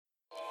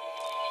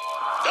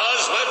I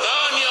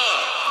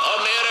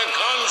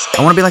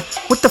want to be like,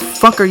 what the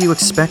fuck are you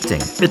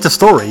expecting? It's a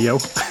story, yo.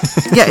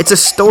 Yeah, it's a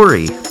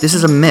story. This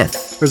is a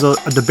myth. There's a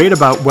debate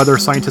about whether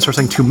scientists are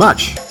saying too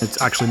much.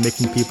 It's actually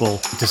making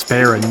people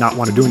despair and not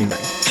want to do anything.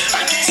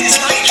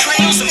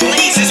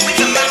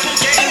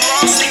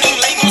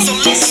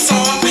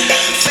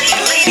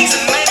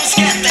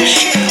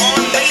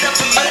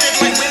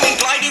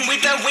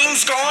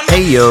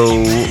 Hey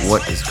yo,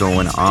 what is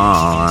going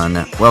on?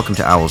 Welcome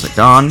to Owls at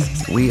Dawn.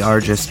 We are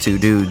just two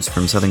dudes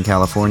from Southern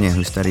California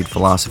who studied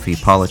philosophy,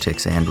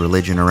 politics, and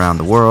religion around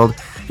the world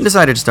and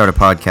decided to start a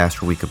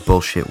podcast where we could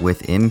bullshit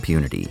with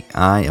impunity.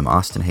 I am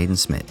Austin Hayden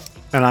Smith.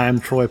 And I am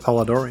Troy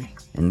Polidori.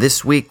 And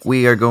this week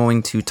we are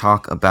going to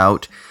talk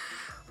about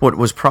what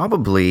was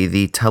probably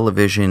the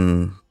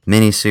television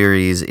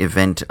miniseries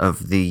event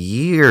of the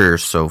year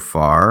so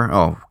far.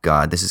 Oh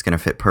god, this is going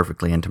to fit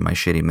perfectly into my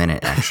shitty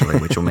minute, actually,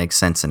 which will make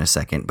sense in a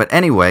second. But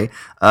anyway,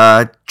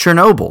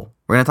 Chernobyl.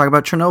 We're going to talk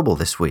about Chernobyl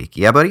this week.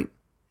 Yeah, buddy?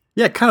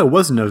 Yeah, it kind of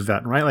was an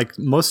event, right? Like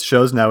most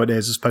shows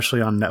nowadays,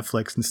 especially on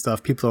Netflix and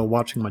stuff, people are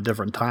watching them at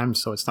different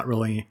times, so it's not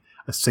really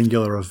a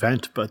singular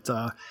event. But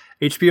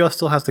HBO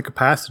still has the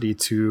capacity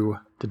to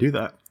do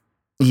that.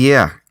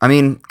 Yeah, I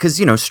mean, because,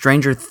 you know,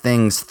 Stranger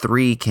Things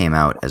 3 came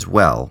out as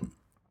well.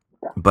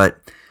 But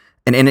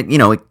And it, you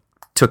know, it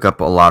took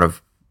up a lot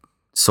of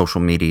social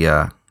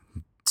media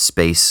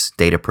space,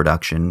 data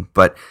production,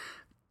 but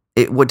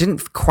it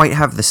didn't quite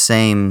have the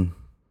same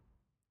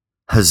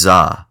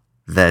huzzah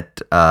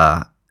that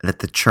the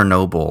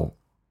Chernobyl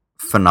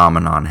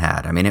phenomenon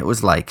had. I mean, it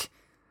was like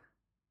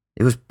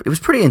it was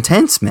pretty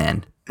intense,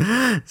 man.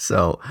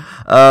 So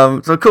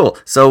cool.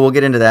 So we'll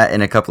get into that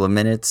in a couple of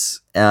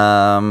minutes.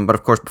 But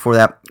of course, before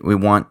that, we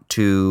want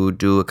to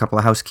do a couple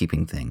of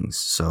housekeeping things.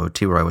 So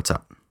T-Roy, what's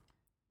up?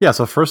 Yeah,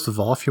 so first of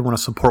all, if you want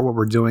to support what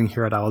we're doing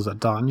here at Owls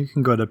at Dawn, you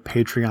can go to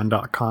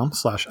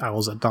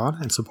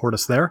patreon.com/owlsatdawn and support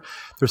us there.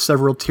 There's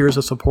several tiers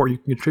of support you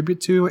can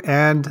contribute to,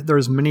 and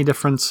there's many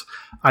different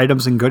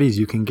items and goodies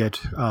you can get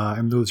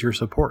and lose your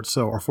support,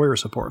 or for your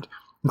support,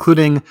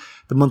 including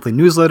the monthly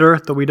newsletter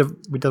that we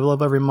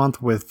develop every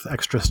month with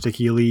extra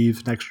sticky leave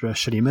and extra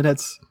shitty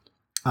minutes,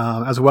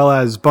 as well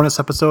as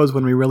bonus episodes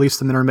when we release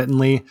them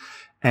intermittently.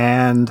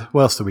 And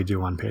what else do we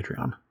do on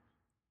Patreon?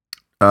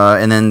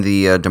 And then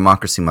the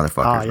Democracy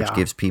Motherfuckers, which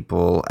gives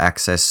people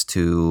access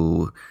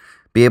to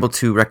be able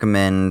to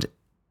recommend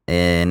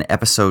an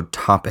episode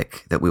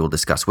topic that we will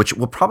discuss, which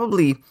will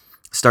probably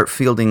start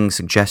fielding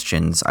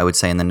suggestions, I would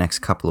say, in the next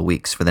couple of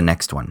weeks for the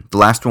next one. The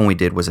last one we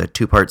did was a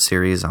 2-part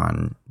series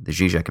on the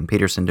Zizek and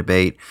Peterson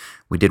debate.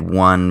 We did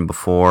one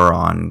before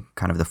on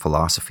kind of the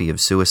philosophy of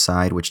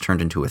suicide, which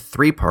turned into a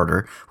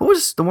 3-parter. What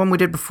was the one we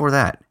did before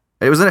that?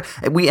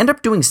 We end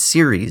up doing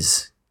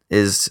series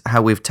is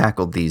how we've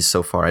tackled these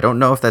so far. I don't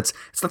know if it's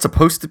not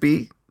supposed to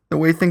be the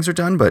way things are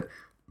done, but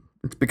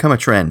it's become a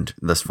trend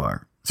thus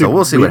far. So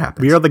we'll see what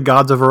happens. We are the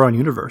gods of our own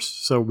universe,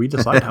 so we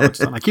decide how it's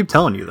done. I keep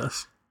telling you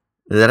this.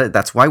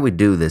 That's why we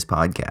do this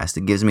podcast.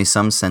 It gives me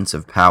some sense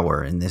of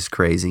power in this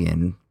crazy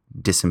and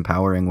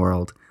disempowering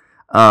world.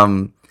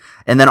 And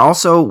then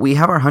also, we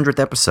have our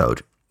 100th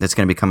episode that's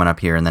going to be coming up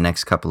here in the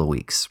next couple of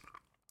weeks.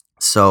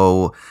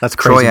 So that's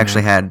crazy, Troy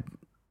actually had...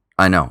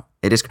 I know.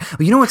 It is.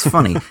 Well, you know what's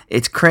funny?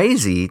 It's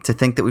crazy to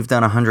think that we've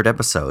done 100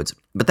 episodes,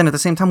 but then at the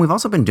same time, we've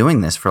also been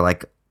doing this for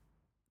like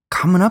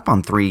coming up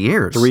on 3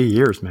 years. 3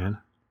 years, man.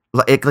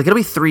 Like it'll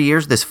be 3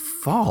 years this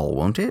fall,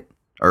 won't it?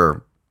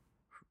 Or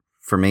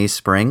for me,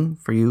 spring.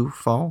 For you,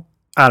 fall.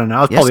 I don't know.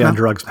 I was probably on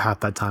drugs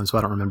half that time, so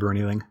I don't remember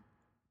anything.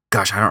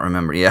 Gosh, I don't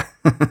remember. Yeah,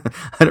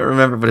 I don't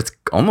remember, but it's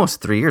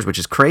almost 3 years, which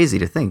is crazy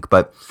to think.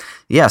 But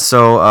yeah,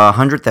 so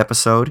 100th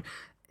episode.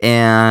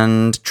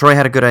 And Troy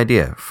had a good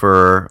idea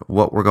for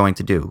what we're going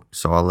to do,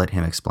 so I'll let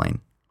him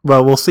explain.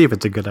 Well, we'll see if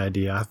it's a good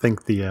idea. I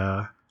think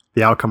the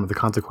outcome of the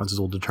consequences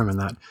will determine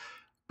that.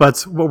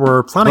 But what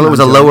we're planning on it was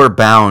a lower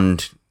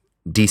bound,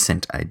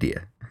 decent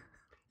idea.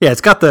 Yeah,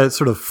 it's got the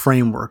sort of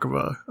framework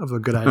of a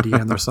good idea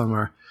in there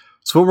somewhere.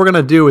 So what we're going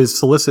to do is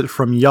solicit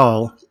from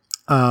y'all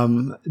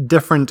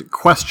different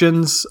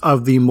questions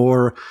of the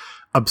more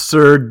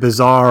absurd,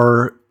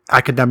 bizarre,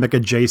 academic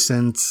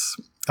adjacent...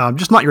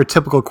 just not your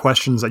typical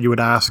questions that you would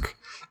ask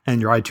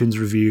in your iTunes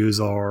reviews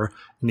or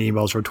in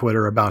emails or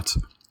Twitter about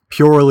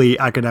purely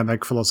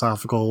academic,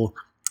 philosophical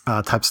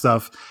type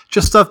stuff.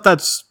 Just stuff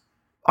that's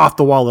off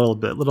the wall a little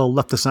bit, little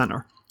left to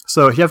center.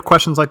 So if you have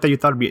questions like that you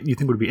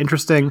think would be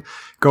interesting,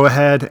 go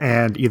ahead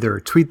and either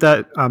tweet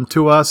that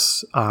to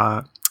us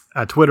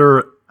at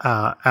Twitter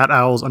at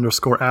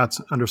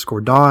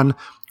owls_at_dawn,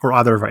 or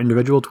either of our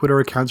individual Twitter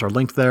accounts are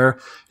linked there.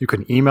 You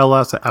can email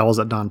us at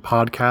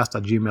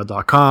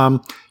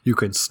owlsatdawnpodcast@gmail.com. You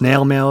can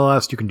snail mail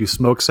us. You can do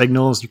smoke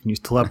signals. You can use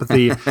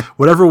telepathy.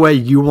 Whatever way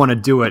you want to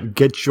do it,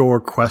 get your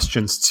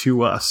questions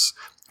to us,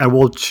 and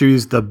we'll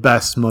choose the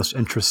best, most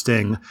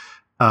interesting,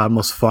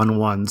 most fun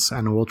ones,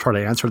 and we'll try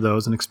to answer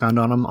those and expound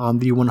on them on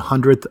the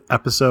 100th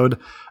episode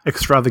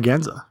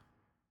extravaganza.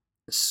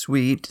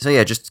 Sweet. So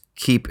yeah, just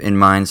keep in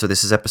mind, so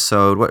this is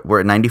episode,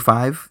 we're at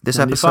 95 this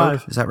 95.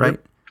 Episode? Is that right?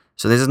 Yep.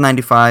 So this is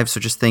 95, so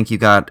just think you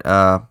got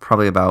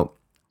probably about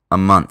a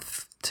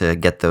month to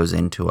get those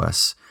into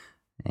us.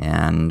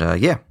 And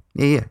yeah.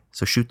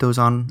 So shoot those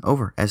on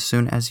over as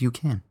soon as you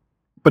can.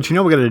 But you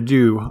know what we got to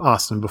do,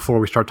 Austin, before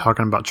we start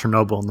talking about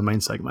Chernobyl in the main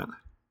segment?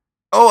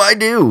 Oh, I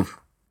do.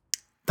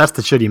 That's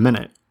the Shitty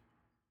Minute.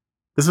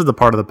 This is the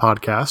part of the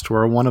podcast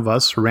where one of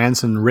us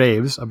rants and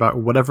raves about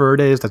whatever it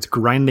is that's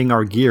grinding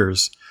our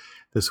gears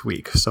this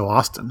week. So,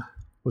 Austin,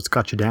 what's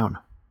got you down?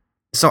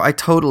 So I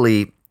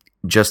totally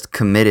just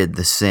committed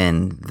the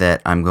sin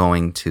that I'm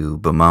going to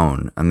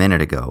bemoan a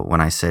minute ago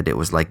when I said it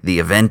was like the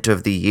event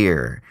of the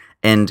year.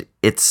 And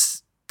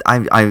it's,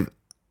 I've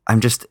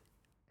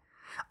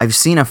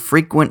seen a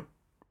frequent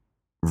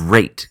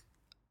rate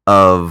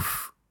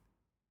of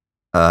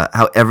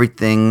how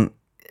everything,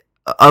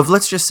 of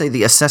let's just say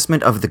the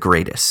assessment of the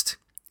greatest.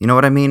 You know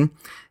what I mean?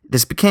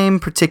 This became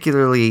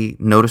particularly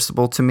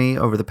noticeable to me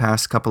over the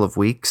past couple of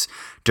weeks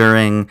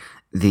during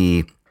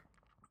the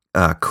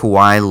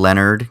Kawhi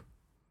Leonard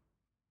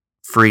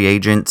free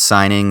agent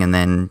signing and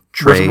then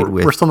trade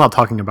with... We're still not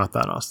talking about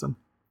that, Austin.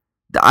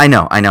 I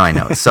know.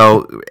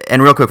 So,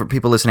 and real quick for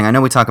people listening, I know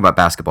we talk about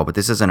basketball, but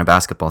this isn't a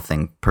basketball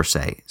thing per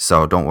se.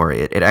 So don't worry.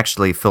 It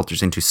actually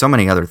filters into so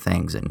many other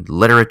things in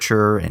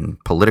literature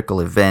and political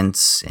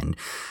events and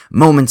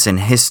moments in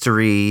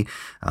history,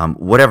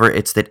 whatever.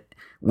 It's that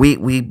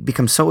we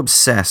become so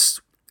obsessed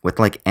with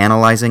like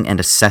analyzing and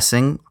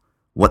assessing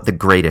what the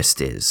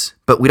greatest is.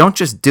 But we don't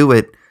just do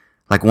it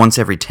like once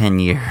every 10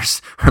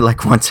 years or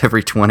like once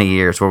every 20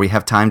 years where we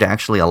have time to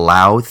actually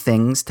allow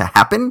things to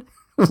happen.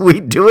 We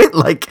do it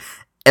like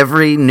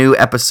every new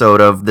episode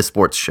of the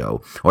sports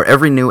show or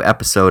every new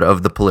episode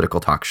of the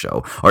political talk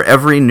show or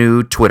every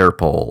new Twitter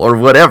poll or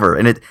whatever.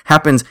 And it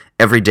happens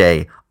every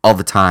day, all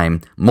the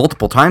time,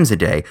 multiple times a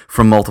day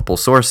from multiple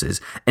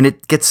sources. And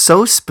it gets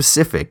so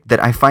specific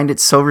that I find it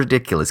so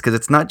ridiculous because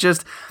it's not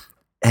just,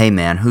 hey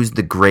man, who's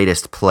the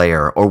greatest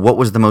player or what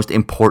was the most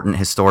important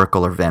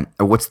historical event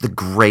or what's the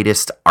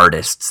greatest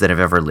artists that have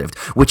ever lived,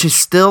 which is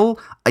still,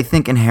 I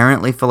think,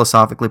 inherently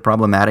philosophically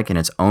problematic in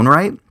its own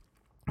right.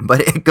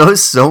 But it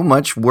goes so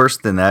much worse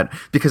than that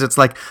because it's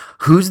like,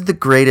 who's the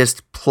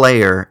greatest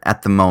player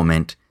at the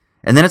moment?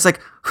 And then it's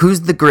like,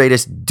 who's the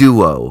greatest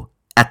duo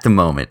at the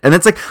moment? And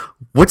it's like,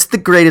 what's the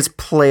greatest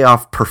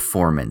playoff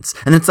performance?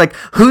 And it's like,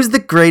 who's the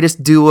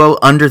greatest duo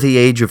under the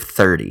age of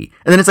 30?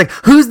 And then it's like,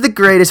 who's the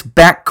greatest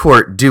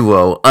backcourt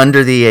duo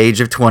under the age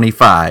of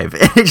 25?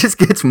 And it just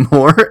gets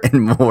more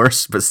and more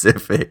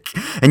specific.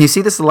 And you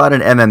see this a lot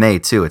in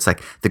MMA too. It's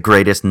like the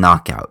greatest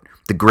knockout,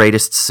 the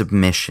greatest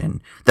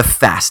submission, the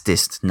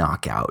fastest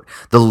knockout,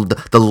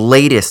 the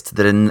latest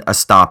that a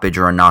stoppage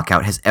or a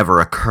knockout has ever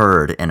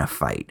occurred in a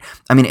fight.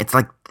 I mean, it's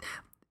like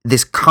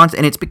this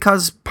and it's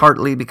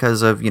partly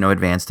because of,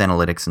 advanced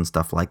analytics and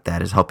stuff like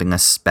that is helping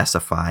us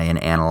specify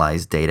and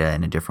analyze data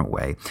in a different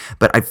way.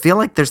 But I feel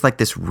like there's like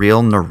this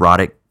real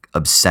neurotic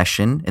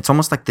obsession. It's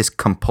almost like this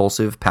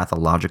compulsive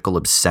pathological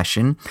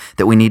obsession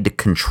that we need to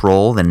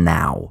control the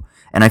now.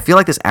 And I feel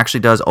like this actually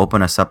does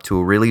open us up to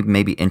a really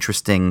maybe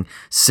interesting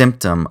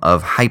symptom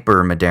of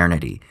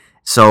hyper-modernity.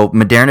 So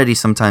modernity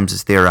sometimes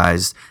is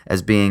theorized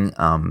as being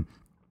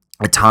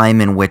a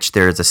time in which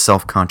there is a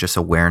self-conscious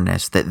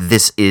awareness that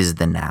this is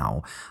the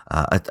now,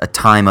 a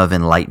time of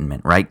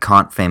enlightenment, right?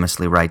 Kant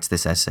famously writes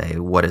this essay,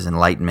 What is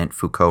Enlightenment?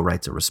 Foucault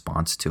writes a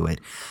response to it.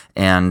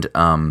 And,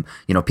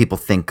 people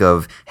think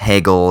of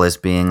Hegel as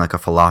being like a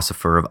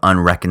philosopher of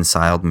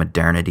unreconciled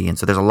modernity. And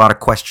so there's a lot of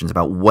questions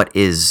about what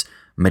is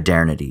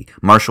modernity.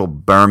 Marshall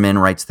Berman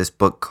writes this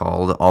book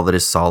called All That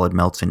Is Solid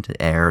Melts into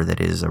Air that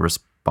is a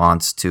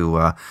response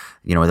to,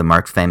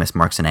 the famous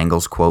Marx and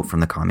Engels quote from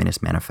the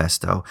Communist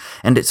Manifesto.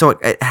 And so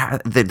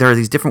there are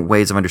these different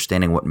ways of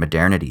understanding what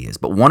modernity is.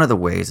 But one of the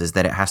ways is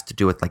that it has to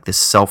do with like this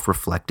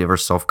self-reflective or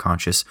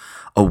self-conscious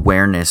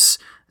awareness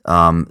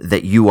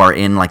that you are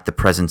in like the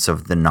presence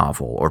of the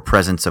novel or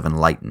presence of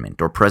enlightenment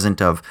or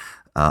present of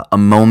a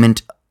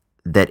moment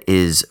that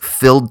is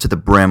filled to the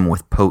brim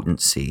with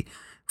potency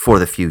for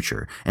the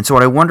future. And so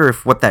what I wonder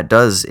if what that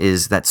does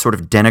is that sort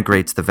of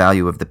denigrates the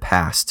value of the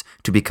past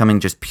to becoming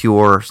just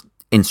pure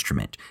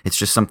instrument. It's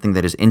just something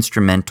that is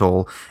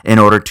instrumental in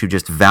order to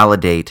just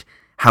validate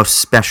how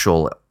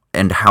special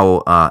and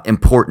how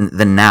important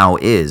the now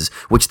is,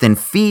 which then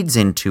feeds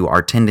into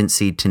our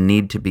tendency to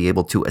need to be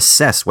able to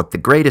assess what the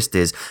greatest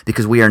is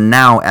because we are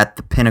now at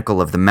the pinnacle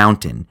of the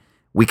mountain.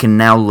 We can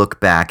now look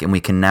back and we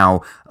can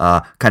now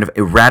kind of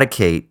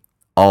eradicate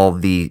all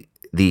the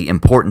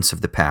importance of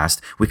the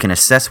past. We can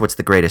assess what's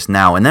the greatest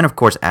now, and then of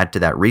course add to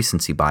that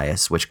recency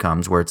bias, which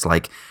comes where it's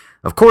like,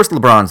 of course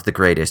LeBron's the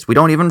greatest. We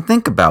don't even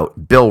think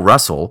about Bill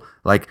Russell.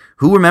 Like,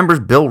 who remembers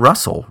Bill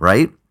Russell,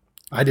 right?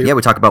 I do. Yeah,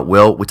 we talk about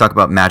Will. We talk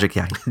about Magic.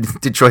 Yeah.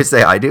 Did Troy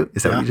say I do?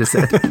 Is that what you just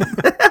said?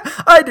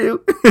 I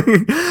do.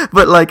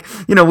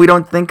 But we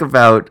don't think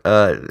about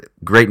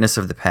greatness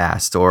of the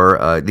past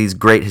or these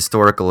great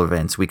historical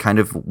events. We kind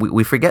of,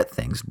 we forget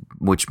things,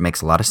 which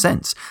makes a lot of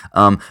sense.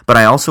 But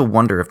I also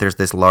wonder if there's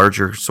this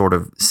larger sort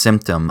of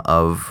symptom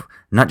of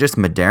not just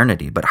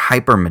modernity, but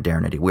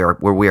hyper-modernity, where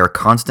we are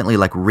constantly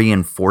like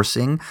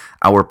reinforcing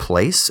our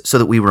place so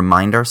that we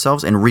remind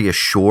ourselves and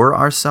reassure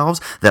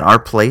ourselves that our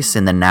place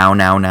in the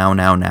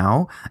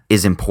now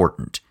is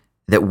important,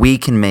 that we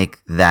can make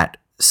that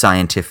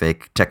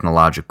scientific,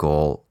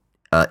 technological,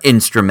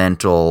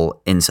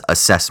 instrumental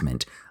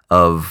assessment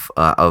of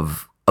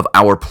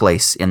our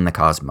place in the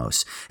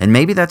cosmos. And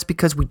maybe that's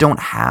because we don't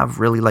have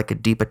really like a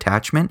deep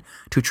attachment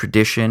to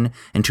tradition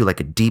and to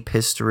like a deep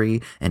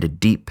history and a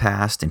deep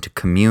past and to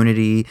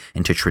community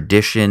and to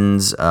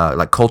traditions,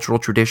 like cultural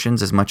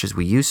traditions as much as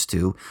we used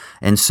to.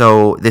 And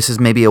so this is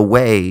maybe a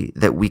way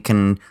that we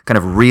can kind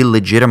of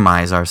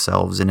re-legitimize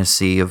ourselves in a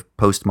sea of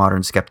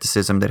postmodern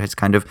skepticism that has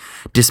kind of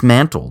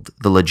dismantled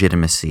the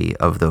legitimacy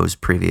of those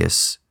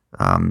previous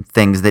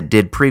things that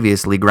did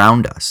previously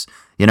ground us.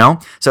 You know?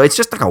 So it's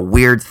just like a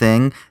weird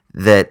thing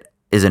that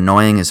is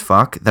annoying as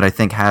fuck that I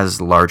think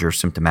has larger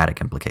symptomatic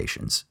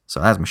implications. So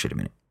that's my shitty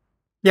minute.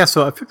 Yeah,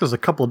 so I think there's a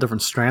couple of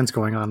different strands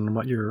going on in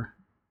what you're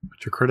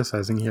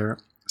criticizing here.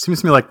 It seems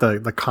to me like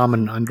the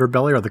common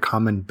underbelly or the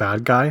common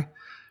bad guy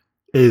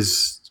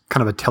is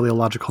kind of a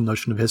teleological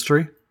notion of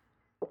history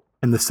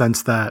in the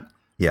sense that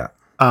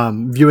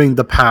viewing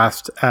the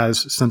past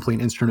as simply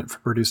an instrument for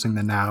producing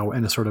the now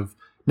and a sort of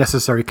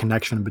necessary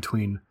connection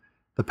between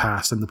the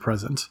past and the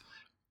present.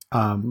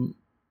 And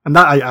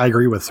that I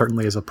agree with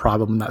certainly is a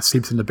problem, and that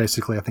seeps into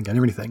basically, I think,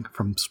 anything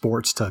from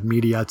sports to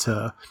media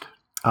to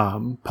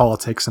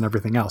politics and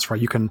everything else, right?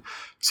 You can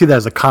see that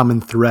as a common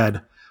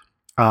thread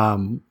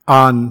on,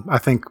 I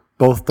think,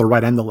 both the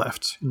right and the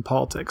left in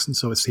politics, and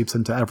so it seeps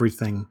into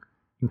everything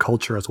in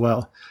culture as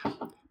well.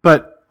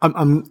 But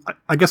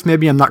I guess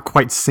maybe I'm not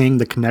quite seeing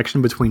the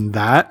connection between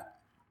that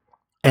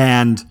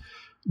and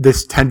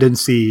this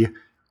tendency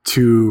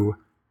to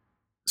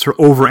sort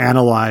of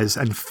overanalyze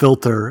and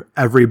filter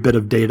every bit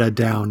of data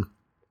down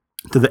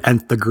to the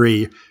nth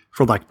degree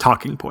for like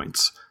talking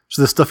points.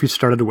 So the stuff you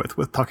started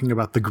with talking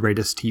about the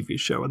greatest TV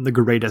show and the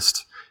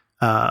greatest,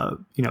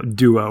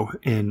 duo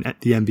in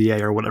the NBA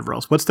or whatever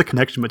else. What's the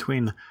connection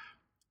between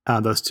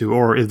those two,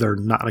 or is there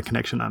not a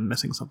connection? I'm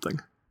missing something.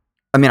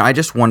 I mean, I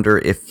just wonder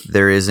if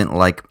there isn't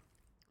like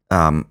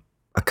a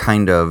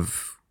kind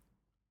of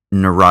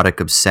neurotic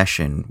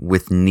obsession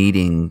with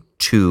needing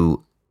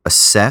to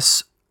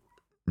assess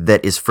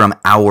that is from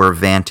our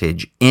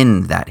vantage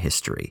in that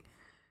history,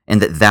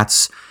 and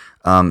that's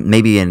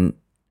maybe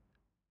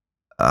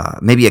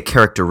a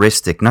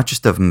characteristic not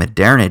just of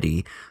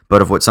modernity,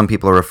 but of what some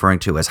people are referring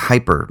to as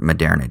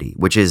hyper-modernity,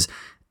 which is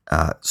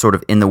sort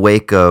of in the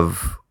wake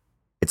of,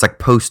 it's like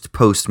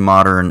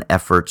postmodern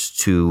efforts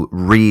to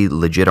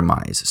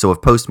re-legitimize. So if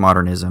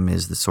postmodernism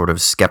is the sort of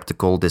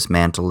skeptical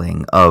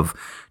dismantling of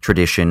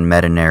tradition,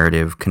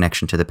 meta-narrative,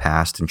 connection to the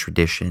past and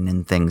tradition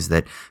and things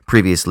that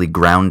previously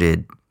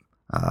grounded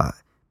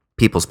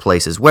people's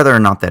places, whether or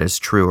not that is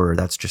true or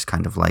that's just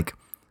kind of like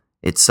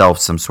itself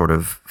some sort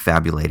of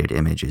fabulated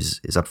image is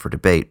up for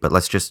debate. But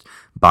let's just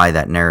buy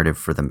that narrative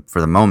for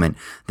the moment.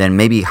 Then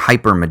maybe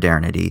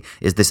hypermodernity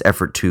is this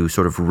effort to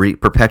sort of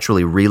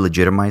perpetually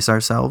re-legitimize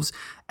ourselves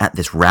at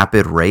this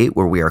rapid rate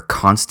where we are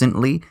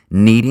constantly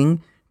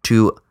needing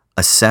to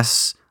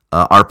assess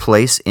our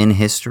place in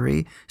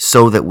history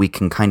so that we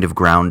can kind of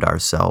ground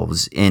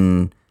ourselves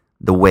in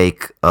the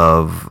wake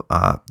of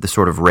the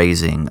sort of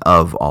raising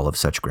of all of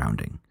such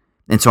grounding.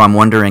 And so I'm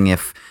wondering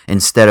if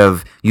instead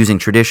of using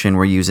tradition,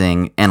 we're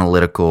using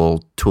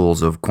analytical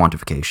tools of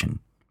quantification,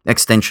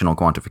 extensional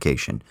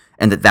quantification,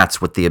 and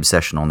that's what the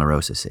obsessional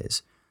neurosis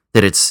is.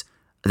 That it's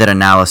that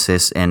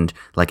analysis and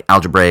like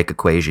algebraic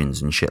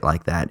equations and shit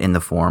like that in the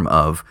form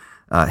of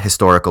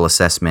historical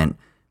assessment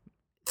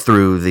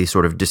through the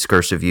sort of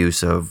discursive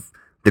use of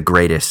the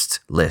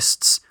greatest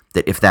lists,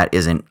 that if that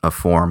isn't a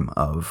form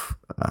of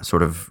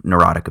sort of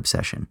neurotic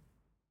obsession.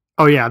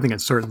 Oh yeah, I think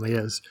it certainly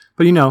is.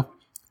 But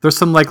there's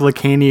some like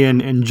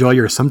Lacanian enjoy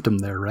your symptom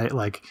there, right?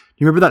 Like,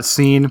 you remember that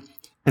scene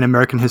in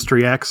American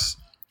History X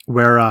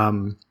where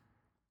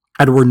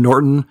Edward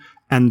Norton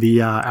and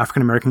the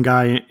African-American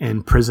guy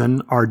in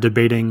prison are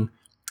debating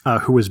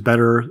who was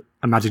better,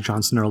 a Magic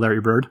Johnson or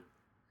Larry Bird?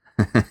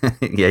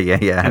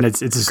 Yeah. And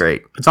it's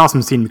great. It's an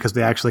awesome scene because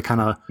they actually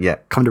kind of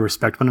come to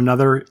respect one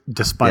another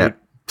despite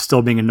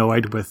still being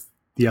annoyed with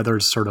the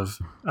other's sort of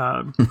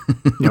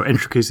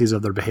intricacies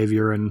of their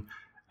behavior and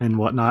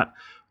whatnot.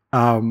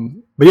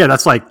 But yeah,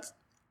 that's like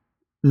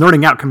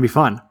nerding out can be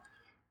fun.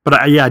 But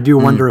I do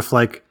wonder if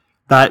like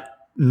that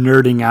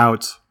nerding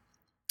out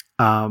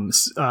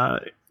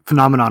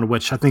phenomenon,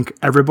 which I think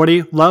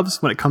everybody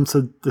loves when it comes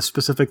to the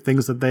specific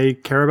things that they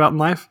care about in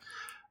life,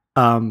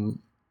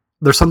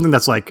 there's something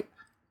that's like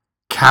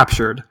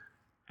captured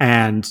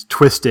and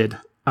twisted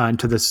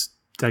into this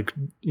like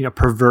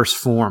perverse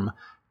form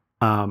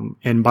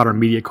in modern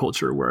media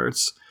culture where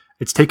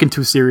it's taken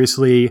too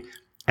seriously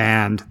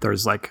and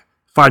there's like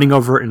fighting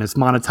over it and it's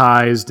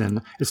monetized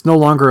and it's no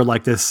longer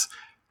like this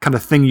kind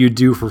of thing you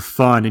do for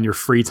fun in your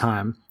free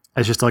time.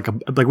 It's just like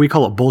we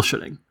call it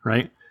bullshitting,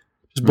 right?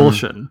 Just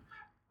bullshitting.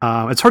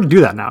 It's hard to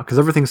do that now because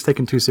everything's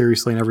taken too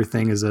seriously, and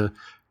everything is a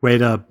way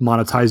to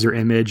monetize your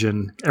image,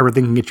 and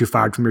everything can get you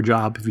fired from your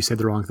job if you say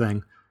the wrong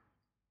thing.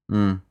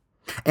 Mm.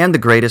 And the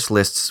greatest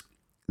lists,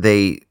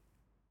 they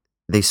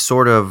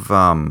sort of,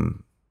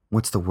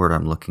 what's the word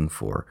I'm looking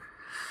for?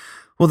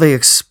 Well, they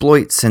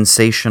exploit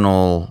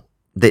sensational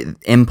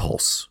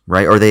impulse,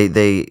 right? Or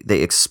they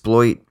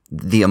exploit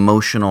the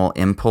emotional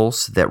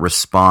impulse that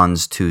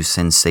responds to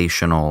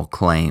sensational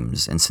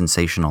claims and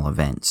sensational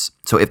events.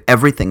 So if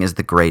everything is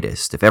the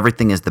greatest, if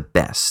everything is the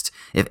best,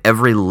 if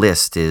every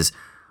list is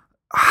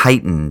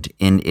heightened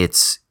in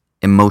its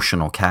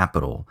emotional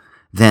capital,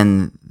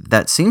 then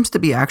that seems to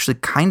be actually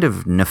kind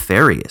of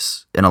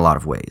nefarious in a lot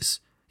of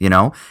ways, you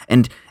know?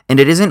 And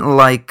it isn't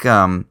like,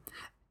 and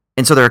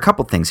so there are a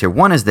couple things here.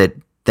 One is that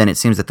then it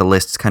seems that the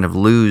lists kind of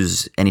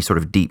lose any sort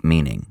of deep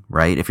meaning,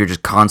 right? If you're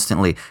just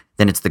constantly,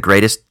 then it's the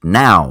greatest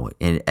now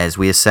as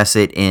we assess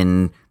it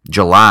in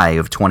July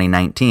of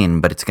 2019,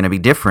 but it's going to be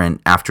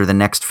different after the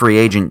next free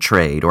agent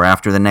trade or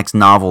after the next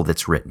novel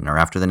that's written or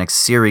after the next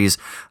series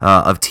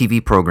of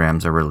TV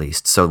programs are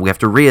released. So we have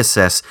to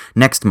reassess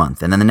next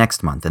month and then the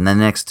next month and then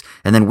next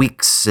and then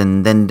weeks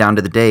and then down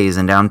to the days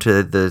and down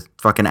to the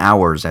fucking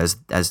hours as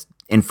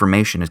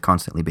information is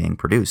constantly being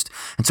produced.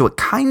 And so it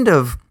kind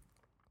of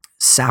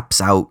saps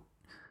out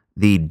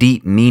the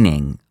deep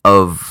meaning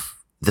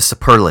of the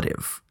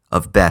superlative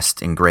of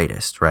best and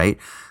greatest, right?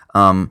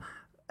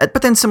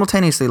 But then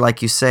simultaneously,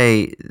 like you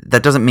say,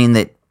 that doesn't mean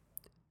that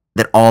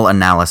all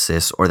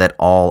analysis or that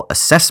all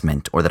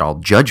assessment or that all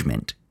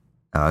judgment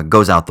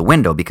goes out the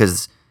window,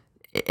 because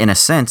in a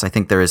sense, I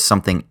think there is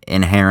something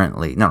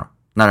inherently, no,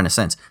 not in a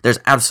sense, there's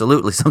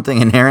absolutely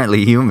something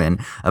inherently human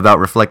about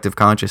reflective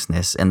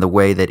consciousness and the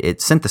way that it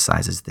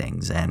synthesizes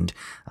things and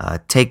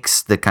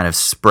takes the kind of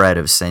spread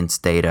of sense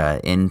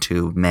data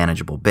into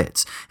manageable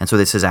bits. And so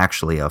this is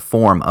actually a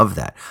form of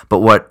that. But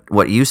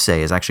what you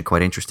say is actually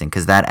quite interesting,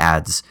 because that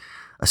adds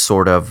a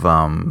sort of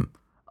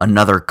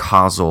another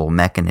causal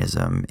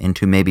mechanism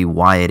into maybe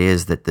why it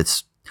is that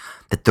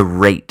the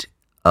rate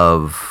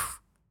of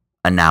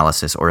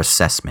analysis or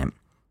assessment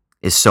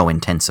is so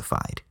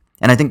intensified.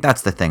 And I think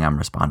that's the thing I'm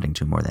responding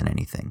to more than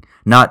anything.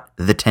 Not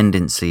the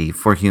tendency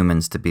for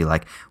humans to be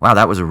like, wow,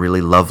 that was a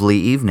really lovely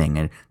evening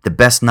and the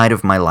best night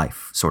of my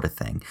life sort of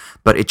thing.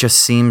 But it just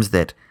seems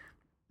that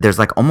there's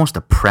like almost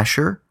a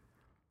pressure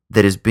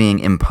that is being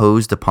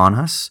imposed upon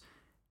us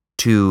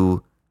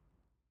to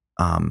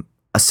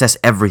assess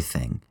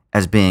everything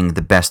as being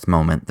the best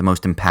moment, the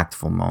most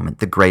impactful moment,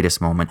 the greatest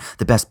moment,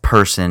 the best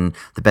person,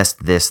 the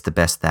best this, the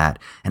best that.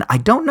 And I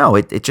don't know,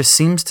 it just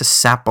seems to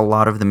sap a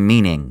lot of the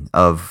meaning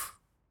of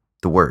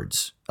the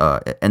words,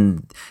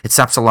 and it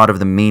saps a lot of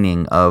the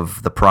meaning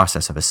of the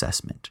process of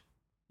assessment.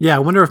 Yeah, I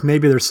wonder if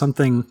maybe there's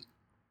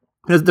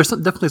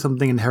definitely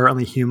something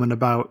inherently human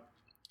about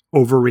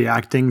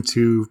overreacting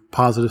to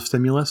positive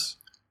stimulus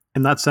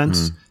in that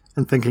sense,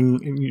 and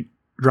thinking,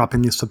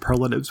 dropping these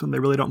superlatives when they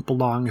really don't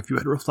belong if you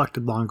had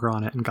reflected longer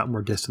on it and got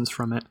more distance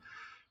from it.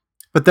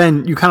 But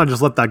then you kind of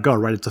just let that go,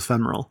 right? It's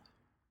ephemeral.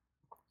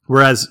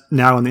 Whereas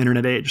now in the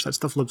internet age, that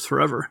stuff lives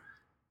forever.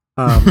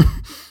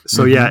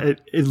 So yeah,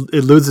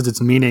 it loses its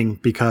meaning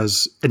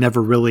because it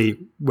never really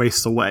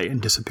wastes away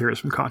and disappears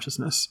from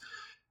consciousness.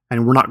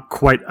 And we're not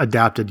quite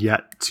adapted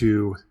yet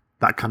to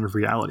that kind of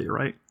reality,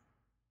 right?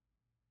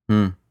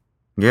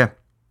 Yeah.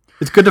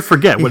 It's good to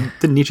forget.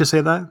 Didn't Nietzsche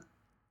say that?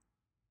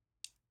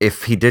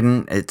 If he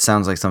didn't, it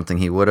sounds like something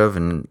he would have,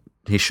 and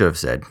he should have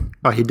said.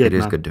 Oh, he did. It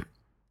is good to.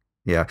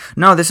 Yeah.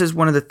 No, this is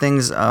one of the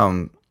things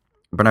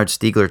Bernard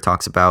Stiegler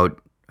talks about,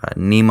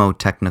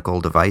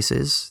 mnemotechnical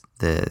devices,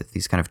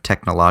 these kind of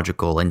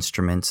technological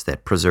instruments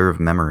that preserve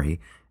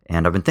memory.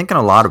 And I've been thinking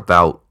a lot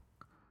about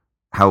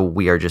how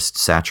we are just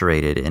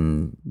saturated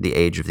in the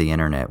age of the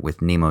internet with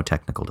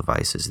mnemotechnical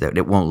devices, that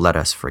it won't let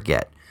us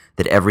forget,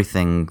 that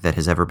everything that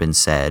has ever been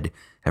said,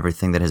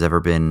 everything that has ever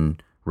been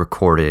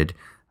recorded,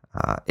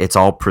 it's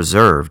all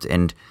preserved.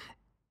 And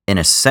in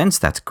a sense,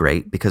 that's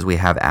great because we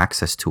have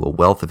access to a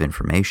wealth of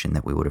information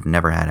that we would have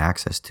never had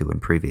access to in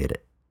previous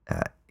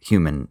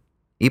human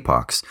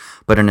epochs.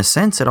 But in a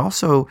sense,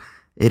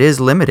 it is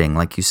limiting,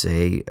 like you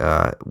say,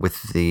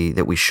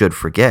 that we should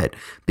forget,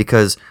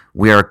 because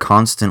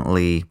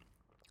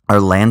our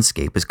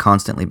landscape is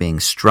constantly being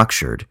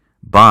structured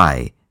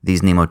by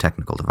these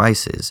mnemotechnical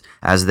devices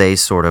as they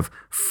sort of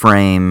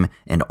frame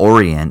and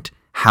orient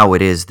how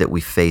it is that we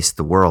face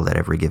the world at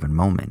every given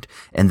moment.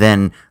 And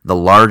then the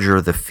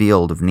larger the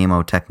field of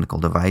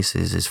mnemotechnical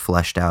devices is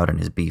fleshed out and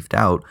is beefed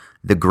out,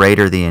 the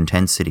greater the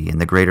intensity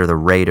and the greater the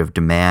rate of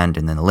demand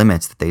and the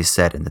limits that they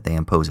set and that they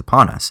impose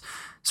upon us.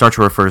 Sartre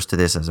refers to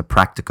this as a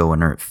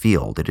practico-inert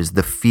field. It is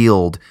the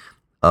field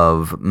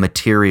of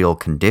material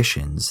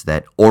conditions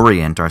that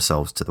orient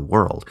ourselves to the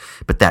world.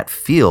 But that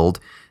field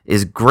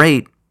is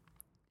great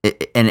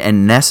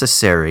and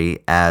necessary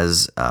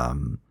as a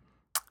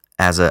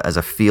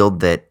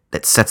field that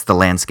sets the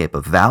landscape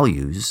of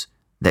values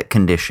that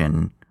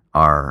condition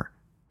our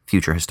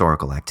future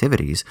historical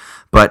activities.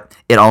 But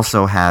it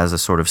also has a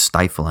sort of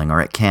stifling,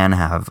 or it can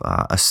have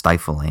a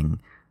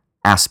stifling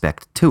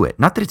aspect to it.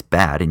 Not that it's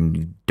bad and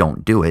you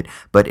don't do it,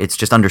 but it's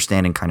just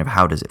understanding kind of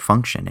how does it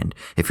function. And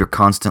if you're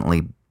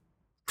constantly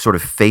sort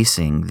of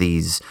facing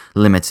these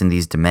limits and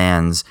these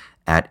demands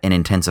at an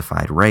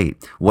intensified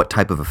rate, what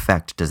type of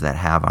effect does that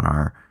have on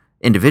our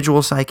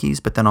individual psyches,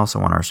 but then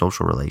also on our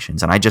social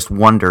relations? And I just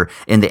wonder,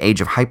 in the age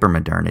of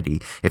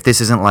hypermodernity, if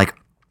this isn't like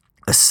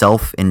a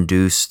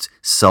self-induced,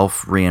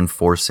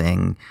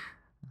 self-reinforcing,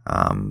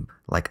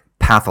 like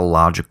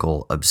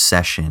pathological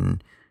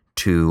obsession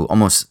to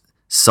almost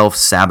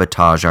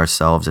self-sabotage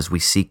ourselves as we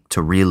seek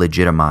to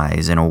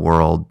re-legitimize in a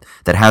world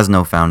that has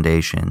no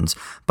foundations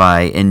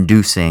by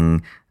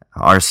inducing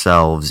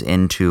ourselves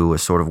into a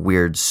sort of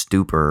weird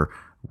stupor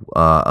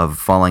of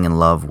falling in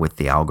love with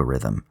the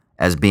algorithm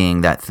as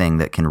being that thing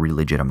that can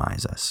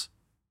re-legitimize us.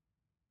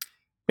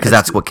 Because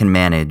that's what can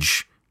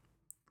manage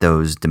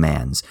those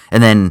demands.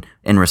 And then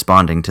in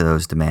responding to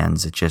those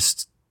demands, it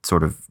just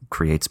sort of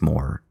creates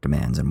more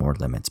demands and more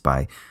limits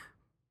by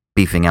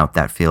beefing out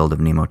that field of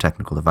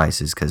mnemotechnical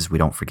devices, because we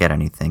don't forget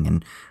anything,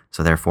 and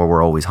so therefore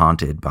we're always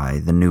haunted by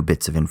the new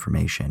bits of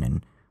information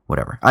and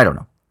whatever. I don't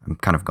know. I'm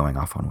kind of going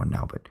off on one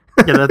now, but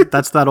yeah,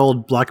 that's that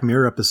old Black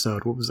Mirror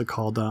episode. What was it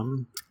called?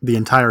 The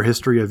Entire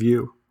History of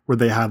You, where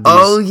they have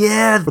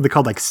these, what they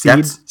called like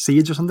seeds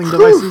or something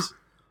devices.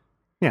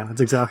 Yeah,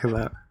 that's exactly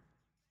that.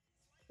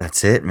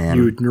 That's it, man.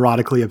 You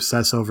neurotically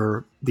obsess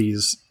over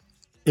these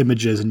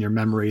images in your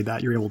memory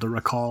that you're able to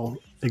recall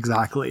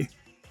exactly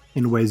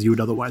in ways you would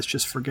otherwise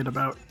just forget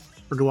about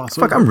or gloss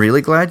over. I'm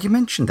really glad you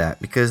mentioned that,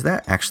 because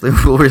that actually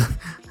will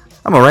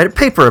I'm going to write a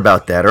paper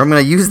about that, or I'm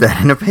going to use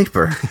that in a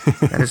paper.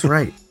 That is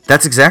right.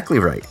 That's exactly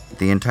right.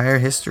 The Entire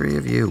History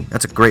of You.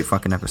 That's a great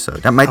fucking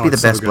episode. That might be the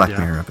best Black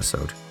Mirror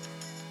episode.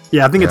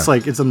 Yeah, I think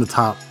it's in the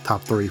top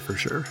 3 for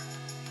sure.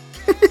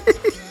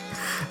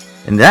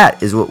 And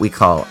that is what we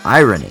call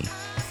irony.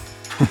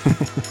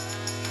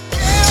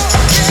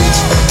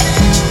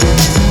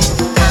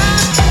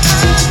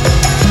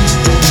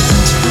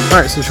 All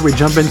right, so should we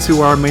jump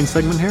into our main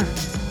segment here?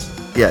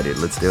 Yeah, dude,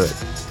 let's do it.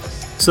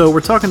 So we're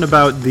talking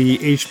about the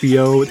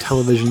HBO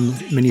television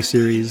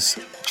miniseries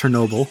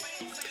Chernobyl.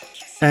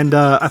 And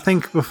I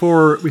think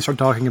before we start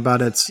talking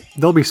about it,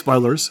 there'll be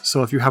spoilers.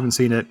 So if you haven't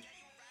seen it,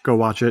 go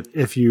watch it.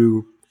 If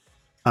you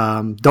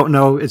don't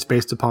know, it's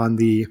based upon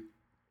the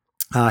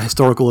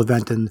historical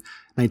event in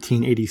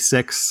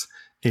 1986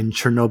 in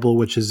Chernobyl,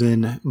 which is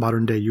in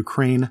modern-day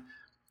Ukraine.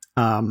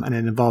 And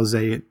it involves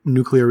a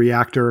nuclear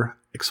reactor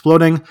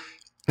exploding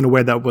in a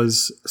way that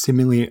was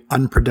seemingly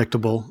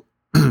unpredictable,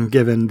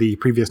 given the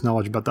previous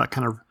knowledge about that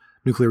kind of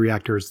nuclear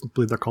reactors. I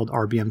believe they're called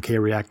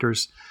RBMK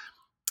reactors.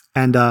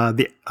 And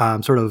the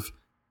sort of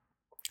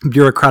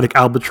bureaucratic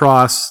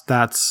albatross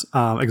that's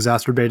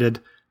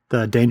exacerbated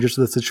the dangers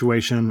of the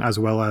situation, as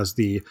well as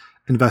the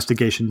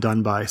investigation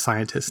done by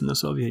scientists in the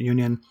Soviet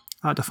Union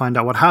to find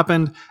out what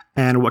happened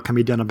and what can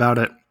be done about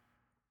it.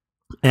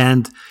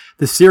 And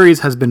the series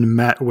has been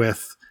met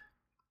with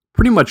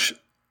pretty much,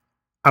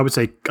 I would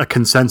say, a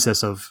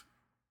consensus of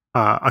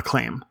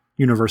acclaim,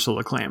 universal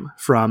acclaim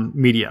from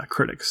media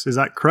critics. Is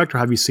that correct, or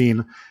have you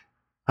seen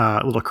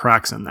little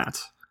cracks in that?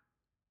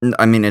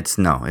 I mean, it's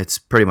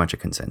pretty much a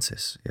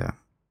consensus, yeah.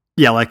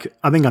 Yeah, like,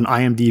 I think on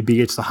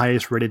IMDb, it's the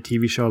highest rated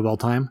TV show of all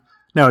time.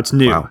 No, it's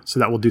new, wow. So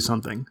that will do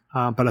something.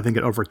 But I think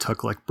it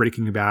overtook, like,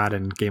 Breaking Bad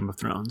and Game of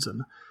Thrones.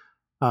 And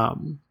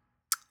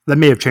that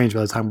may have changed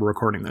by the time we're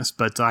recording this,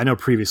 but I know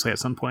previously at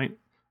some point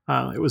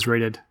it was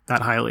rated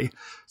that highly.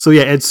 So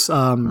yeah, it's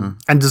and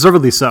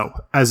deservedly so.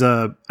 As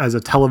a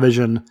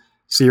television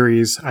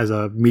series, as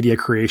a media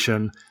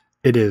creation,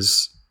 it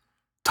is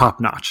top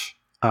notch,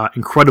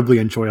 incredibly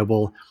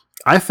enjoyable.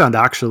 I found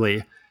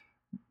actually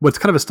what's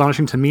kind of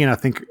astonishing to me, and I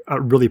think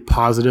a really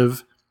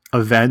positive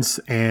events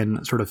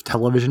in sort of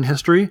television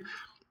history,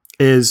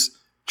 is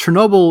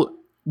Chernobyl.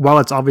 While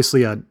it's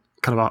obviously a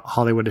kind of a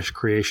Hollywoodish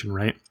creation,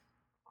 right?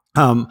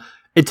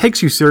 It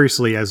takes you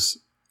seriously as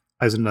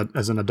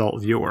an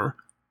adult viewer,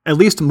 at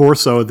least more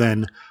so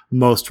than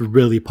most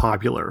really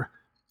popular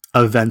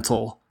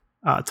evental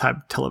type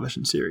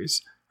television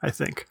series. I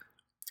think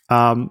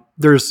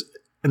there's,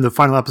 in the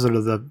final episode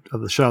of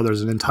the show,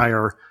 there's an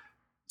entire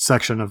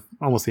section of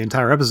almost the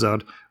entire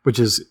episode, which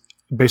is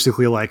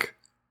basically like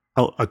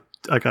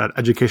an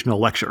educational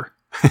lecture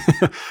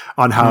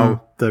on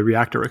how the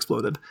reactor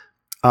exploded.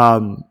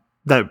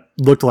 That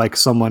looked like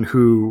someone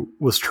who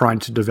was trying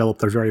to develop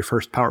their very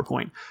first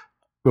PowerPoint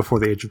before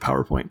the age of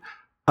PowerPoint.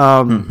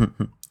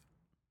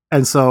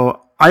 And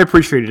so I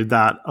appreciated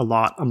that a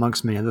lot,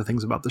 amongst many other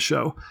things about the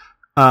show.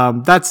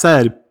 That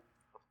said,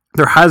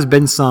 there has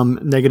been some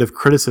negative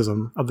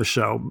criticism of the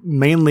show,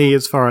 mainly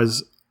as far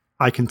as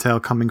I can tell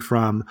coming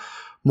from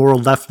more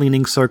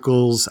left-leaning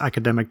circles,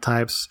 academic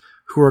types,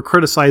 who are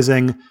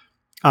criticizing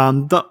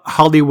the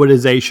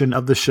Hollywoodization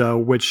of the show,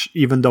 which,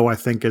 even though I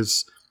think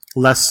is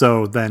less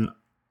so than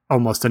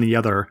almost any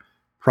other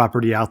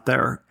property out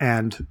there,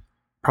 and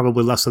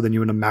probably less so than you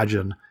would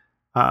imagine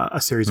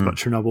a series about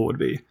Chernobyl would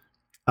be.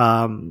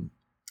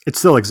 It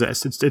still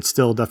exists. It's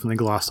still definitely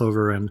glossed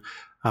over, and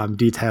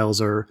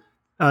details are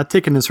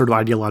taken in sort of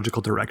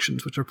ideological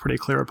directions, which are pretty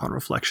clear upon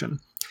reflection.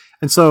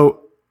 And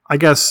so I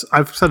guess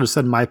I've sort of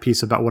said my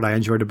piece about what I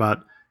enjoyed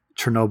about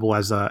Chernobyl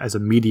as a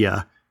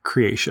media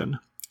creation.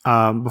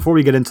 Before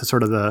we get into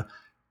sort of the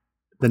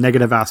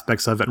negative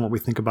aspects of it and what we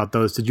think about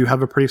those, did you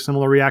have a pretty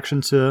similar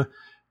reaction to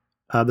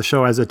the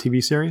show as a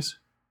TV series?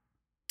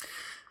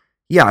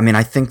 Yeah, I mean,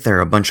 I think there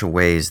are a bunch of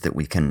ways that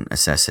we can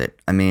assess it.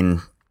 I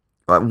mean,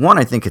 one,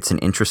 I think it's an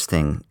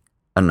interesting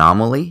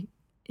anomaly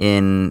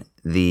in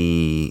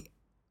the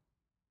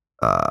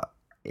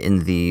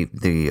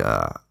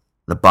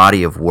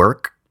body of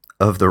work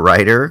of the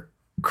writer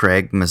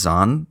Craig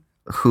Mazin,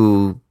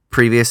 who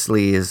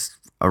previously is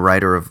a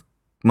writer of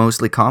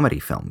mostly comedy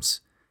films.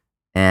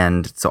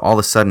 And so all of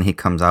a sudden he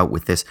comes out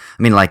with this.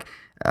 I mean, like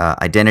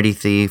Identity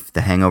Thief,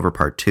 The Hangover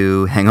Part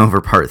 2, Hangover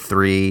Part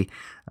 3.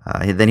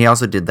 Then he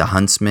also did The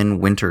Huntsman,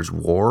 Winter's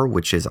War,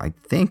 which is, I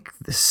think,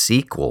 the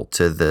sequel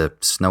to the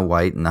Snow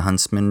White and the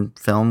Huntsman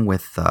film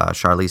with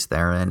Charlize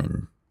Theron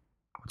and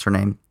what's her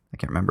name? I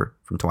can't remember,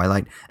 from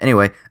Twilight.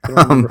 Anyway,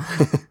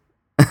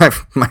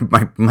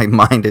 my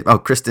mind.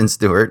 Kristen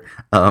Stewart.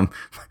 I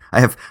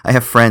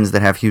have friends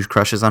that have huge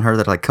crushes on her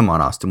that are like, come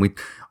on, Austin, we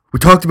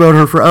talked about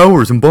her for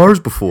hours in bars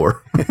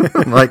before.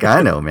 I'm like,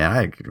 I know, man,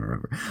 I can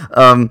remember.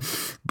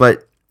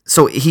 But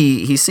so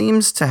he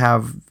seems to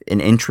have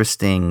an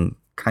interesting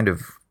kind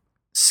of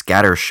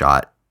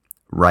scattershot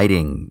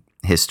writing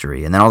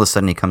history, and then all of a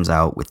sudden he comes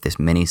out with this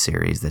mini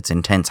series that's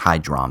intense high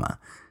drama.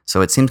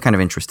 So it seems kind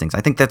of interesting. So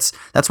I think that's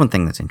one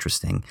thing that's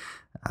interesting.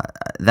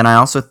 Then I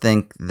also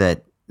think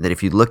that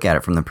if you look at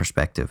it from the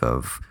perspective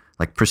of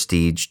like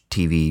prestige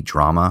TV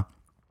drama,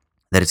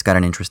 that it's got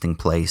an interesting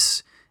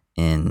place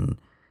in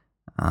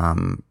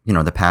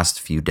the past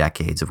few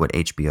decades of what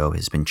HBO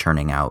has been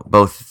churning out,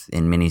 both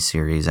in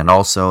miniseries and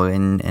also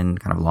in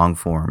kind of long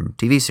form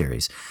TV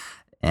series.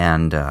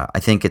 And I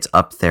think it's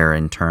up there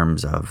in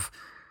terms of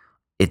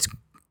its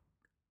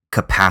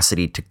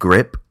capacity to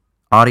grip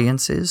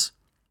audiences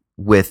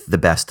with the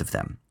best of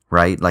them,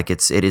 right? Like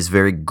it is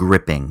very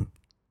gripping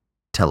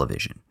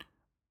television.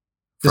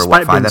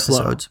 Despite 5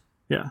 episodes?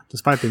 Slow. Yeah,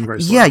 despite being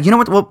very slow. Yeah, you know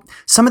what? Well,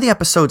 some of the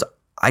episodes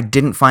I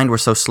didn't find were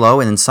so slow,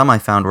 and then some I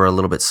found were a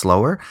little bit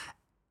slower.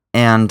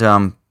 And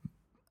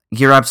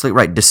you're absolutely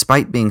right,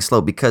 despite being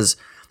slow, because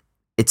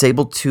it's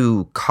able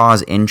to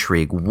cause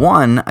intrigue.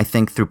 One, I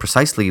think, through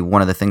precisely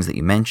one of the things that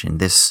you mentioned,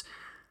 this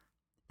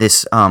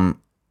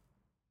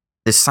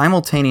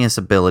simultaneous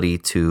ability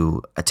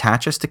to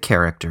attach us to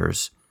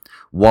characters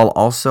while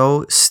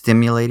also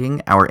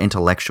stimulating our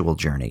intellectual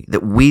journey,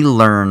 that we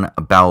learn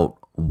about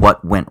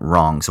what went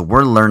wrong. So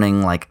we're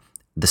learning like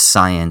the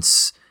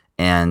science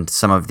and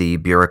some of the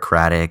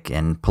bureaucratic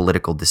and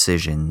political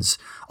decisions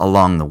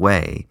along the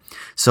way.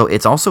 So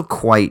it's also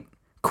quite,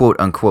 quote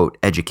unquote,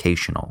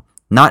 educational.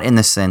 Not in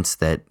the sense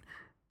that,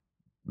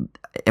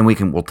 and we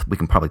can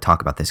probably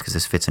talk about this because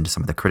this fits into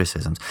some of the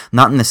criticisms,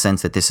 not in the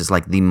sense that this is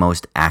like the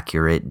most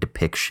accurate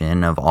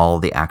depiction of all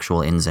the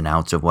actual ins and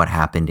outs of what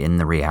happened in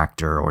the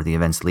reactor or the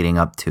events leading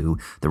up to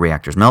the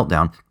reactor's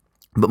meltdown,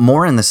 but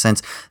more in the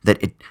sense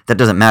that that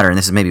doesn't matter, and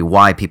this is maybe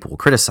why people will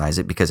criticize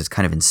it, because it's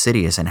kind of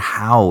insidious in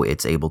how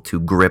it's able to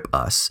grip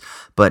us,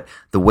 but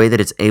the way that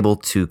it's able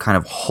to kind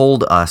of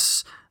hold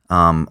us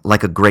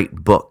like a great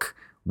book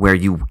where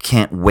you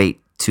can't wait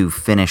to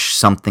finish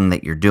something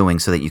that you're doing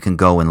so that you can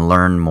go and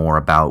learn more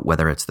about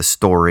whether it's the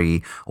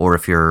story or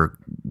if you're,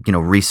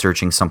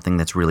 researching something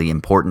that's really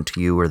important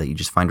to you or that you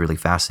just find really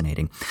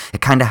fascinating.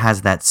 It kind of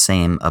has that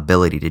same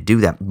ability to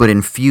do that, but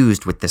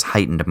infused with this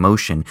heightened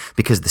emotion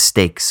because the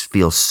stakes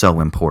feel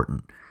so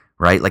important,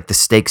 right? Like the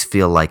stakes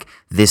feel like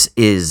this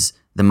is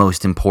the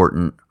most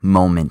important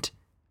moment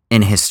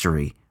in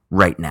history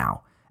right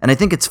now. And I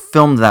think it's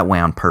filmed that way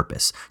on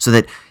purpose so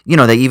that,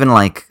 they even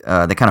they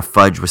kind of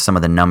fudge with some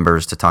of the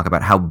numbers to talk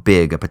about how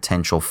big a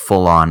potential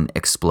full-on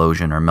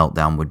explosion or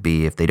meltdown would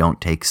be if they don't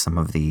take some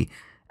of the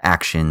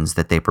actions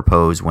that they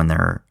propose when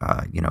they're,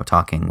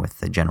 talking with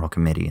the general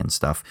committee and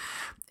stuff.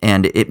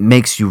 And it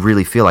makes you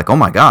really feel like, oh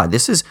my God,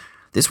 this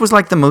was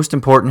like the most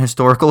important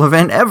historical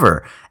event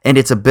ever. And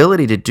its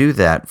ability to do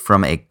that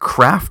from a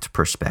craft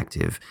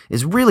perspective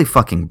is really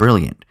fucking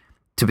brilliant.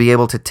 To be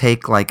able to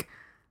take like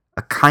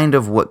a kind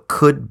of what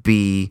could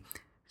be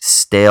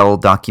stale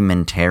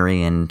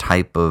documentarian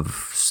type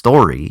of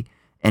story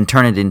and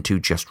turn it into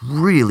just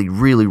really,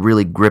 really,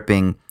 really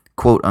gripping,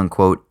 quote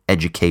unquote,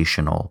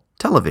 educational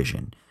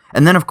television.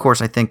 And then, of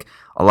course, I think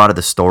a lot of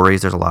the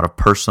stories, there's a lot of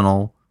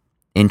personal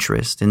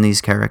interest in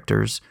these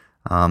characters,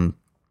 from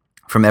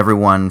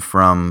everyone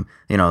from,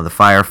 the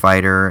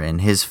firefighter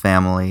and his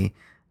family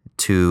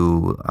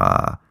to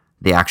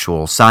the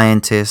actual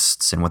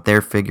scientists and what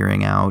they're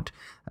figuring out,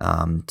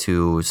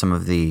 to some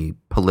of the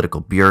political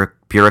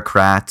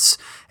bureaucrats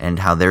and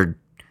how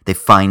they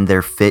find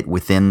their fit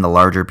within the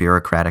larger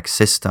bureaucratic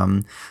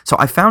system. So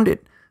I found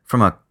it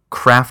from a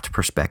craft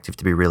perspective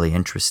to be really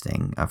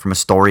interesting, from a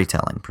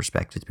storytelling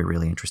perspective to be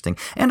really interesting.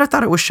 And I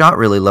thought it was shot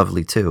really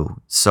lovely too.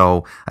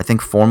 So I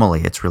think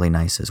formally it's really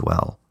nice as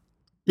well.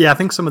 Yeah, I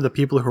think some of the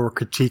people who are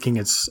critiquing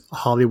its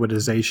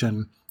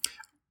Hollywoodization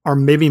are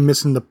maybe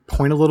missing the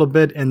point a little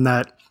bit in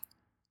that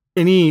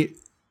any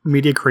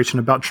media creation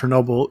about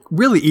Chernobyl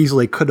really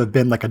easily could have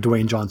been like a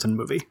Dwayne Johnson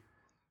movie,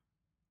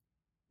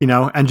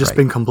 and just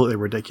been completely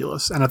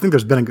ridiculous. And I think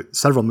there's been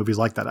several movies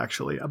like that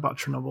actually about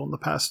Chernobyl in the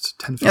past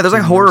 10, 15 Yeah, there's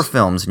like years. horror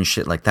films and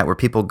shit like that where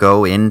people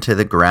go into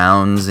the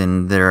grounds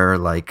and they're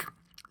like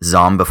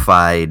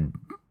zombified,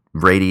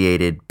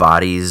 radiated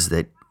bodies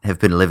that have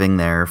been living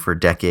there for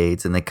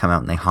decades, and they come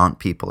out and they haunt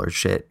people or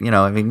shit.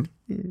 I mean...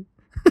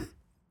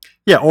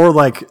 Yeah, or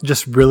like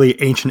just really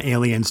Ancient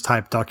Aliens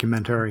type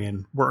documentary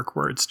and work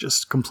where it's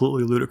just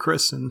completely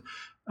ludicrous and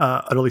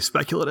utterly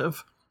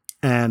speculative.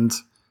 And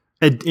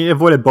it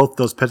avoided both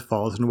those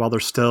pitfalls. And while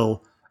there's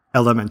still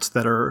elements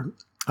that are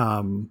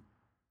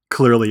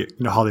clearly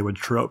Hollywood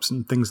tropes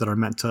and things that are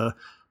meant to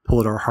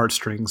pull at our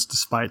heartstrings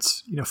despite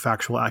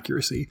factual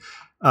accuracy,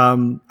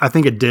 I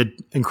think it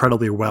did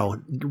incredibly well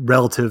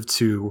relative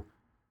to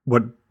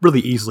what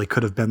really easily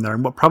could have been there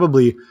and what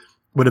probably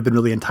would have been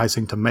really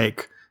enticing to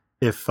make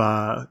if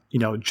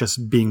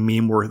just being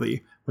meme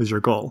worthy was your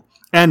goal.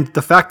 And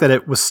the fact that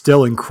it was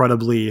still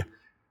incredibly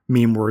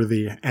meme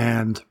worthy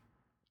and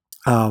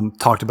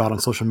talked about on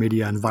social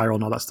media and viral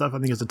and all that stuff, I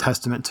think is a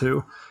testament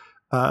to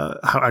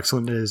how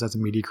excellent it is as a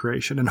media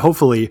creation, and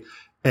hopefully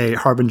a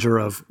harbinger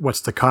of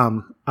what's to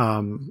come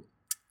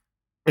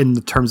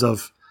in terms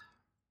of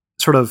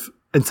sort of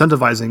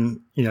incentivizing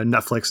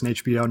Netflix and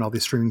HBO and all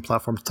these streaming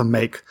platforms to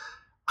make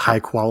high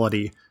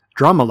quality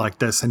drama like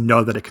this and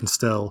know that it can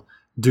still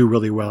do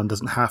really well and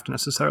doesn't have to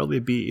necessarily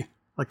be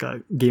like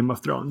a Game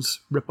of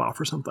Thrones ripoff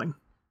or something.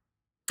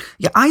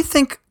 Yeah, I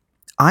think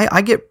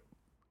I get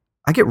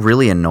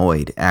really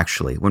annoyed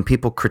actually when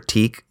people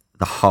critique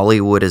the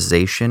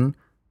Hollywoodization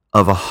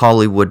of a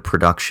Hollywood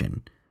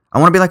production. I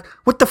want to be like,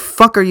 what the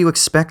fuck are you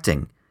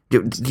expecting?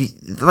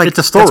 Like, it's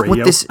a story.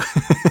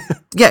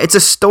 Yeah, it's a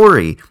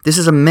story. This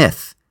is a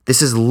myth.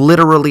 This is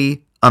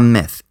literally a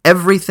myth.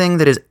 Everything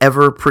that is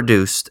ever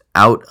produced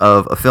out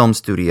of a film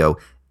studio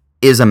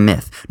is a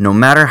myth. No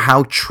matter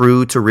how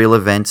true to real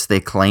events they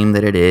claim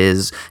that it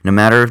is, no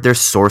matter if their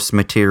source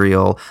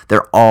material,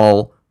 they're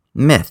all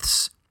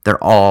myths.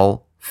 They're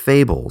all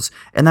fables.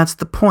 And that's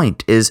the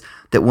point, is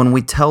that when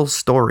we tell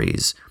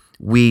stories,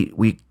 we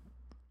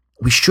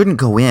shouldn't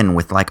go in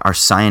with like our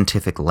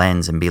scientific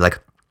lens and be like,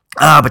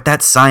 but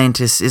that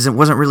scientist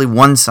wasn't really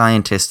one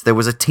scientist. There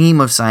was a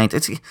team of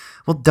scientists.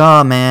 Well,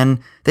 duh,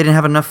 man. They didn't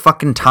have enough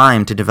fucking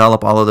time to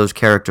develop all of those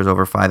characters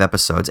over 5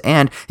 episodes.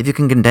 And if you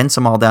can condense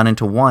them all down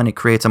into one, it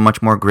creates a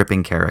much more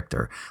gripping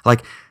character.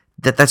 Like,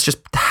 that's just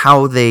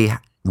how they,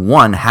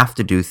 one, have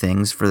to do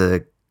things for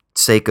the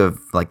sake of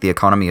like the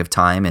economy of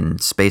time and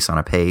space on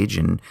a page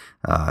and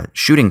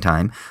shooting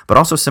time, but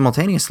also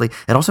simultaneously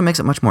it also makes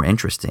it much more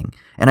interesting.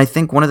 And I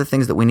think one of the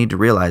things that we need to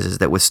realize is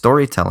that with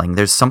storytelling,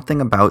 there's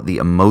something about the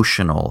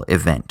emotional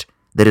event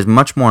that is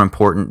much more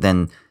important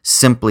than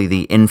simply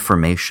the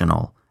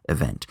informational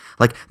event.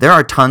 Like, there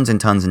are tons and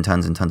tons and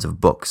tons and tons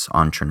of books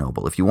on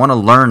Chernobyl. If you want to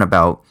learn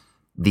about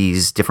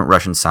these different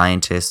Russian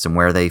scientists and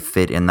where they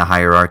fit in the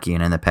hierarchy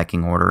and in the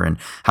pecking order and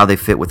how they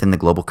fit within the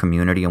global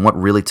community and what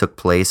really took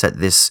place at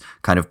this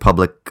kind of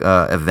public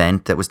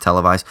event that was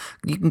televised,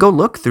 you can go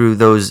look through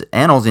those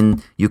annals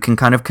and you can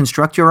kind of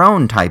construct your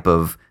own type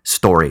of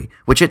story,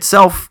 which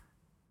itself,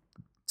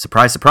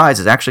 surprise, surprise,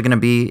 is actually going to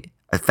be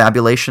a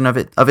fabulation of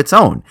its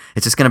own.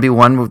 It's just going to be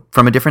one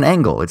from a different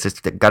angle. It's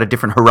just got a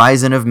different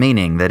horizon of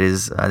meaning that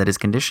is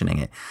conditioning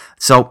it.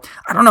 So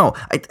I don't know.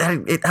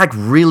 It like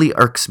really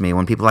irks me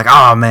when people are like,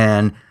 "Oh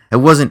man, it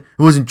wasn't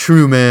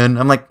true, man."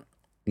 I'm like,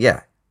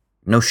 yeah,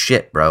 no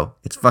shit, bro.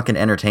 It's fucking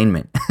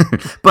entertainment.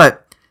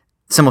 But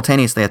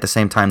simultaneously, at the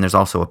same time, there's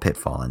also a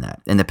pitfall in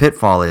that, and the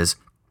pitfall is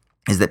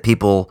that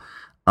people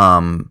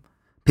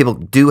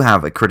do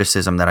have a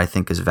criticism that I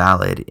think is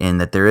valid, in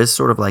that there is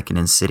sort of like an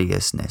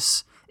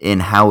insidiousness in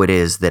how it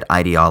is that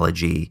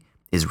ideology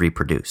is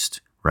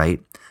reproduced, right?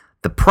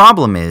 The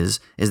problem is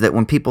that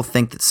when people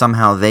think that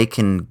somehow they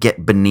can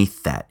get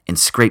beneath that and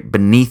scrape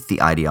beneath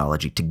the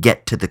ideology to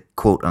get to the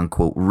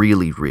quote-unquote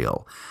really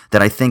real,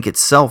 that I think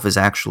itself is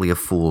actually a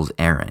fool's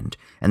errand.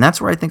 And that's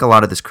where I think a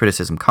lot of this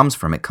criticism comes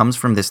from. It comes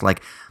from this,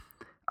 like,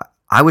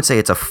 I would say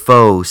it's a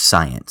faux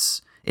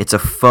science. It's a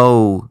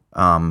faux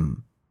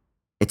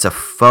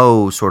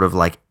sort of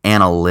like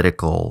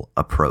analytical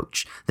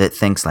approach that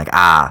thinks like,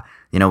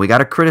 we got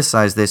to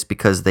criticize this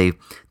because they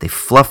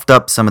fluffed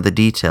up some of the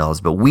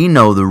details, but we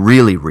know the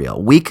really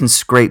real. We can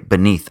scrape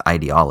beneath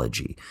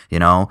ideology,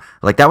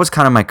 Like, that was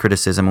kind of my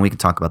criticism, and we can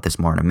talk about this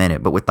more in a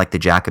minute, but with like the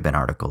Jacobin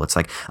article, it's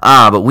like,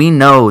 but we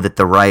know that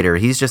the writer,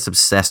 he's just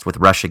obsessed with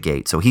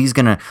Russiagate, so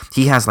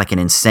he has like an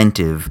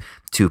incentive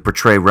to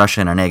portray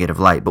Russia in a negative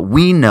light, but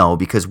we know,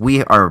 because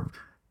we are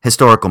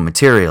historical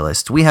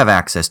materialists, we have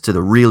access to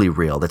the really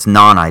real that's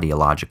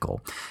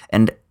non-ideological.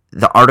 And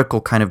the article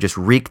kind of just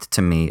reeked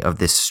to me of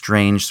this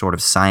strange sort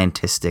of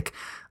scientific,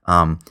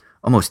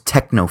 almost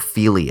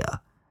technophilia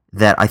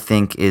that I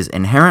think is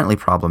inherently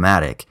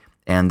problematic,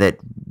 and that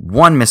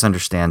one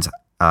misunderstands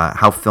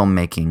how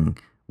filmmaking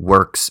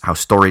works, how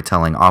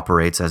storytelling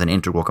operates as an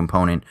integral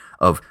component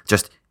of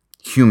just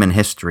human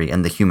history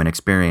and the human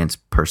experience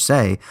per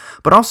se,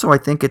 but also I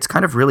think it's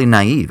kind of really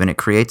naive, and it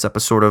creates up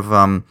a sort of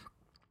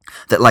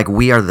that like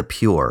we are the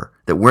pure,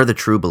 that we're the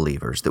true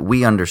believers, that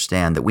we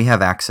understand, that we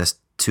have access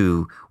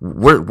to,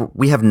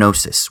 we have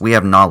gnosis, we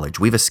have knowledge,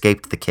 we've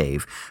escaped the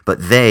cave,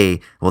 but they're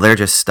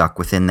just stuck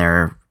within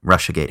their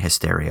Russiagate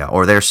hysteria,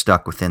 or they're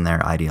stuck within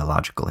their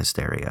ideological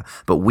hysteria,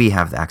 but we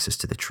have access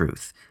to the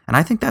truth. And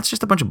I think that's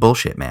just a bunch of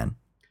bullshit, man.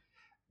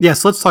 Yeah,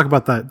 so let's talk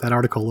about that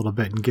article a little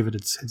bit and give it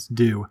its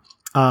due.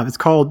 It's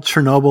called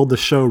Chernobyl, the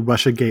Show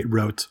Russiagate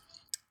Wrote,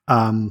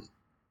 on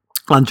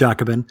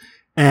Jacobin.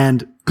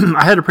 And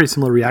I had a pretty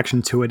similar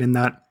reaction to it in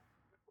that,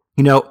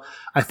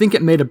 I think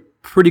it made a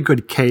pretty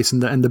good case.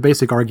 And the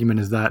basic argument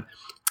is that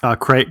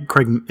Craig,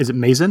 is it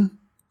Mazin?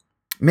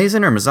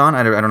 Mazin or Mazan?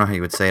 I don't know how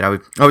you would say it.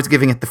 I was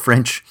giving it the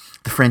French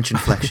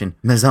inflection.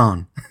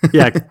 Mazan.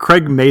 Yeah,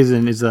 Craig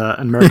Mazin is an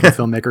American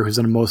filmmaker who's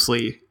done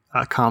mostly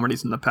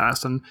comedies in the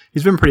past, and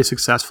he's been pretty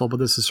successful, but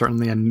this is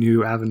certainly a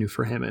new avenue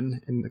for him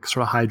in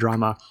sort of high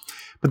drama.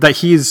 But that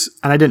he's,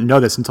 and I didn't know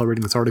this until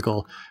reading this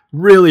article,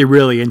 really,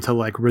 really into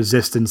like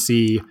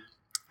resistance-y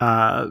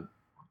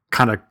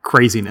kind of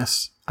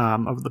craziness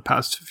over the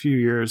past few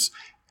years,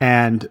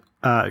 and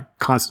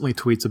constantly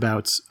tweets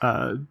about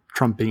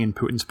Trump being in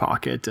Putin's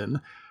pocket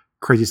and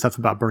crazy stuff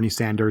about Bernie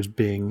Sanders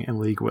being in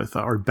league with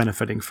or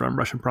benefiting from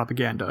Russian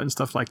propaganda and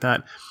stuff like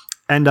that.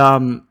 And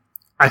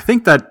I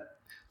think that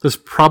there's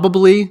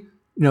probably,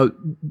 I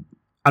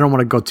don't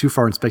want to go too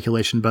far in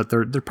speculation, but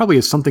there probably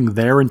is something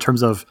there in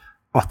terms of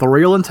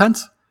authorial intent,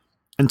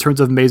 in terms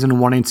of Mazin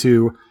wanting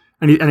to,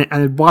 and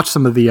I watched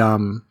some of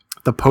the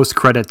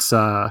post-credits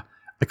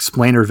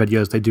explainer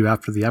videos they do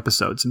after the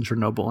episodes in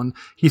Chernobyl, and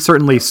he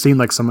certainly seemed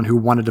like someone who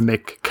wanted to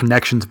make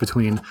connections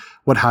between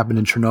what happened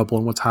in Chernobyl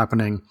and what's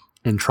happening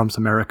in Trump's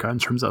America in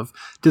terms of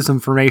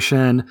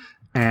disinformation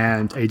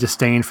and a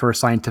disdain for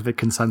scientific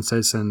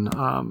consensus and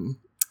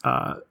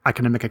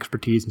academic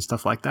expertise and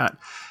stuff like that.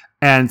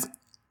 And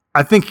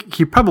I think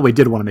he probably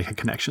did want to make a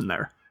connection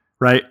there,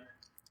 right?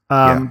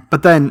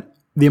 But then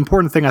the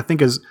important thing I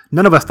think is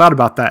none of us thought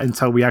about that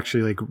until we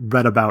actually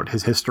read about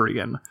his history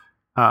and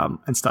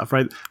stuff,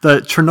 right? The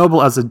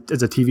Chernobyl as a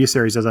TV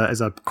series,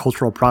 as a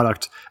cultural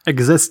product,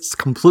 exists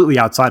completely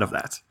outside of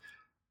that,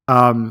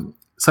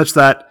 such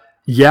that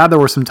there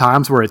were some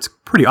times where it's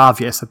pretty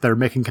obvious that they're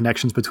making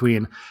connections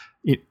between,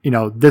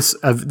 this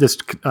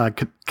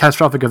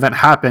catastrophic event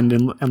happened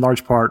in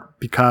large part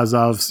because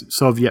of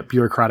Soviet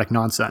bureaucratic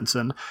nonsense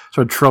and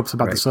sort of tropes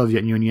about the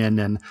Soviet Union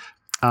and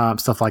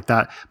stuff like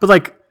that.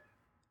 But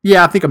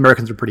I think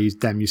Americans are pretty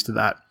damn used to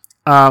that.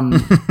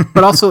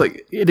 But also,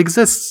 it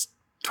exists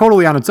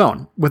totally on its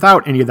own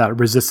without any of that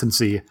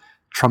resistance-y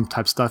Trump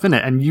type stuff in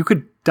it, and you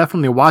could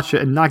definitely watch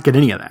it and not get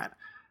any of that,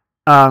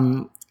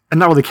 and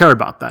not really care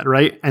about that,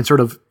 right? And sort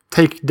of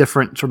take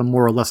different sort of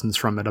moral lessons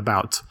from it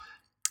about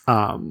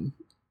the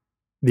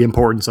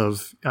importance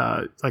of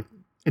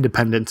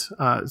independent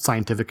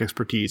scientific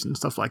expertise and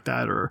stuff like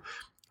that, or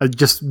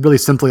just really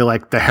simply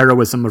like the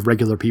heroism of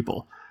regular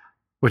people,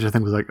 which I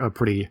think was like a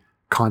pretty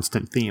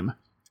constant theme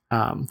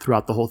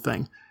throughout the whole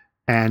thing.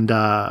 And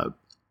I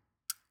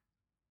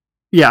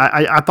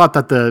thought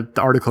that the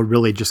article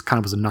really just kind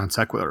of was a non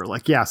sequitur.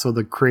 So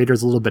the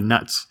creator's a little bit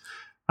nuts.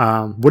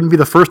 Wouldn't be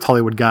the first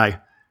Hollywood guy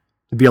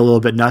to be a little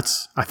bit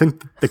nuts. I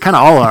think they kind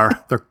of all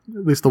are. They're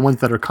at least the ones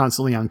that are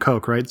constantly on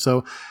coke, right?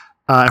 So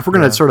if we're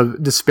going to sort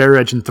of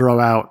disparage and throw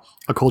out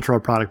a cultural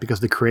product because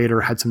the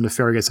creator had some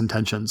nefarious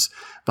intentions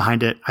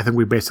behind it, I think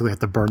we basically have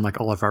to burn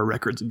all of our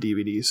records and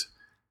DVDs.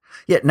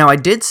 Yeah. Now, I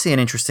did see an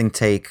interesting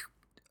take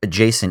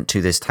adjacent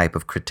to this type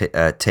of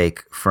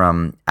take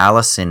from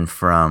Allison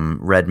from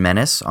Red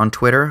Menace on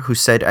Twitter, who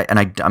said, and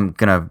I'm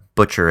going to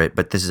butcher it,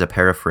 but this is a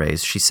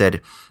paraphrase. She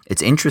said,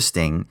 it's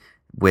interesting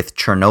with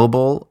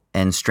Chernobyl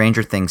and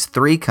Stranger Things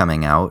 3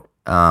 coming out,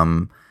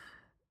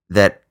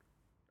 that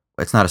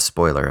it's not a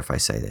spoiler if I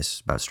say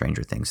this about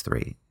Stranger Things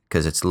 3,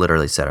 because it's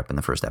literally set up in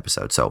the first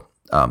episode. So,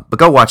 but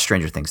go watch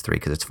Stranger Things 3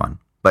 because it's fun.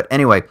 But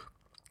anyway,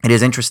 it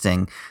is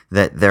interesting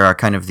that there are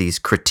kind of these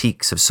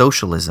critiques of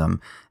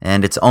socialism,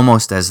 and it's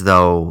almost as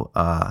though,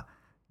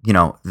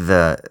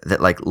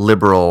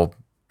 liberal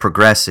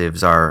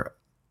progressives are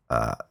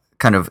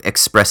kind of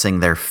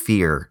expressing their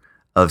fear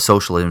of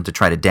socialism to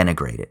try to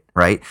denigrate it,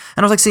 right?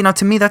 And I was like, see, now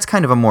to me, that's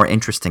kind of a more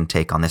interesting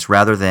take on this,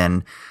 rather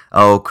than,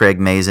 Craig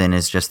Mazin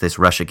is just this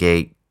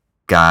Russiagate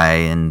guy,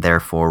 and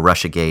therefore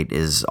Russiagate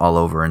is all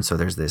over, and so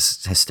there's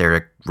this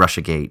hysteric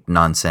Russiagate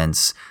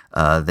nonsense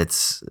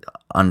that's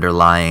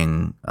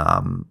underlying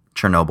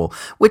Chernobyl,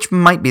 which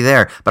might be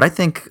there. But I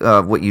think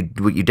what you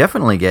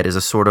definitely get is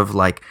a sort of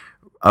like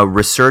a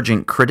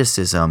resurgent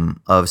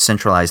criticism of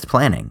centralized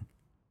planning,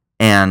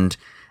 and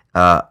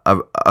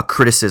a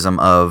criticism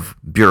of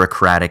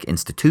bureaucratic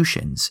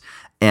institutions.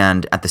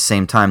 And at the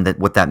same time, that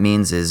what that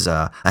means is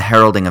a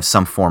heralding of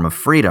some form of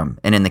freedom.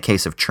 And in the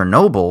case of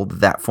Chernobyl,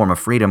 that form of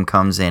freedom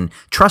comes in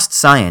trust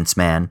science,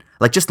 man.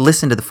 Just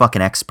listen to the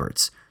fucking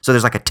experts. So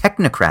there's a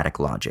technocratic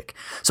logic.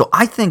 So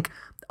I think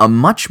a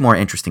much more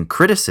interesting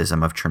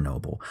criticism of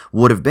Chernobyl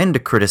would have been to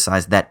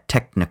criticize that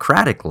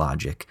technocratic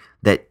logic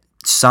that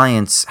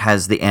science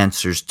has the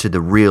answers to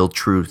the real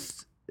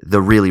truth,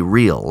 the really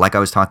real. Like I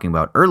was talking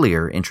about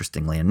earlier,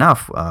 interestingly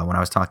enough, when I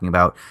was talking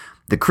about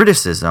the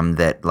criticism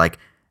that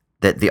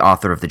the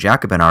author of the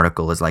Jacobin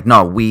article is like,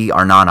 no, we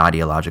are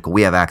non-ideological.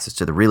 We have access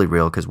to the really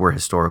real because we're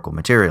historical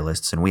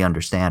materialists and we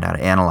understand how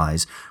to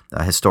analyze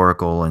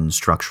historical and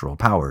structural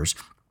powers.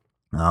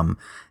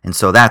 And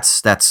so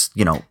that's that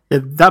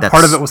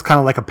part of it was kind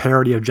of like a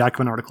parody of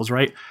Jacobin articles,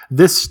 right?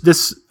 This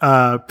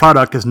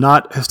product is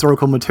not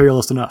historical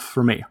materialist enough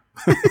for me.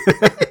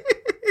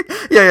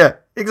 yeah,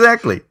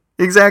 exactly.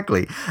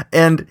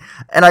 And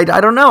I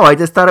don't know. I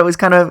just thought it was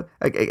kind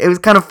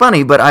of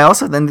funny, but I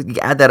also then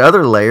add that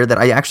other layer that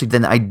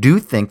I do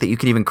think that you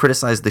can even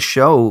criticize the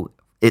show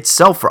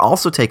itself for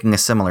also taking a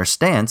similar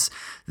stance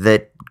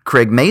that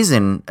Craig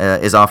Mazin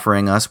is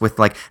offering us with,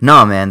 like,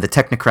 no, man, the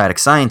technocratic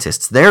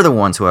scientists, they're the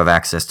ones who have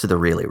access to the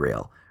really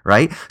real,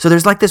 right? So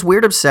there's like this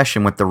weird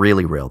obsession with the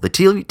really real. The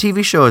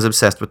TV show is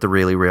obsessed with the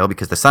really real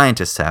because the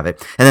scientists have it.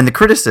 And then the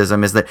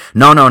criticism is that,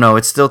 no,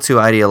 it's still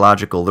too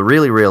ideological. The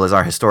really real is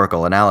our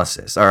historical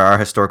analysis, or our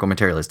historical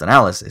materialist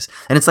analysis.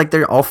 And it's like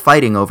they're all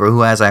fighting over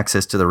who has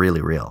access to the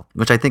really real,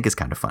 which I think is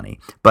kind of funny.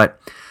 But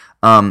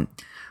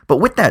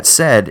with that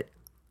said,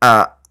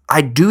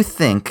 I do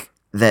think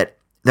that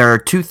there are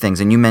two things,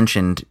 and you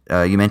mentioned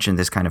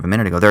this kind of a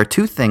minute ago. There are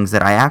two things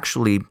that I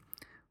actually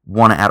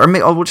want to add, or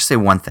we'll just say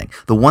one thing.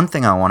 The one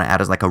thing I want to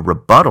add is like a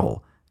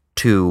rebuttal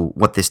to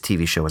what this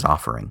TV show is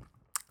offering.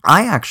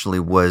 I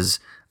actually was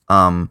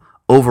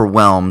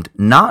overwhelmed,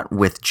 not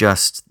with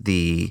just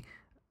the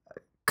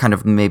kind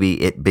of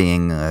maybe it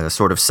being a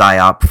sort of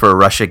psyop for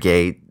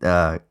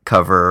Russiagate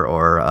cover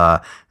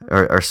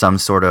or some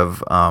sort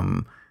of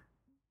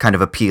kind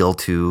of appeal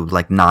to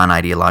like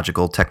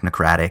non-ideological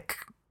technocratic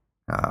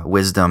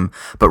wisdom,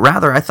 but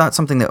rather I thought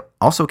something that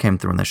also came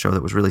through in the show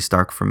that was really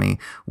stark for me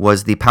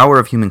was the power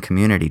of human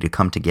community to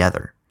come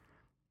together.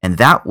 And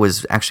that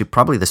was actually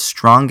probably the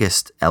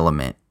strongest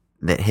element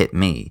that hit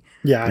me.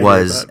 Yeah, I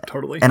get that,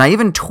 totally. And I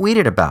even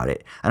tweeted about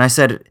it. And I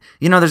said,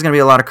 there's going to be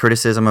a lot of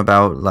criticism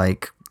about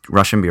like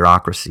Russian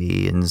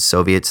bureaucracy and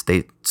Soviet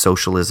state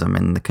socialism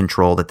and the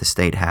control that the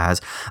state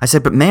has. I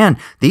said, but man,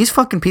 these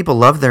fucking people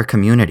love their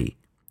community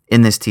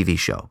in this TV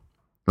show.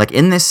 Like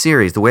in this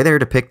series, the way they're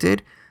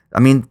depicted, I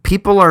mean,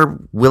 people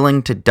are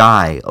willing to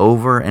die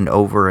over and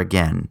over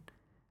again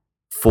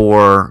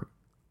for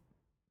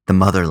the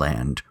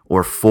motherland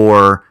or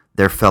for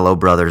their fellow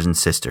brothers and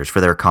sisters, for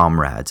their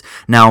comrades.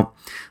 Now,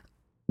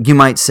 you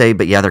might say,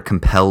 but yeah, they're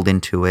compelled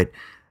into it.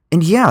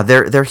 And yeah,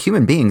 they're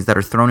human beings that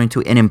are thrown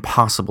into an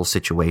impossible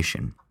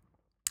situation.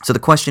 So the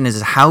question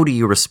is how do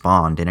you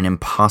respond in an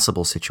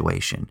impossible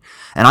situation?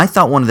 And I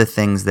thought one of the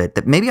things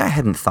that maybe I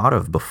hadn't thought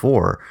of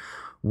before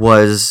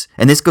was,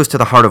 and this goes to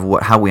the heart of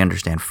how we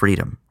understand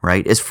freedom,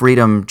 right? Is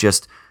freedom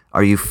just,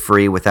 are you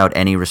free without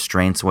any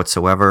restraints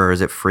whatsoever, or is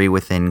it free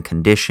within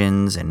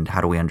conditions? And how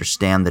do we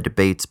understand the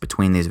debates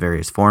between these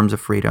various forms of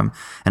freedom?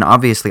 And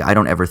obviously, I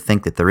don't ever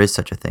think that there is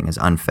such a thing as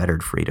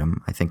unfettered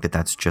freedom. I think that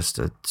that's just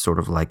a sort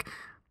of like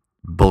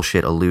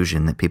bullshit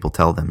illusion that people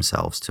tell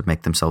themselves to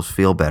make themselves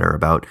feel better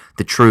about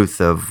the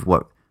truth of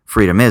what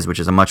freedom is, which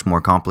is a much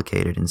more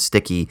complicated and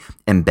sticky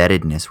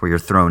embeddedness where you're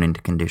thrown into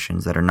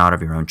conditions that are not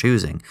of your own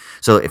choosing.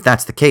 So if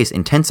that's the case,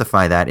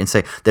 intensify that and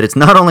say that it's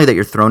not only that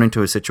you're thrown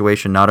into a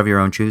situation not of your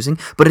own choosing,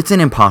 but it's an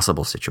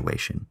impossible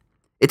situation.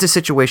 It's a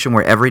situation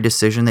where every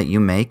decision that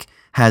you make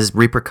has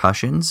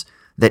repercussions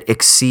that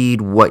exceed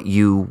what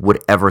you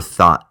would ever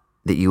thought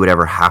that you would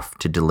ever have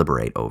to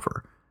deliberate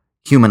over.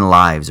 Human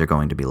lives are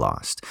going to be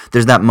lost.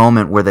 There's that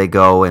moment where they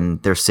go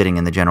and they're sitting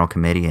in the general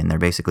committee and they're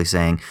basically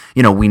saying,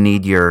 we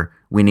need your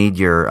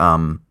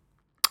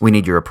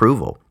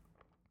approval.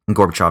 And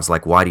Gorbachev's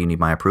like, why do you need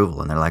my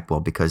approval? And they're like, well,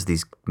 because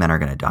these men are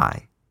going to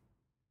die.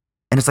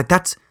 And it's like,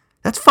 that's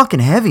fucking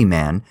heavy,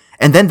 man.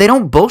 And then they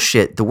don't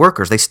bullshit the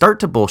workers. They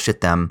start to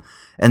bullshit them.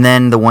 And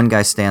then the one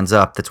guy stands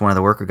up, that's one of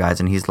the worker guys,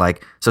 and he's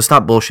like, so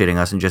stop bullshitting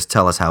us and just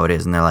tell us how it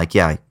is. And they're like,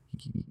 yeah,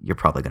 you're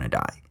probably going to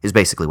die, is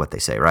basically what they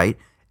say, right?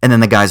 And then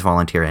the guys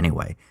volunteer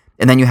anyway.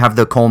 And then you have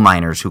the coal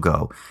miners who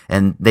go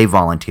and they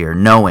volunteer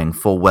knowing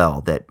full well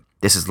that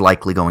this is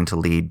likely going to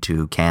lead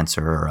to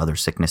cancer or other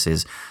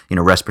sicknesses,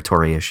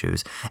 respiratory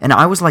issues. And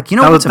I was like,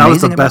 what's amazing? That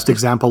was the best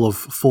example of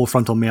full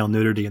frontal male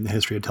nudity in the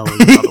history of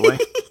television, by the way.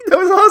 That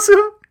was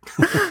awesome.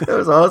 That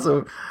was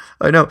awesome.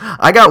 I know.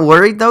 I got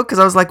worried though, because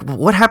I was like,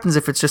 what happens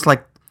if it's just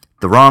like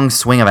the wrong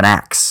swing of an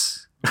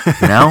axe?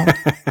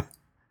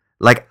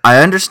 Like,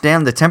 I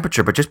understand the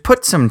temperature, but just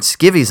put some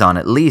skivvies on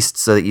at least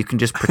so that you can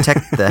just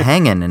protect the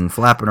hanging and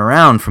flapping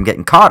around from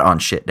getting caught on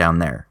shit down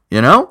there,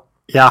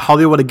 Yeah,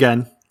 Hollywood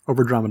again,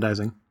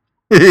 over-dramatizing.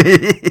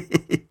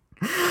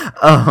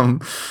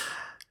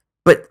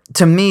 But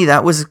to me,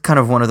 that was kind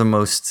of one of the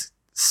most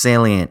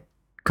salient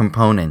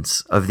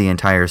components of the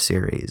entire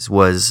series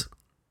was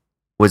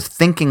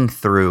thinking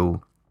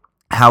through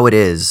how it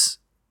is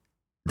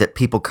that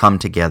people come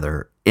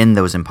together in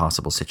those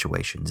impossible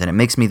situations. And it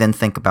makes me then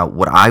think about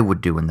what I would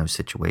do in those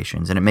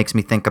situations. And it makes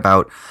me think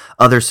about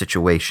other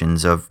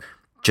situations of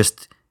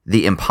just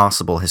the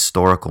impossible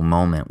historical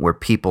moment where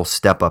people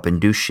step up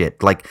and do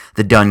shit, like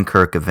the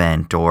Dunkirk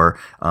event, or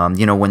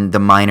when the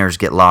miners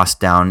get lost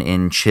down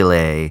in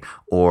Chile,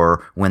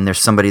 or when there's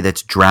somebody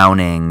that's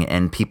drowning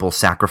and people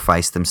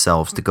sacrifice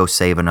themselves to go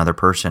save another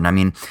person. I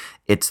mean,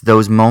 it's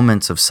those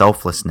moments of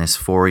selflessness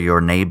for your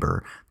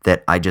neighbor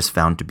that I just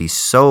found to be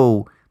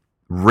so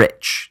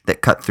rich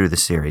that cut through the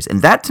series.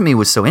 And that to me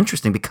was so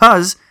interesting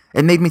because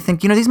it made me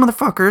think, these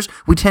motherfuckers,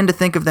 we tend to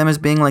think of them as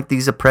being like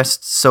these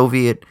oppressed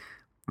Soviet,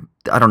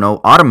 I don't know,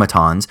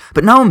 automatons.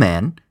 But no,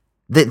 man,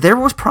 there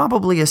was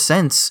probably a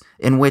sense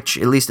in which,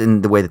 at least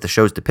in the way that the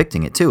show's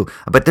depicting it too,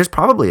 but there's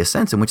probably a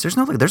sense in which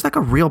there's like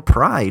a real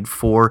pride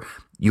for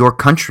your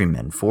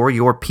countrymen, for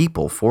your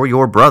people, for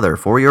your brother,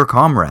 for your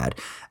comrade.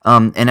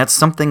 And that's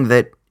something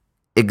that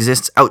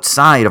exists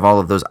outside of all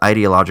of those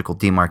ideological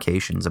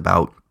demarcations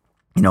about,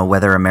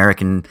 whether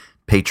American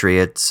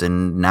patriots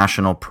and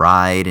national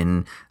pride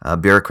and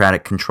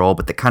bureaucratic control,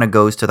 but that kind of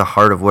goes to the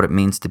heart of what it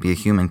means to be a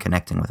human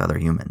connecting with other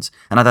humans.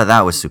 And I thought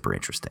that was super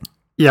interesting.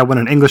 Yeah, when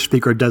an English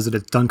speaker does it,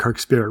 it's Dunkirk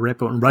spirit, right?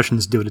 But when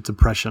Russians do it, it's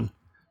oppression.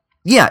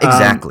 Yeah,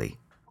 exactly.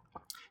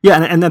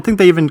 And I think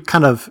they even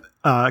kind of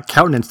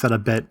countenance that a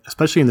bit,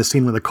 especially in the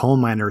scene where the coal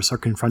miners are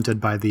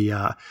confronted by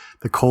the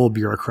coal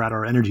bureaucrat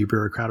or energy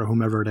bureaucrat or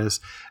whomever it is.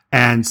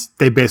 And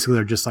they basically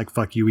are just like,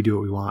 fuck you, we do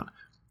what we want.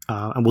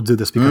 And we'll do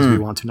this because we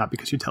want to, not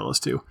because you tell us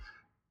to.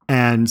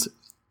 And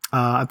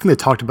I think they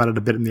talked about it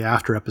a bit in the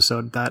after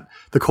episode that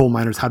the coal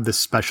miners had this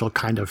special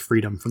kind of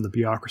freedom from the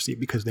bureaucracy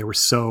because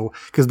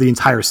because the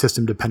entire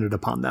system depended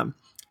upon them.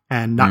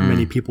 And not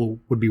many people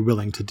would be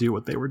willing to do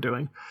what they were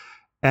doing.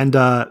 And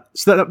so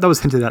that was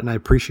hinted at, and I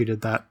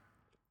appreciated that.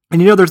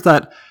 And there's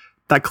that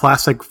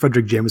classic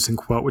Frederick Jameson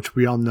quote, which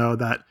we all know,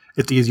 that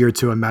it's easier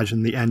to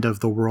imagine the end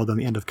of the world than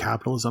the end of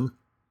capitalism.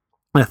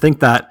 And I think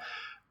that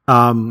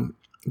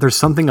there's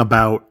something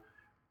about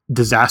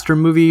disaster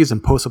movies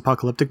and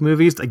post-apocalyptic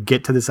movies that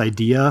get to this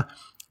idea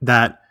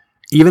that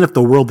even if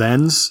the world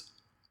ends,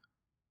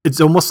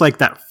 it's almost like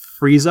that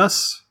frees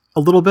us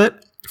a little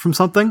bit from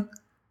something.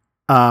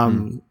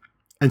 And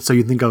so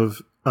you think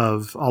of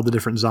all the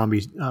different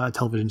zombie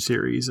television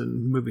series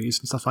and movies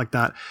and stuff like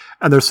that.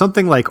 And there's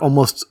something like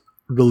almost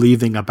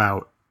relieving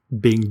about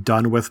being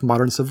done with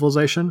modern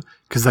civilization,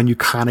 because then you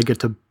kind of get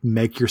to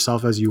make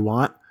yourself as you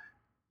want,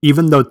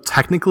 even though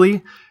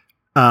technically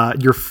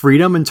your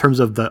freedom in terms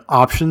of the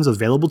options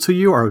available to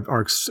you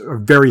are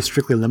very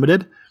strictly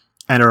limited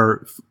and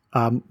are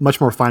much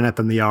more finite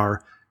than they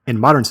are in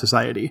modern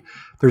society.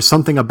 There's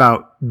something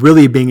about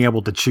really being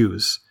able to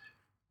choose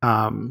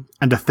and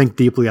to think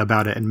deeply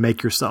about it and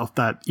make yourself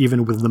that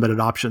even with limited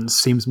options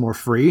seems more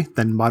free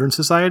than modern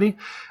society.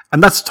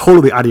 And that's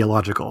totally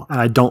ideological. And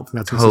I don't think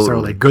that's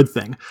necessarily a good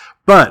thing.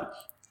 But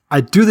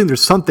I do think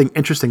there's something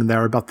interesting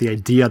there about the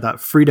idea that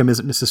freedom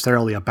isn't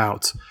necessarily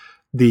about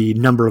the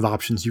number of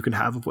options you can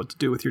have of what to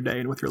do with your day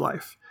and with your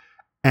life.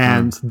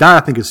 And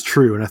that I think is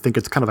true. And I think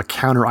it's kind of a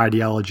counter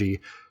ideology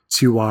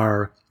to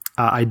our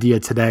idea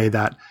today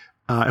that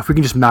if we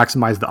can just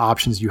maximize the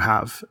options you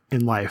have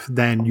in life,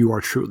 then you are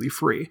truly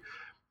free.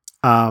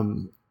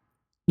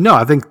 No,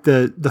 I think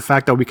the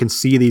fact that we can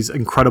see these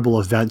incredible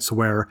events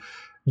where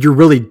you're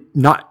really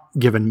not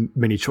given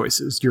many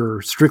choices,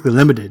 you're strictly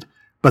limited,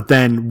 but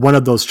then one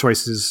of those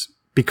choices,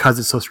 because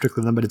it's so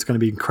strictly limited, it's going to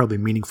be incredibly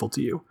meaningful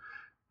to you.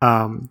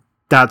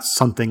 That's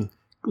something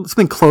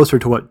closer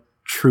to what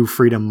true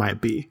freedom might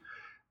be.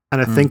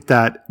 And I think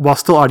that while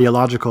still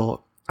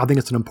ideological, I think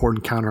it's an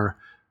important counter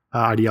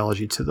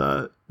ideology to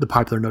the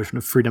popular notion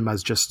of freedom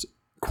as just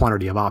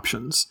quantity of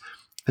options.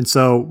 And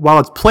so while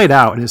it's played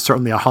out and is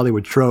certainly a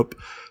Hollywood trope,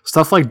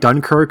 stuff like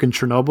Dunkirk and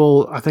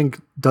Chernobyl, I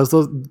think does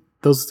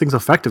those things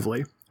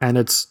effectively. And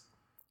it's,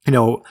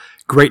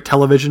 great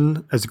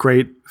television as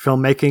great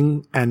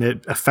filmmaking, and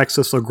it affects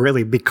us so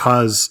greatly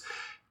because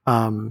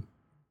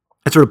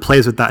it sort of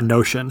plays with that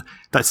notion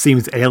that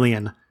seems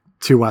alien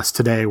to us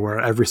today, where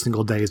every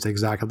single day is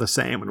exactly the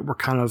same, and we're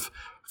kind of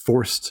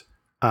forced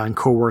and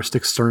coerced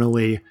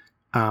externally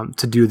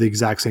to do the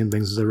exact same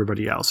things as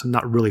everybody else, and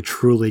not really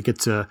truly get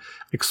to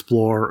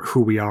explore who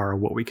we are or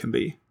what we can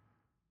be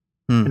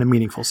in a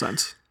meaningful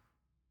sense.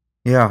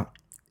 Yeah.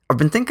 I've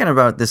been thinking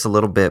about this a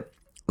little bit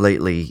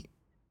lately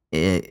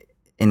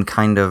in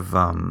kind of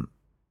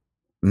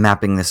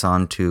mapping this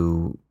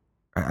onto,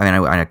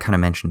 I kind of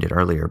mentioned it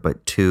earlier,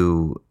 but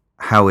to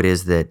how it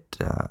is that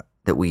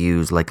we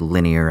use like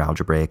linear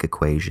algebraic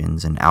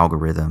equations and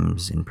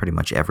algorithms in pretty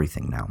much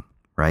everything now,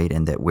 right?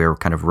 And that we're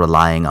kind of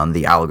relying on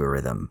the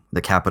algorithm,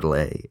 the capital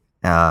A.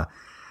 But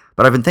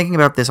I've been thinking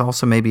about this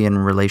also maybe in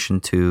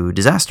relation to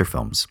disaster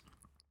films.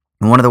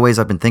 And one of the ways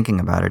I've been thinking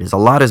about it is a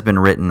lot has been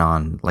written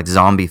on like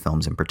zombie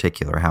films in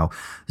particular, how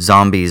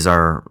zombies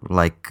are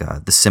like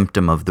the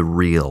symptom of the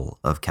real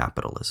of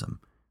capitalism,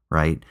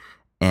 right?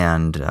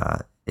 And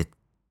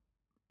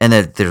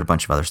there's a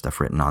bunch of other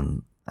stuff written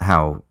on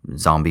how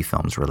zombie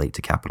films relate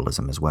to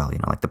capitalism as well,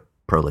 like the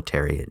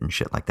proletariat and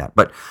shit like that.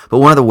 But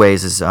one of the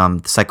ways is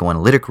the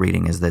psychoanalytic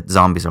reading is that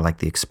zombies are like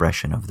the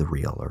expression of the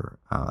real, or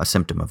a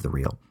symptom of the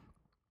real.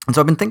 And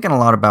so I've been thinking a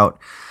lot about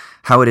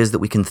how it is that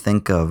we can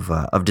think of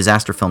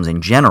disaster films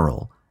in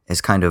general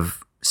as kind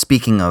of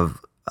speaking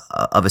of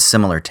a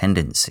similar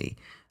tendency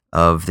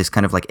of this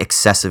kind of like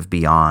excessive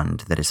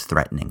beyond that is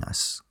threatening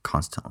us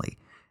constantly.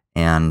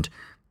 And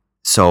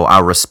so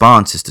our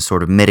response is to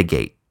sort of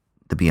mitigate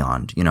the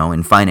beyond. You know,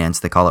 in finance,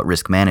 they call it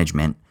risk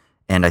management.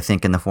 And I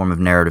think in the form of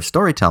narrative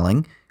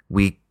storytelling,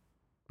 we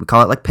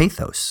call it like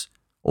pathos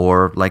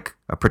or like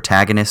a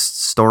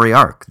protagonist's story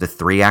arc, the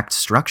 3-act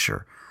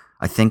structure.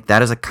 I think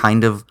that is a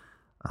kind of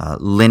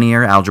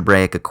linear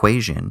algebraic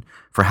equation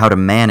for how to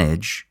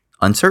manage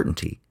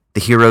uncertainty.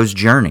 The hero's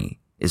journey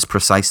is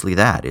precisely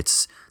that.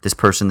 It's this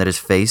person that is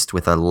faced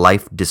with a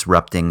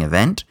life-disrupting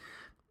event,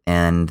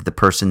 and the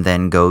person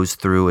then goes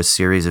through a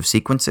series of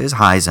sequences,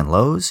 highs and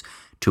lows,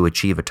 to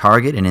achieve a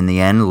target, and in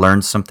the end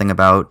learns something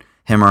about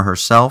him or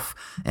herself,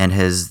 and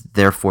has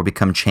therefore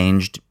become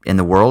changed in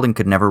the world and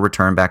could never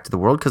return back to the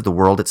world because the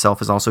world itself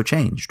has also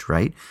changed,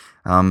 right?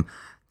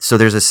 So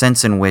there's a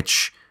sense in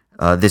which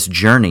this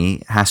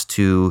journey has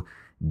to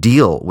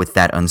deal with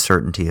that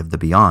uncertainty of the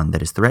beyond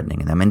that is threatening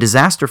them. And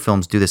disaster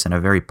films do this in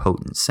a very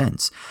potent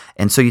sense.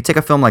 And so you take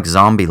a film like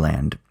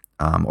Zombieland,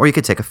 or you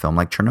could take a film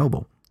like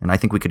Chernobyl, and I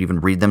think we could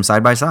even read them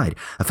side by side.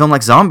 A film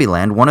like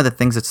Zombieland, one of the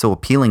things that's so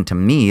appealing to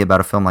me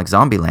about a film like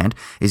Zombieland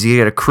is you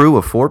get a crew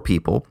of 4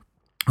 people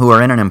who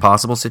are in an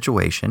impossible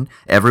situation.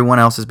 Everyone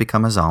else has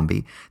become a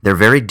zombie. They're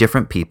very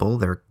different people.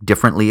 They're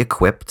differently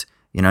equipped.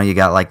 You know, you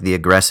got like the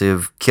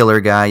aggressive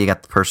killer guy. You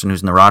got the person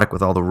who's neurotic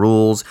with all the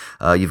rules.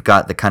 You've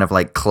got the kind of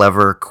like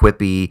clever,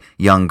 quippy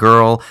young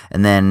girl.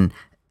 And then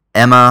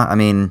Emma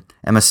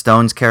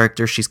Stone's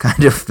character, she's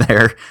kind of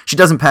there. She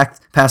doesn't pass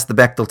the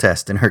Bechdel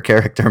test in her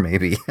character,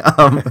 maybe.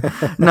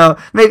 No,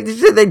 maybe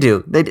they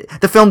do.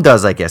 The film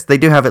does, I guess. They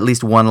do have at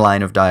least one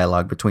line of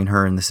dialogue between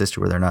her and the sister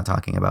where they're not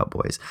talking about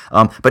boys.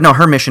 But no,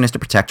 her mission is to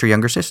protect her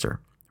younger sister.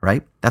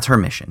 Right? That's her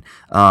mission.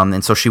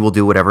 And so she will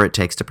do whatever it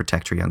takes to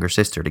protect her younger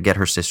sister, to get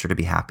her sister to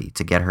be happy,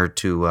 to get her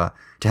to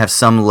have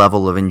some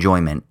level of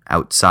enjoyment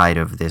outside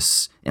of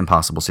this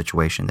impossible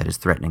situation that is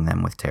threatening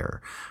them with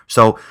terror.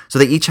 So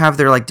they each have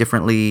their like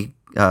differently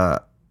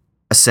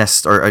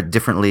assessed or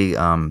differently,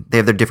 they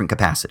have their different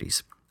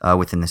capacities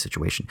within the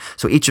situation.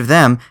 So each of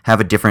them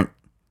have a different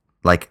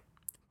like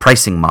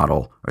pricing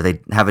model, or they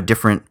have a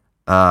different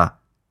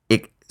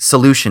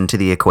solution to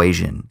the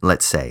equation,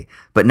 let's say.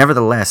 But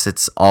nevertheless,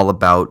 it's all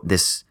about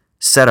this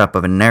setup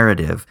of a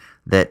narrative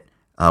that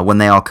when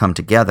they all come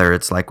together,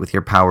 it's like with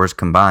your powers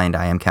combined,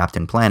 I am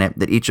Captain Planet,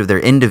 that each of their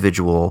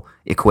individual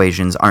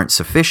equations aren't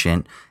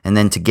sufficient, and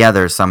then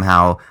together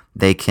somehow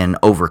they can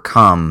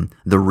overcome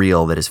the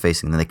real that is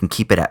facing them. They can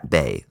keep it at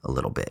bay a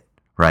little bit,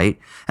 right?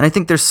 And I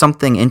think there's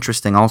something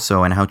interesting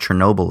also in how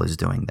Chernobyl is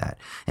doing that.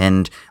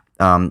 And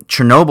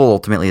Chernobyl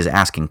ultimately is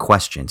asking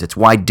questions. It's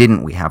why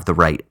didn't we have the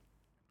right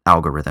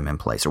algorithm in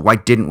place, or why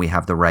didn't we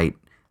have the right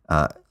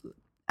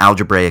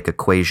algebraic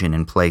equation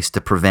in place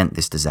to prevent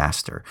this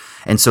disaster?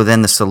 And so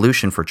then the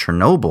solution for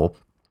Chernobyl,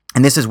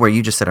 and this is where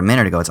you just said a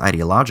minute ago, it's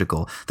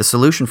ideological. The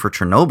solution for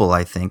Chernobyl,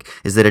 I think,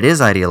 is that it is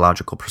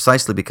ideological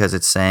precisely because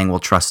it's saying, well,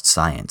 trust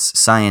science.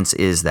 Science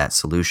is that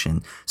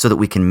solution so that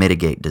we can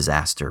mitigate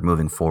disaster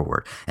moving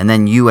forward. And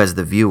then you as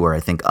the viewer,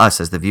 I think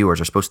us as the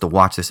viewers are supposed to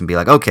watch this and be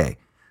like, okay,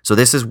 so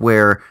this is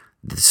where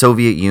the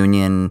Soviet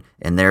Union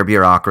and their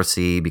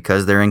bureaucracy,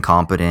 because they're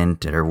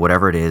incompetent or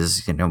whatever it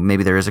is, you know,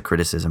 maybe there is a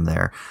criticism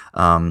there.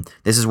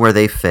 This is where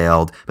they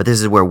failed, but this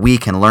is where we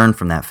can learn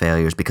from that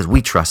failures because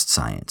we trust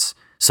science.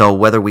 So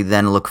whether we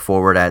then look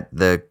forward at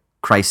the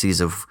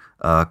crises of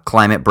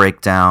climate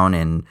breakdown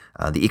and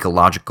the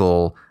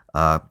ecological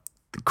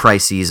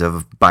crises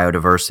of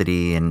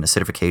biodiversity and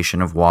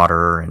acidification of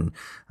water and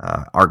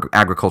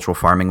agricultural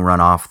farming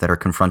runoff that are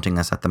confronting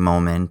us at the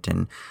moment,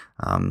 and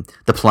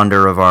the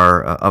plunder of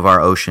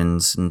our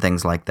oceans and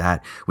things like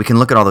that, we can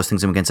look at all those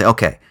things and we can say,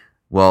 okay,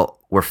 well,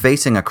 we're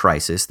facing a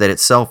crisis that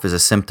itself is a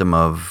symptom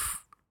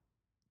of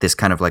this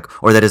kind of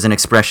like, or that is an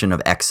expression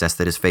of excess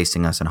that is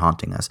facing us and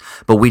haunting us.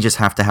 But we just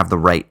have to have the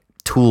right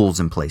tools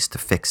in place to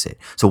fix it.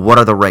 So what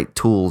are the right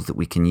tools that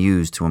we can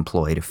use to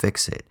employ to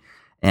fix it?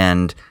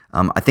 And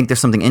I think there's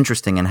something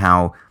interesting in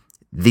how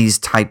these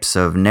types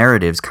of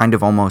narratives kind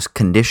of almost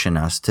condition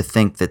us to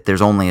think that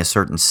there's only a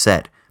certain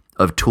set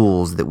of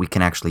tools that we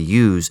can actually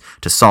use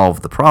to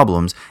solve the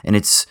problems. And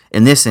it's,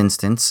 in this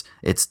instance,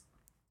 it's,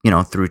 you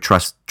know, through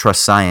trust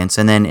science.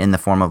 And then in the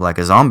form of like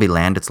a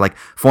Zombieland, it's like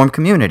form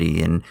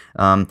community and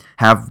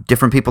have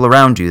different people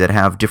around you that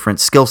have different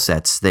skill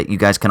sets that you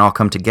guys can all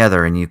come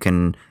together and you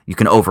can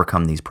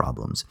overcome these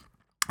problems.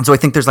 And so I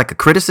think there's like a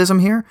criticism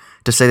here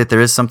to say that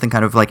there is something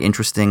kind of like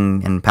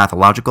interesting and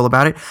pathological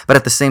about it. But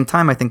at the same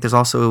time, I think there's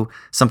also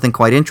something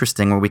quite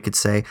interesting where we could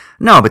say,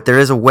 no, but there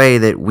is a way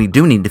that we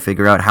do need to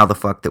figure out how the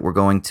fuck that we're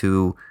going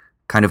to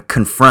kind of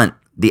confront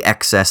the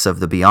excess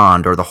of the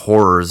beyond or the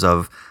horrors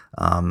of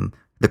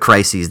the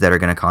crises that are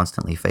going to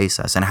constantly face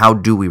us. And how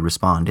do we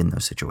respond in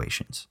those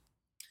situations?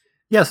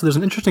 Yeah, so there's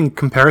an interesting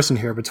comparison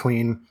here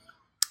between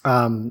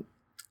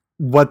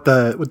what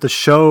the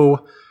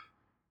show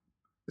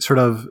sort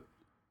of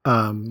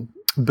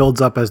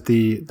builds up as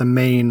the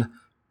main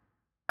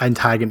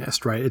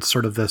antagonist, right? It's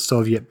sort of the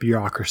Soviet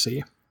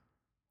bureaucracy.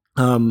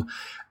 And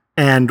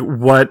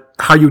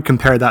how you would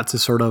compare that to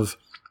sort of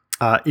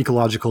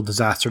ecological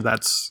disaster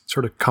that's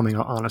sort of coming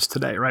on us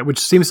today, right? Which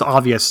seems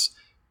obvious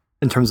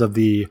in terms of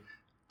the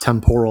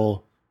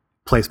temporal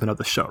placement of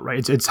the show,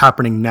 right? It's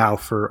happening now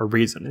for a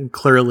reason, and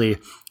clearly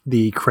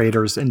the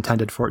creators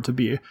intended for it to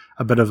be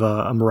a bit of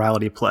a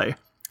morality play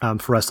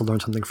for us to learn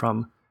something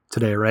from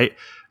today, right?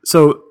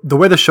 So the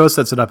way the show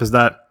sets it up is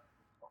that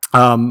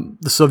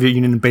the Soviet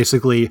Union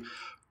basically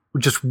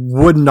just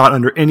would not,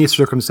 under any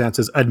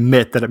circumstances,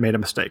 admit that it made a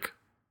mistake,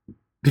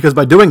 because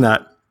by doing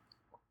that,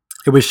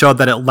 it would show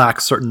that it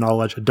lacks certain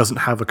knowledge. It doesn't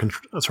have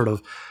a sort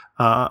of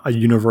a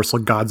universal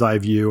God's eye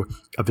view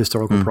of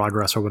historical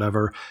progress or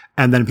whatever.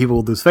 And then people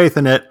will lose faith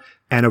in it.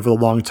 And over the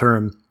long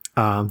term,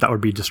 that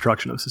would be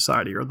destruction of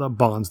society or the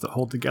bonds that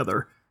hold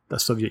together the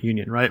Soviet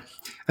Union, right?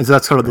 And so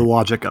that's sort of the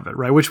logic of it,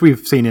 right? Which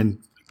we've seen in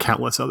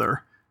countless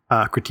other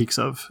critiques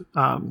of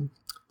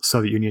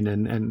Soviet Union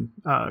and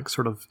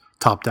sort of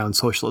top-down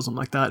socialism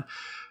like that.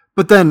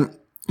 But then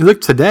you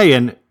look today,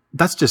 and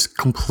that's just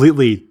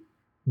completely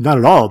not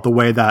at all the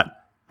way that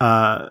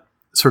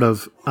sort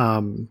of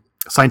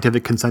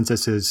scientific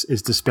consensus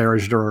is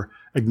disparaged or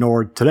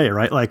ignored today,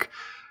 right? Like,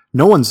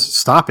 no one's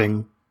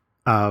stopping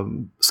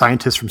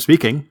scientists from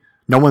speaking.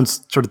 No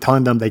one's sort of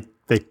telling them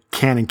they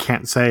can and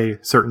can't say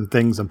certain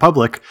things in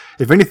public.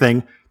 If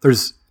anything,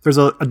 there's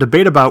a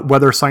debate about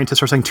whether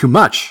scientists are saying too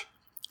much,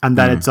 and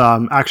that it's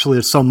actually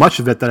there's so much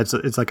of it that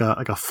it's like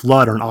a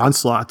flood or an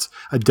onslaught,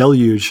 a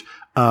deluge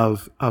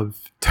of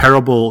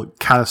terrible,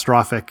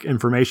 catastrophic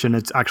information.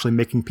 It's actually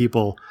making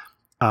people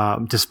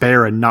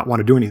despair and not want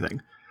to do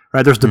anything.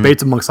 Right? There's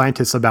debates among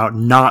scientists about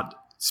not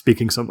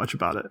speaking so much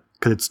about it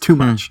because it's too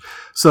much.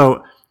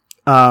 So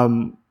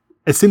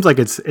it seems like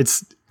it's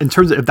in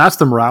terms of, if that's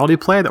the morality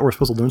play that we're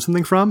supposed to learn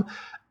something from,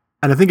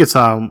 and I think it's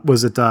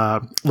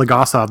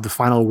Legasov, the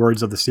final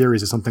words of the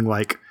series is something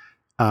like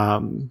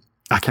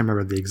I can't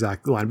remember the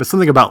exact line, but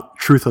something about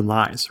truth and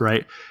lies,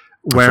 right?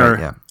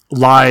 Where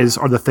lies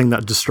are the thing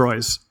that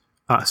destroys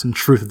us, and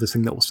truth is the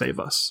thing that will save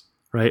us,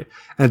 right?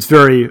 And it's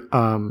very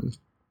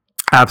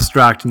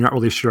abstract, and you're not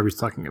really sure what he's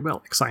talking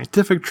about, like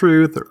scientific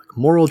truth or like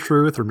moral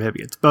truth, or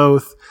maybe it's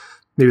both.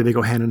 Maybe they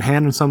go hand in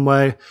hand in some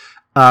way.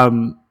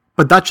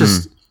 But that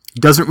just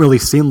doesn't really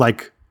seem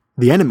like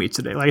the enemy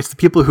today. Like, it's the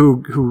people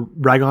who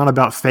rag on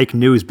about fake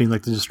news being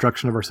like the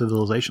destruction of our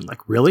civilization.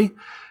 Like, really?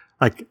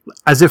 Like,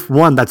 as if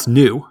one, that's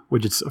new,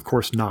 which it's of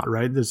course not,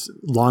 right? There's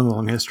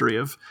long history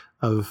of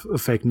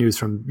fake news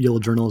from Yale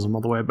journalism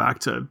all the way back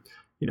to,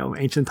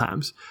 ancient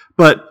times.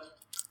 But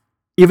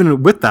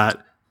even with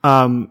that,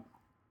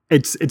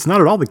 it's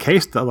not at all the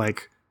case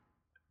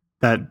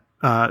that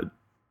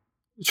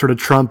sort of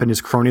Trump and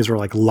his cronies are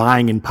like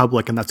lying in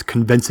public, and that's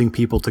convincing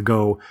people to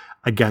go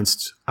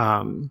against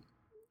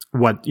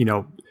what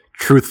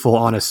truthful,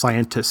 honest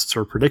scientists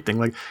are predicting.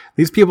 Like,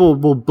 these people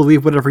will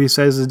believe whatever he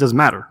says. It doesn't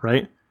matter,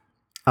 right?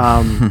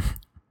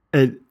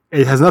 It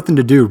has nothing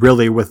to do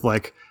really with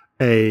like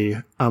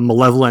a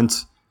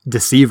malevolent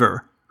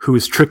deceiver who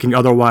is tricking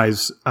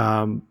otherwise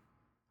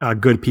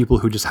good people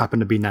who just happen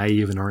to be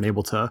naive and aren't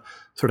able to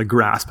sort of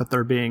grasp that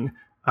they're being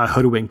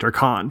hoodwinked or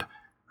conned,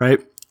 right?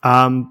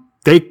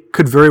 They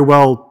could very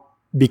well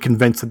be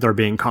convinced that they're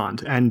being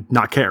conned and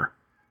not care.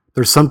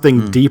 There's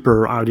something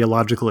deeper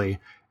ideologically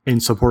in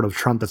support of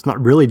Trump that's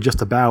not really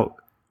just about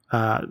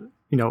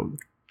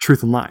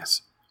truth and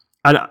lies.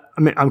 I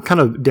mean, I'm kind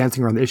of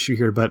dancing around the issue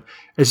here, but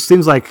it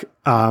seems like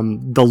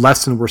the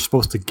lesson we're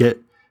supposed to get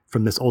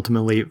from this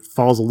ultimately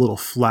falls a little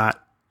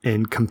flat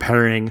in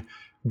comparing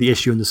the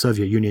issue in the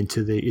Soviet Union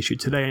to the issue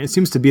today. And it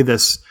seems to be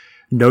this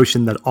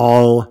notion that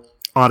all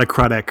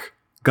autocratic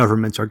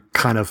governments are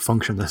kind of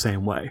function the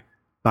same way,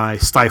 by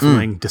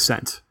stifling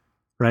dissent,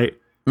 right?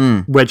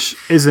 Which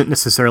isn't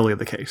necessarily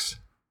the case.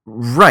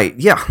 Right.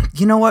 Yeah.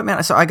 You know what,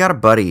 man? So I got a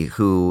buddy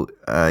who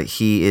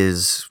he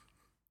is.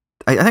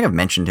 I think I've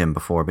mentioned him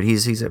before, but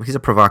he's a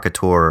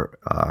provocateur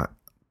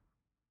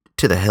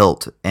to the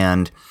hilt.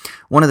 And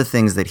one of the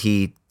things that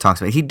he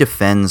talks about, he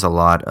defends a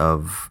lot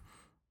of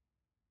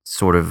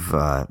sort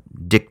of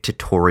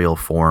dictatorial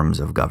forms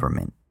of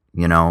government,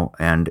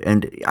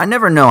 and I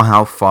never know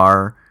how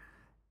far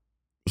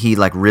he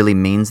like really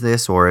means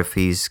this, or if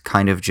he's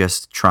kind of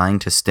just trying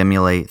to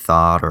stimulate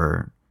thought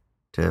or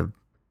to,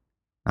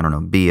 I don't know,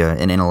 be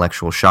an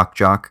intellectual shock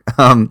jock.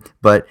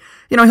 But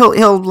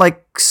he'll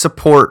like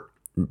support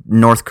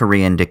North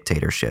Korean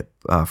dictatorship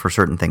for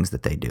certain things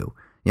that they do.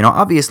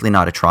 Obviously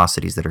not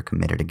atrocities that are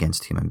committed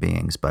against human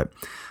beings, but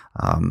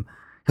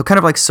he'll kind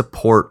of like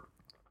support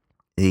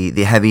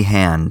the heavy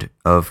hand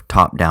of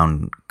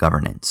top-down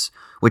governance,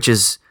 which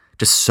is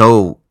just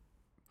so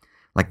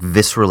like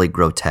viscerally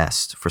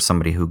grotesque for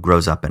somebody who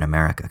grows up in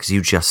America,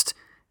 because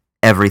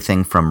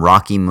everything from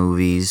Rocky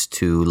movies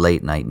to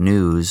late night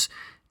news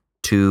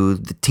to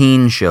the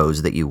teen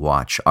shows that you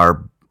watch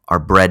are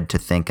bred to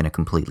think in a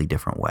completely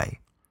different way.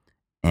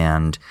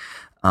 And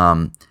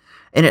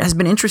it has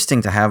been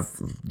interesting to have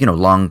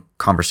long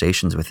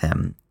conversations with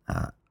him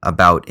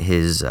about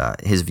his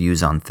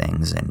views on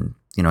things, and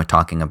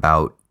talking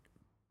about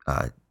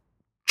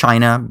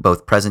China,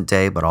 both present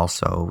day, but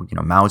also,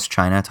 Mao's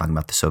China, talking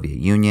about the Soviet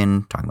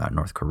Union, talking about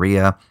North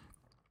Korea.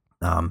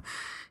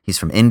 He's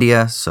from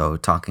India, so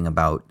talking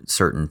about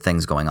certain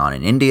things going on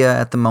in India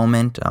at the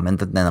moment, and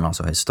then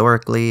also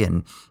historically,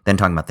 and then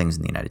talking about things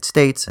in the United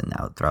States and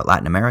now throughout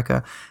Latin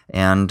America.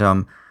 And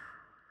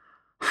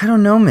I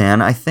don't know,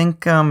 man. I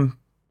think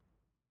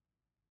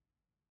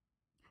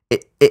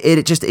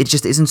it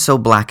just isn't so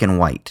black and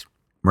white,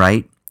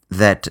 right?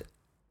 That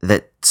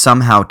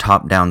somehow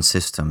top-down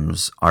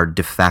systems are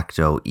de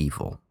facto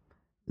evil.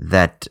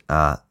 That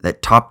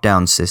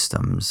top-down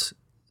systems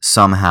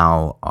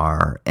somehow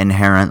are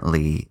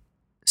inherently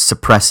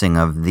suppressing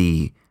of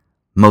the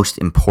most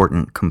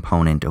important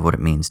component of what it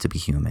means to be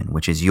human,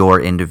 which is your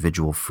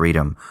individual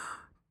freedom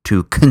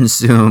to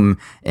consume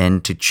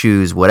and to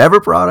choose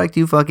whatever product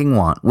you fucking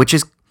want, which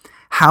is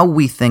how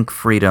we think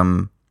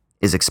freedom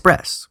is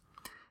expressed.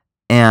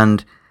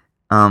 And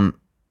I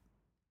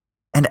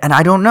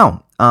don't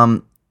know.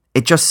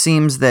 It just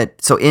seems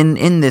that, so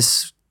in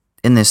this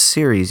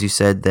series, you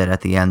said that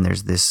at the end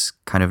there's this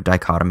kind of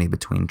dichotomy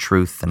between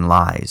truth and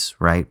lies,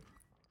 right?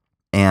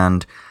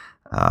 And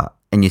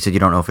you said you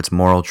don't know if it's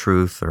moral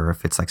truth or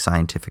if it's like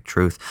scientific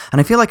truth. And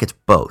I feel like it's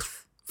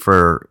both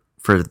for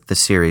the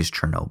series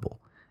Chernobyl.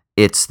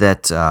 It's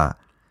that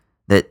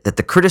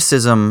the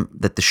criticism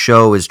that the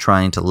show is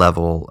trying to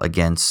level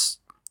against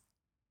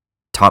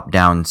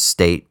top-down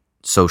state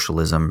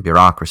socialism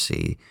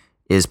bureaucracy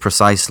is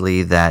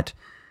precisely that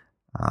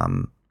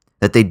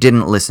they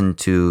didn't listen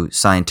to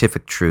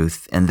scientific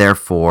truth, and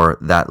therefore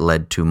that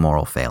led to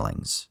moral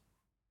failings.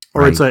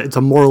 Or right? It's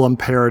a moral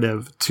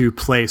imperative to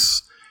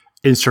place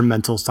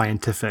instrumental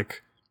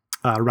scientific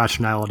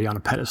rationality on a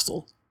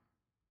pedestal.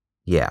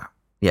 Yeah.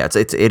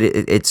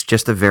 It's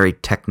just a very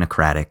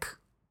technocratic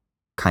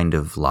kind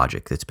of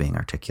logic that's being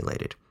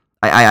articulated.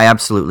 I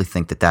absolutely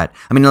think that.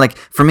 I mean, like,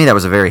 for me, that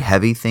was a very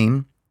heavy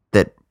theme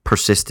that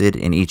persisted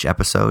in each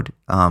episode,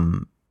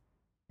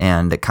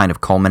 and it kind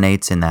of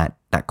culminates in that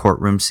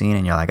courtroom scene,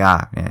 and you're like,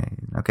 yeah,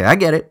 okay, I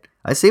get it.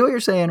 I see what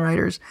you're saying,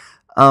 writers.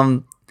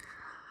 But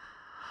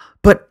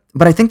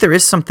I think there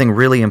is something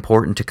really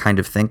important to kind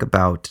of think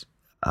about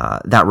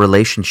that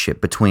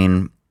relationship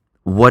between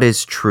what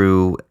is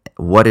true,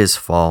 what is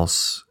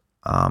false,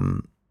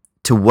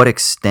 to what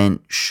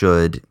extent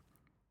should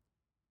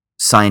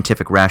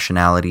scientific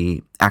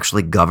rationality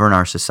actually govern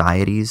our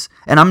societies.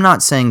 And I'm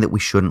not saying that we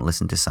shouldn't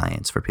listen to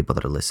science for people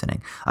that are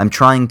listening. I'm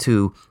trying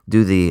to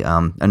do the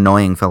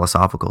annoying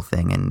philosophical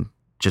thing and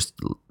just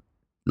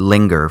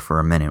linger for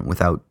a minute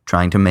without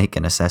trying to make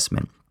an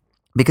assessment.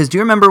 Because do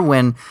you remember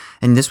when,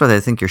 and this was,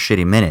 I think, your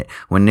shitty minute,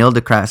 when Neil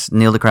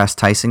deGrasse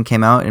Tyson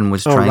came out and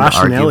was trying to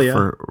argue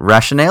for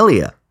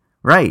rationalia?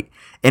 Right.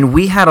 And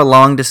we had a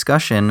long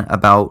discussion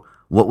about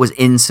what was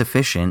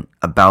insufficient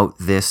about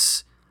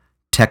this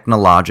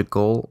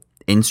technological,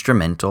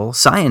 instrumental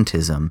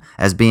scientism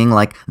as being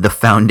like the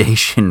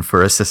foundation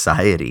for a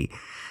society.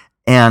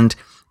 And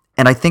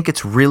I think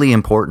it's really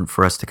important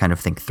for us to kind of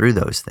think through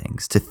those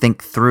things, to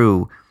think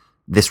through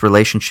this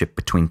relationship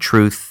between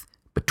truth,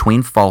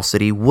 between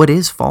falsity. What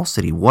is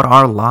falsity? What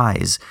are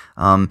lies?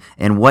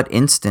 In what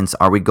instance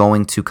are we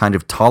going to kind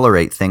of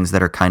tolerate things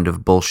that are kind of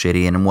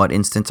bullshitty? And in what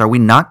instance are we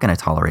not going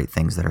to tolerate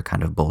things that are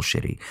kind of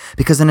bullshitty?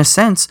 Because in a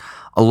sense,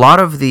 a lot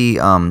of the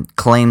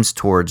claims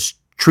towards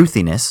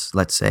truthiness,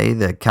 let's say,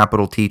 the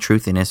capital T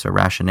truthiness or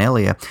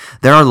rationalia,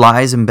 there are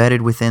lies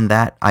embedded within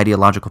that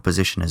ideological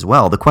position as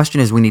well. The question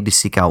is, we need to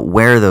seek out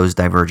where those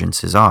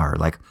divergences are,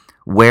 like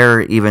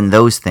where even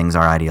those things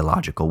are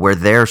ideological, where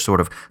they're sort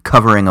of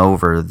covering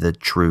over the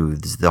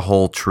truths, the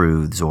whole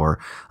truths, or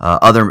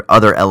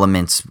other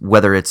elements,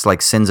 whether it's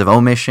like sins of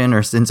omission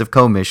or sins of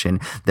commission.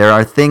 There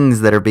are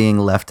things that are being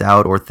left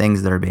out or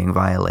things that are being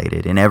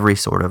violated in every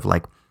sort of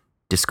like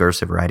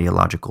discursive or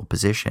ideological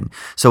position.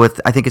 So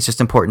I think it's just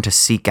important to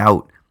seek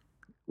out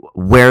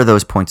where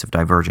those points of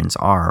divergence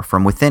are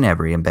from within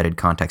every embedded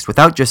context,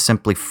 without just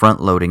simply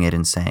front-loading it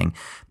and saying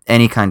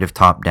any kind of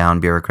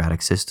top-down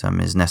bureaucratic system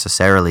is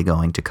necessarily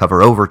going to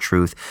cover over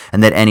truth,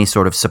 and that any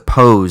sort of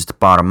supposed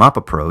bottom-up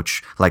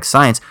approach, like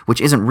science, which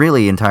isn't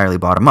really entirely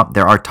bottom-up,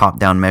 there are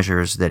top-down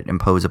measures that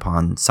impose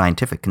upon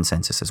scientific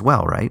consensus as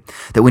well, right?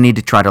 That we need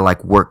to try to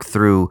like work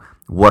through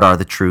what are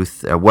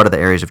the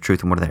areas of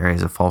truth and what are the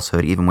areas of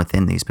falsehood even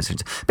within these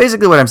positions.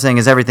 Basically what I'm saying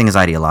is everything is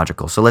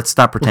ideological. So let's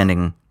stop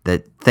pretending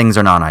that things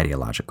are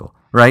non-ideological,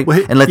 right?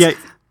 Well, and let's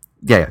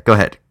go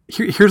ahead.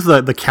 Here's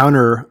the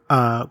counter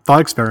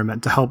thought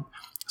experiment to help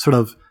sort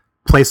of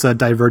place a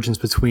divergence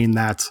between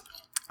that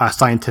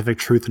scientific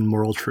truth and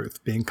moral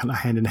truth being kind of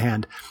hand in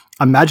hand.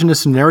 Imagine a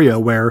scenario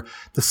where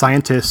the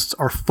scientists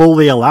are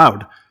fully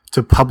allowed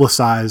to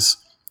publicize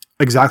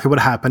exactly what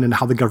happened and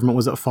how the government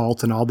was at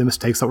fault and all the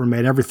mistakes that were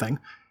made, everything.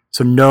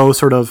 So no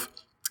sort of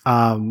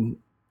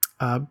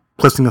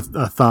placing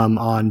a thumb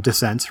on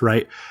dissent,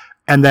 right?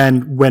 And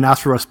then when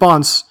asked for a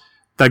response,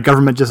 the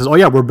government just says, oh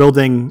yeah, we're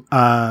building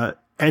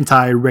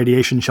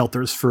anti-radiation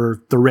shelters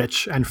for the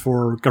rich and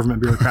for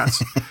government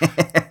bureaucrats.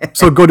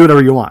 So go do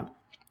whatever you want.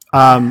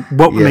 I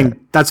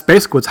mean, that's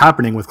basically what's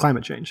happening with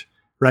climate change,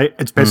 right?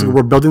 It's basically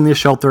we're building these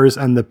shelters,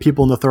 and the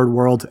people in the third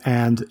world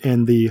and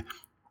in the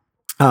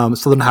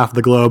southern half of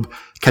the globe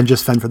can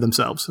just fend for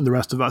themselves, and the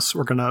rest of us,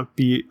 we're going to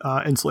be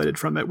insulated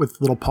from it with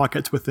little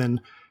pockets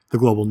within the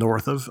global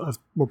north of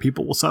where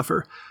people will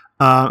suffer.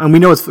 And we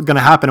know it's going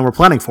to happen, and we're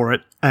planning for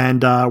it,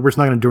 and we're just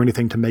not going to do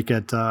anything to make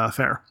it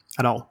fair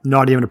at all,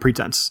 not even a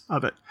pretense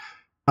of it.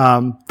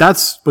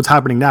 That's what's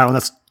happening now, and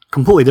that's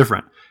completely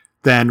different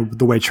than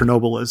the way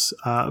Chernobyl is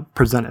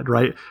presented,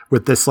 right?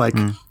 With this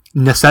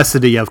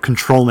necessity of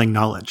controlling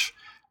knowledge.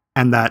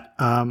 And that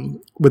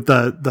with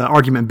the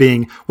argument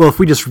being, well, if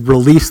we just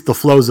release the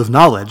flows of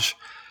knowledge,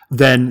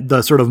 then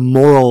the sort of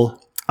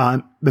moral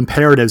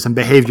imperatives and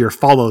behavior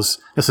follows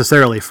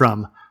necessarily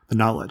from the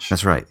knowledge.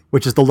 That's right.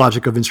 Which is the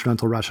logic of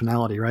instrumental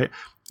rationality, right?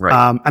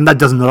 Right. And that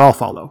doesn't at all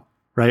follow,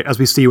 right? As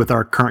we see with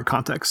our current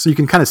context. So you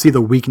can kind of see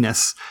the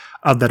weakness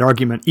of that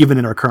argument, even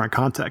in our current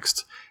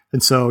context.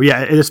 And so,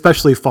 yeah, it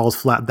especially falls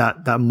flat,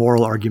 that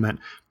moral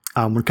argument,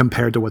 when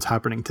compared to what's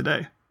happening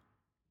today.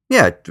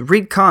 Yeah,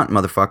 read Kant,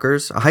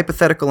 motherfuckers. A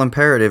hypothetical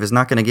imperative is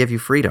not going to give you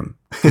freedom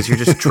because you're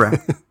just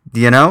trapped.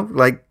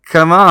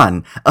 Come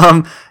on.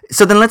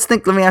 So then let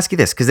me ask you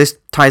this, because this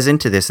ties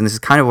into this, and this is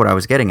kind of what I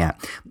was getting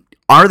at.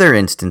 Are there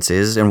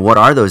instances, and what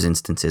are those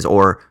instances,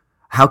 or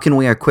how can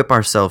we equip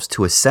ourselves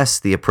to assess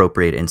the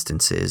appropriate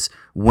instances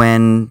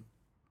when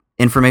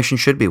information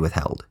should be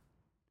withheld?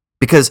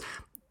 Because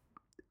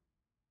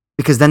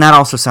then that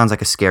also sounds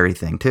like a scary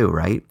thing too,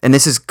 right? And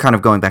this is kind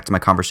of going back to my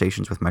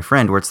conversations with my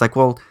friend, where it's like,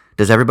 well,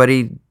 does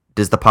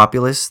the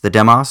populace, the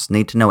demos,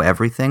 need to know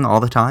everything all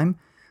the time?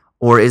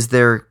 Or is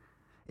that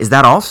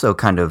also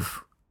kind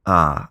of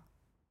going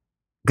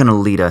to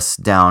lead us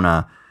down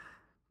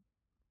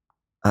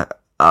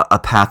a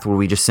path where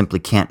we just simply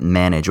can't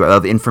manage, or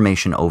of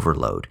information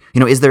overload?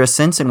 Is there a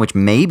sense in which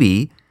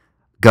maybe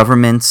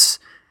governments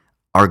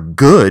are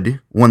good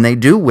when they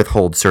do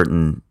withhold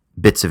certain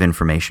bits of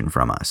information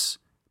from us?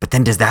 But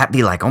then does that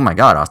be like, oh my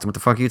God, Austin, what the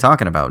fuck are you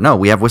talking about? No,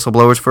 we have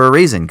whistleblowers for a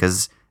reason,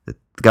 because the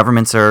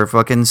governments are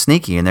fucking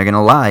sneaky, and they're going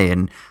to lie,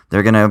 and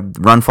they're going to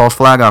run false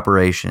flag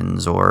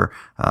operations, or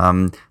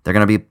they're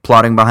going to be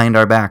plotting behind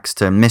our backs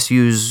to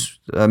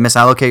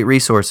misallocate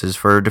resources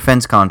for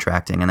defense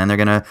contracting, and then they're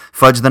going to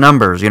fudge the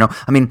numbers.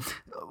 I mean,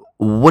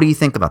 what do you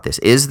think about this?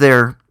 Is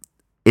there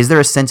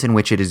a sense in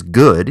which it is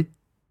good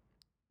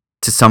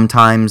to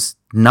sometimes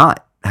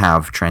not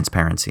have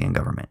transparency in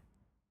government?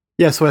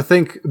 Yeah, so I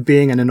think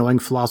being an annoying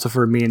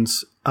philosopher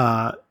means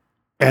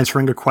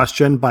answering a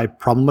question by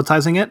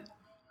problematizing it,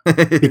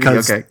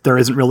 because there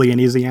isn't really an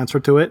easy answer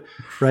to it,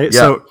 right? Yeah.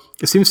 So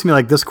it seems to me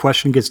like this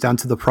question gets down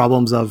to the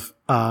problems of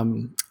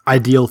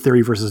ideal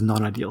theory versus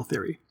non-ideal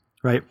theory,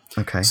 right?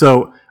 Okay.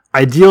 So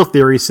ideal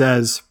theory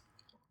says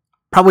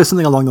probably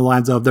something along the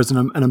lines of there's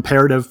an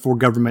imperative for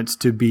governments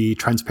to be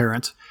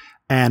transparent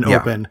and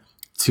open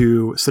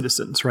to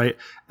citizens, right?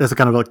 That's a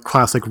kind of a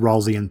classic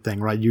Rawlsian thing,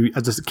 right? You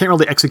just can't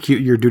really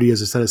execute your duty as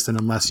a citizen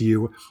unless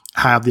you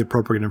have the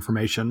appropriate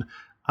information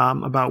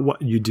about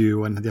what you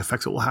do and the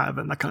effects it will have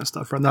and that kind of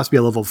stuff. Right? And there has to be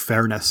a level of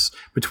fairness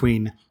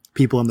between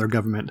people and their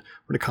government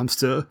when it comes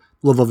to the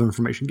level of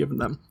information given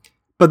them.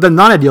 But the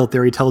non-ideal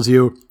theory tells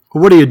you,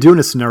 well, what do you do in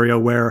a scenario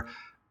where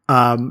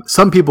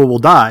some people will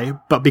die,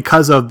 but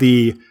because of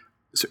the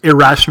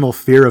irrational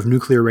fear of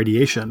nuclear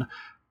radiation,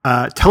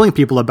 telling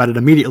people about it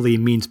immediately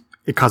means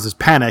it causes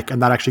panic, and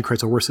that actually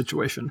creates a worse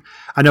situation.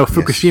 I know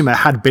Fukushima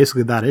had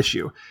basically that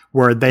issue,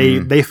 where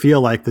they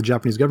feel like, the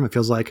Japanese government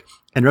feels like,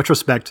 in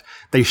retrospect,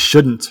 they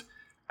shouldn't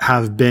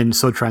have been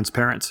so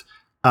transparent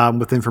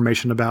with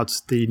information about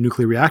the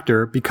nuclear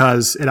reactor,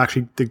 because it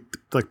actually,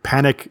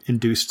 panic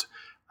induced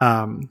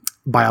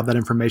by all that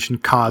information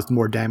caused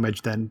more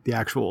damage than the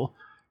actual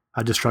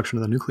destruction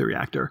of the nuclear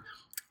reactor.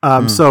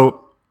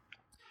 So,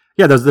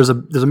 yeah, there's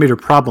a major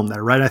problem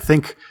there, right? I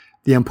think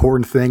the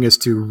important thing is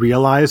to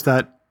realize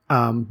that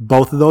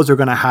both of those are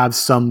going to have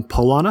some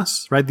pull on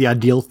us, right? The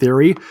ideal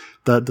theory,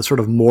 the sort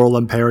of moral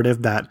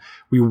imperative that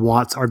we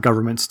want our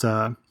governments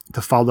to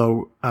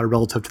follow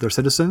relative to their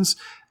citizens,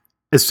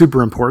 is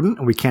super important,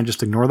 and we can't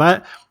just ignore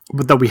that.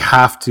 But that we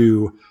have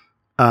to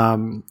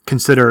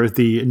consider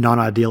the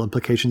non-ideal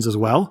implications as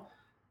well,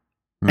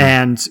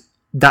 and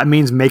that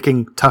means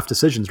making tough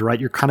decisions, right?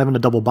 You're kind of in a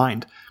double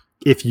bind.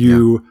 If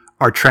you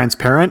are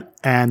transparent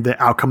and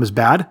the outcome is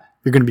bad,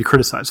 you're going to be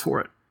criticized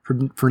for it,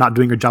 for not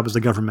doing your job as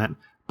a government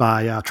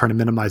by trying to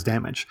minimize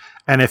damage.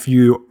 And if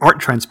you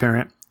aren't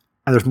transparent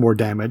and there's more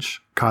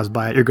damage caused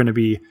by it, you're going to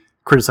be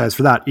criticized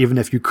for that, even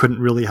if you couldn't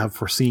really have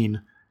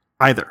foreseen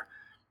either.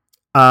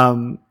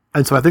 And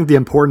so I think the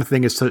important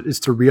thing is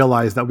to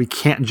realize that we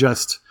can't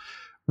just,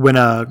 when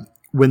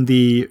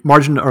the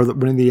margin, or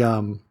when the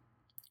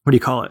what do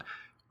you call it?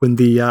 When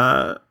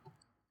the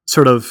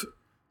sort of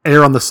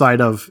err on the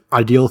side of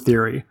ideal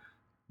theory,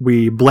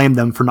 we blame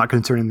them for not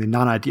considering the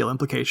non-ideal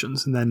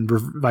implications, and then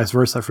vice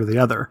versa for the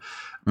other.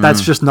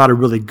 That's just not a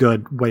really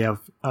good way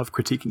of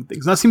critiquing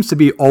things. And that seems to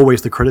be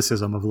always the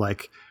criticism of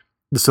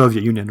the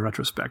Soviet Union in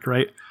retrospect,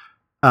 right?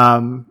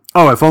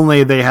 If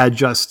only they had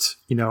just,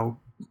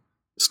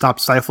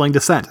 stopped stifling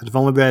dissent. If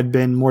only they had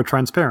been more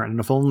transparent, and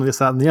if only this,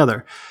 that, and the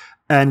other.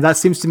 And that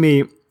seems to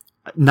me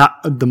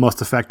not the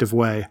most effective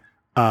way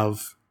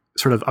of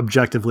sort of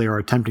objectively or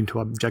attempting to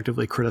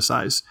objectively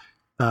criticize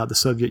the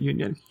Soviet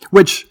Union,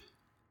 which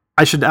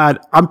I should add,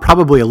 I'm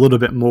probably a little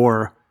bit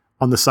more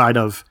on the side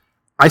of,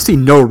 I see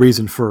no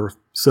reason for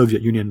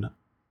Soviet Union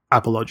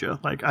apologia.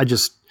 Like,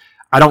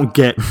 I don't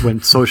get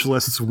when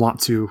socialists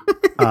want to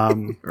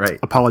right.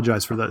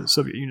 apologize for the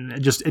Soviet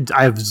Union.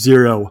 I have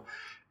zero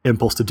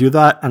impulse to do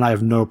that, and I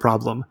have no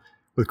problem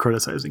with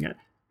criticizing it.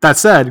 That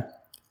said,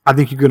 I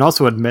think you can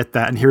also admit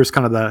that, and here's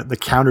kind of the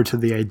counter to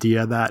the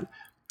idea that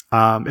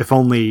if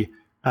only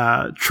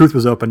truth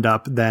was opened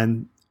up,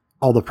 then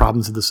all the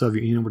problems of the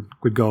Soviet Union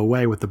would go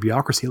away with the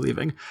bureaucracy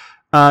leaving.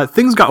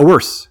 Things got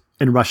worse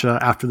in Russia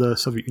after the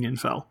Soviet Union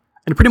fell,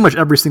 in pretty much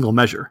every single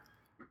measure,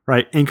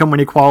 right? Income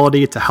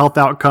inequality to health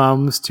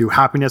outcomes, to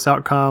happiness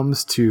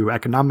outcomes, to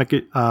economic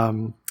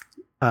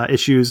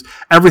issues,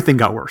 everything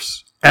got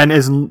worse, and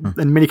is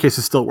in many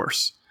cases still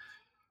worse.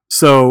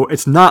 So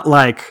it's not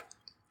like,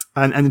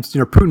 and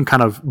Putin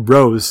kind of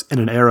rose in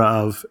an era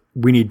of,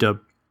 we need to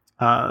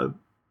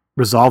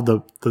resolve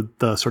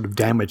the sort of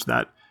damage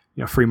that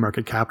free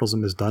market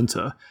capitalism has done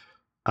to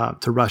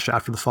Russia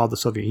after the fall of the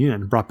Soviet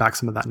Union, and brought back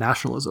some of that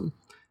nationalism.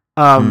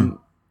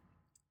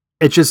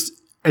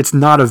 It's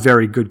not a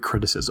very good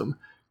criticism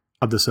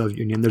of the Soviet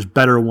Union. There's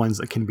better ones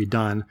that can be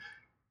done.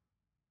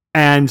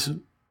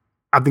 And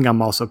I think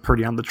I'm also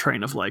pretty on the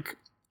train of, like,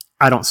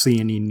 I don't see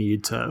any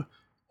need to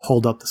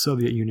hold up the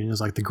Soviet Union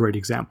as like the great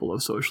example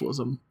of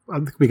socialism. I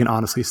think we can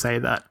honestly say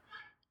that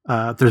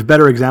there's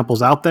better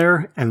examples out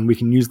there, and we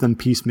can use them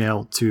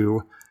piecemeal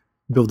to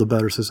build a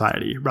better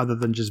society, rather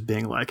than just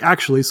being like,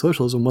 actually,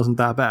 socialism wasn't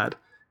that bad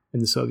in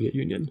the Soviet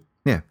Union.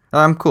 Yeah,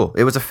 cool.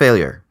 It was a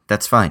failure.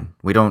 That's fine.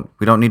 We don't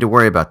need to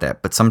worry about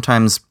that. But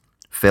sometimes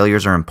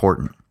failures are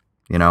important.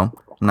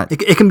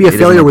 It can be a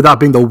failure without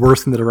being the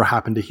worst thing that ever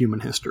happened to human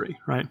history,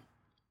 right?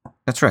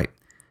 That's right.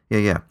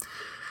 Yeah.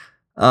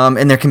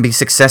 And there can be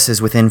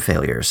successes within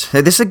failures.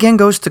 This again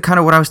goes to kind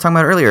of what I was talking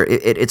about earlier.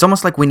 It's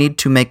almost like we need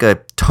to make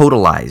a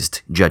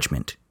totalized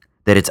judgment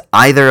that it's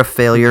either a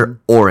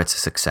failure or it's a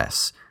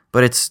success.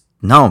 But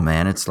no,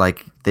 man. It's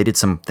like they did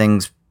some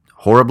things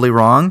horribly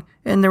wrong,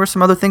 and there were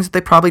some other things that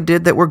they probably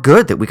did that were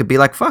good, that we could be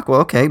like, fuck,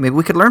 well, okay, maybe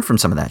we could learn from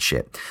some of that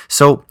shit.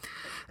 So,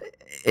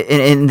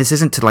 and this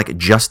isn't to like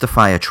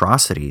justify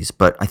atrocities,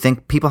 but I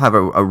think people have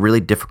a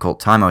really difficult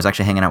time. I was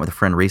actually hanging out with a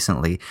friend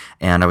recently,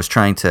 and I was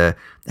trying to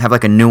have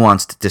like a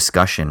nuanced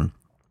discussion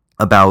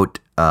about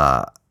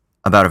a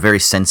very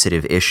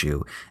sensitive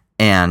issue.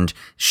 And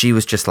she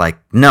was just like,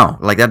 no,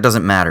 like that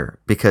doesn't matter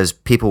because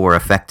people were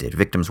affected,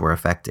 victims were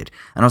affected.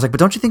 And I was like, but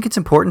don't you think it's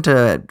important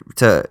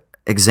to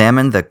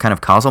examine the kind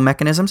of causal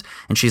mechanisms?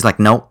 And she's like,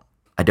 no,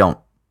 I don't.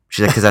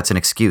 She's like, because that's an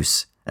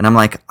excuse. And I'm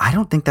like, I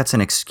don't think that's an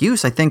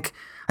excuse. I think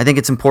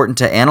it's important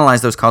to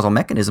analyze those causal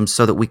mechanisms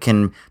so that we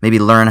can maybe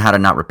learn how to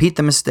not repeat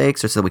the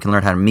mistakes, or so that we can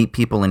learn how to meet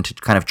people and to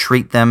kind of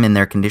treat them in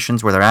their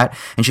conditions where they're at.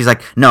 And she's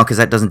like, no, because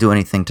that doesn't do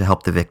anything to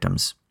help the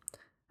victims.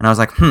 And I was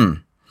like, I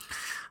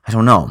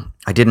don't know.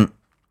 I didn't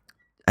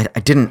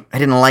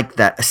like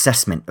that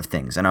assessment of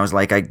things. And I was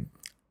like,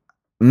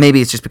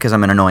 maybe it's just because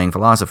I'm an annoying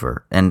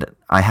philosopher and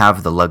I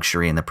have the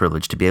luxury and the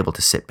privilege to be able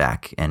to sit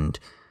back and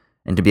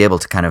to be able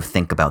to kind of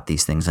think about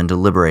these things and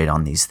deliberate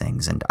on these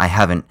things. And I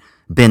haven't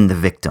been the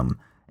victim.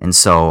 And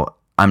so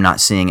I'm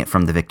not seeing it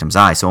from the victim's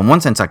eye. So in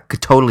one sense, I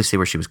could totally see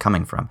where she was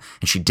coming from.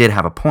 And she did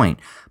have a point.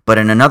 But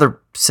in another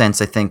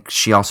sense, I think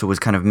she also was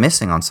kind of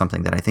missing on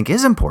something that I think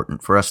is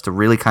important for us to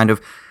really kind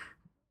of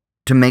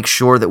to make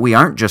sure that we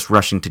aren't just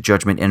rushing to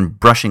judgment and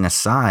brushing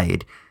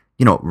aside,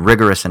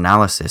 rigorous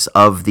analysis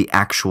of the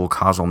actual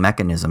causal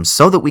mechanisms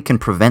so that we can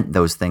prevent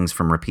those things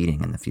from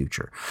repeating in the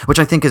future, which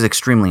I think is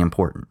extremely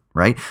important,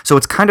 right? So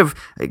it's kind of,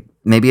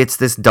 maybe it's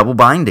this double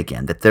bind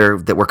again,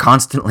 that we're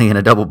constantly in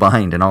a double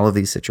bind in all of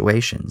these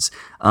situations.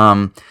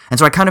 And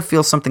so I kind of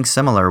feel something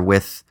similar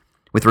with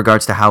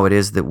regards to how it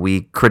is that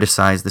we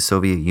criticize the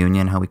Soviet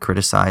Union, how we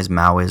criticize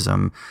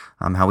Maoism,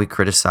 how we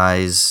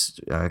criticize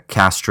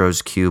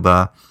Castro's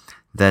Cuba,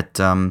 that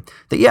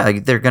yeah,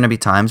 there are going to be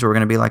times where we're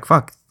going to be like,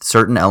 fuck,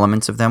 certain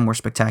elements of them were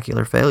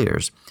spectacular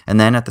failures.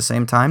 And then at the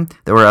same time,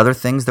 there were other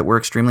things that were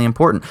extremely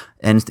important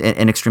and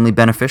extremely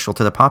beneficial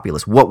to the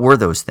populace. What were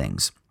those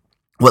things?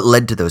 What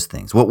led to those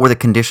things? What were the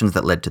conditions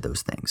that led to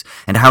those things?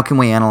 And how can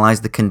we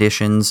analyze the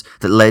conditions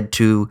that led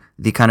to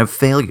the kind of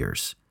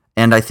failures?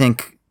 And I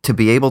think to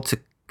be able to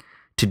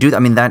do that, I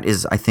mean, that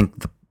is, I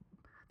think,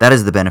 that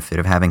is the benefit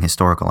of having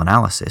historical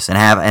analysis and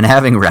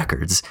having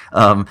records.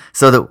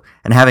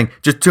 And having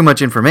just too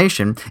much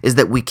information is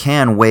that we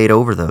can wade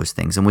over those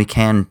things and we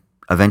can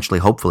eventually,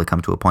 hopefully,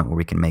 come to a point where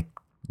we can make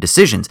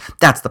decisions.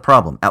 That's the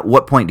problem. At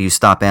what point do you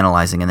stop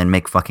analyzing and then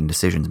make fucking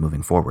decisions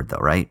moving forward, though,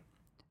 right?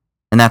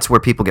 And that's where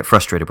people get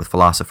frustrated with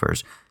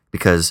philosophers,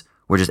 because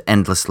we're just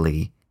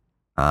endlessly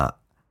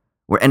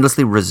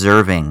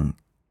reserving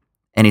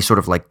any sort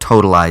of like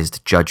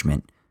totalized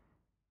judgment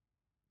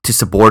to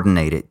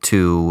subordinate it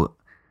to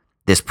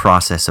this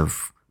process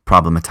of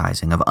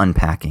problematizing, of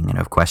unpacking, and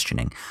of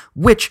questioning,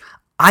 which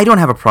I don't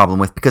have a problem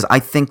with, because I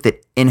think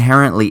that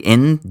inherently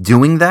in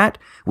doing that,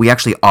 we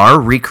actually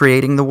are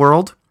recreating the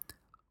world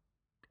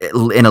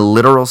in a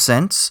literal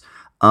sense.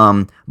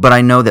 But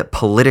I know that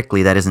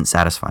politically that isn't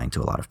satisfying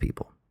to a lot of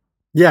people.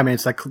 Yeah, I mean,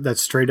 it's like that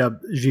straight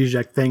up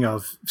Zizek thing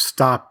of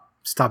stop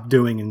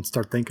doing and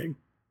start thinking.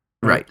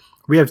 Right.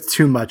 We have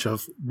too much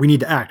of we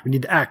need to act, we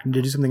need to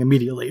do something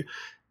immediately.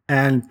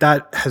 And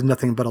that has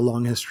nothing but a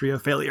long history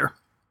of failure.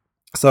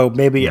 So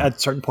maybe at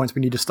certain points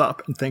we need to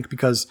stop and think,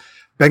 because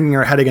banging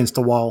our head against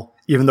the wall,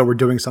 even though we're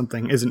doing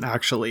something, isn't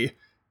actually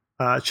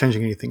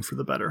changing anything for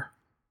the better.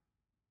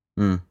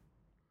 Mm.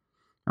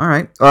 All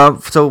right.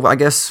 So I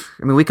guess,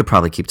 we could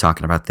probably keep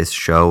talking about this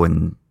show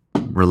and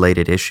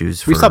related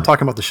issues. We stopped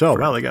talking about the show a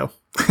while ago.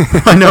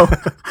 I know.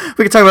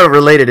 We could talk about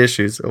related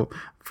issues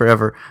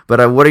forever.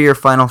 But what are your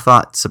final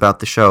thoughts about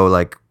the show?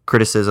 Like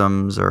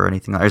criticisms or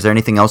anything? Is there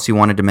anything else you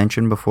wanted to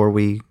mention before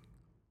we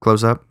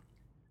close up?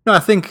 No, I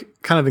think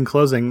kind of in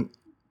closing,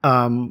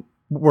 what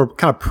we're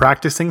kind of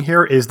practicing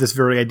here is this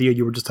very idea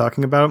you were just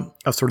talking about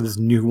of sort of this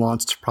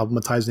nuanced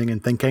problematizing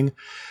and thinking.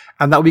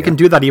 And that we can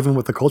do that even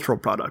with a cultural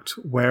product,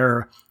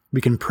 where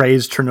we can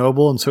praise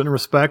Chernobyl in certain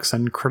respects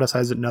and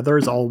criticize it in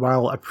others, all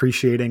while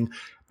appreciating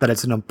that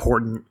it's an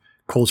important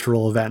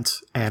cultural event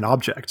and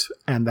object,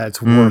 and that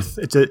it's worth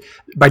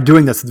by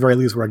doing this, at the very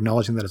least, we're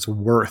acknowledging that it's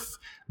worth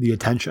the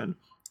attention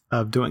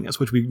of doing this,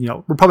 which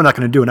we're probably not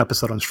going to do an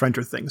episode on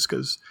Stranger Things,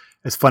 because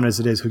as fun as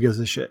it is, who gives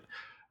a shit,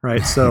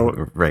 right?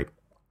 So, right.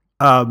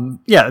 I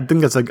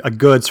think that's a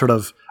good sort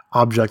of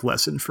object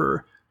lesson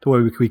for the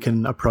way we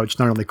can approach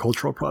not only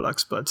cultural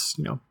products, but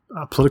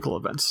political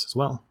events as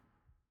well.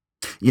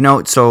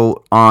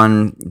 So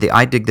on the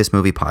I Dig This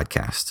Movie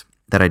podcast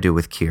that I do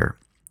with Keir,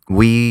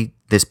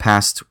 this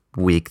past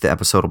week, the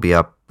episode will be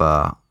up,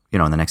 in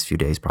the next few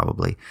days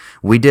probably.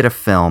 We did a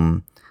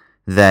film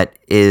that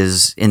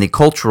is, in the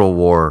cultural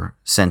war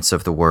sense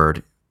of the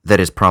word,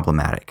 that is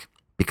problematic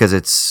because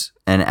it's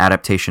an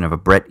adaptation of a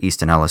Bret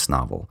Easton Ellis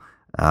novel.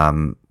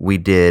 We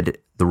did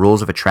The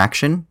Rules of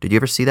Attraction. Did you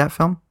ever see that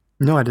film?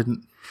 No, I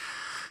didn't.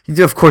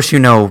 Of course,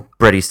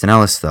 Bret Easton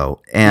Ellis,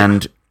 though,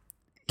 and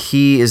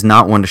he is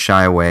not one to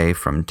shy away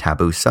from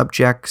taboo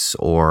subjects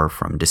or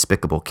from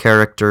despicable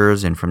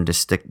characters and from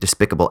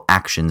despicable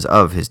actions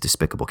of his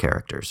despicable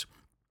characters.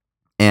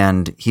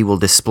 And he will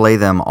display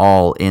them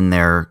all in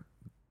their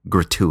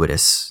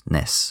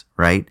gratuitousness,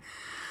 right?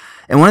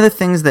 And one of the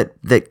things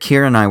that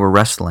Keir and I were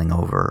wrestling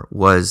over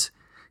was,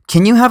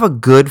 can you have a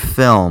good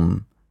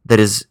film that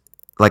is,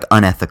 like,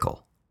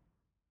 unethical?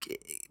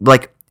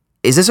 Like,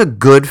 is this a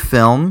good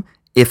film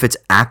if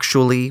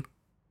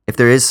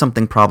there is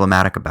something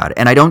problematic about it?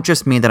 And I don't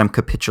just mean that I'm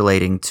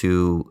capitulating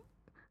to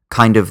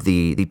kind of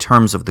the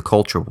terms of the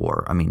culture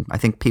war. I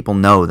think people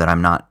know that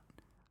I'm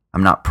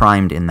not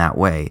primed in that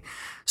way.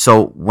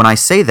 So when I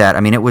say that,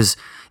 it was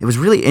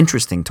really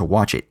interesting to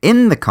watch it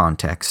in the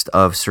context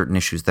of certain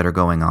issues that are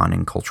going on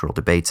in cultural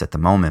debates at the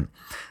moment,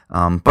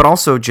 but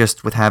also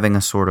just with having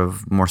a sort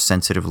of more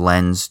sensitive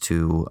lens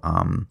to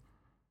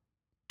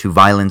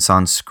violence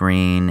on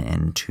screen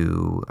and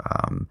to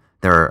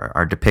there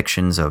are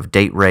depictions of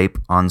date rape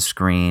on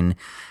screen,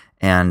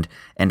 and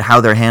how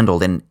they're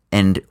handled,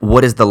 and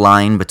what is the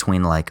line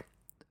between like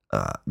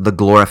the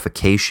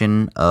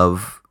glorification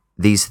of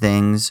these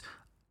things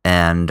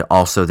and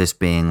also this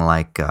being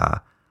like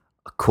a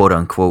quote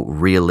unquote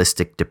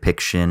realistic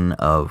depiction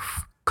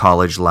of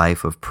college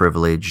life, of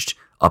privileged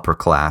upper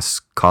class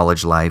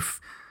college life.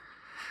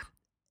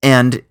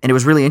 And it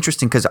was really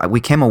interesting because we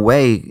came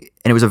away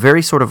and it was a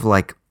very sort of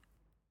like,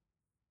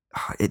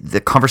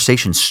 the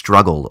conversation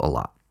struggled a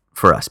lot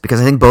for us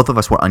because I think both of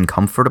us were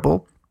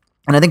uncomfortable.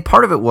 And I think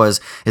part of it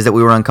is that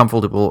we were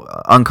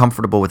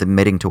uncomfortable with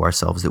admitting to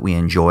ourselves that we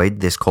enjoyed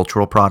this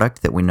cultural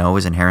product that we know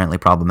is inherently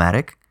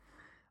problematic,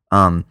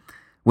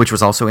 which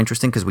was also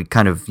interesting because we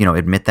kind of,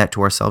 admit that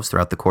to ourselves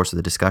throughout the course of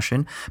the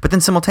discussion. But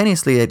then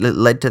simultaneously, it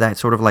led to that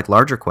sort of like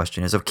larger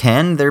question is of,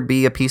 can there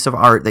be a piece of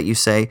art that you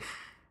say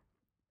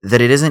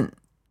that it isn't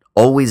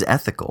always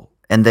ethical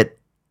and that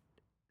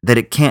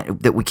we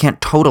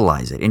can't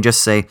totalize it and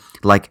just say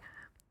like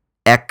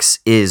X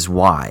is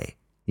Y,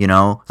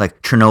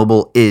 like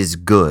Chernobyl is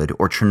good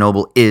or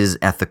Chernobyl is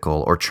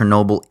ethical or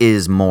Chernobyl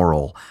is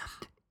moral.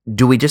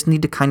 Do we just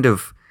need to kind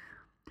of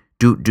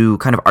do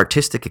kind of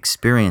artistic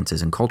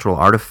experiences and cultural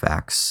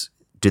artifacts?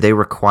 Do they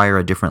require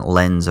a different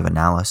lens of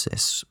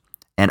analysis?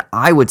 And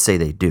I would say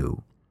they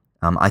do.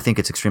 I think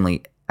it's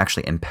extremely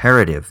actually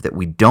imperative that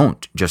we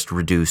don't just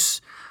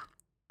reduce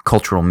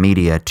cultural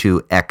media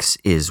to X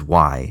is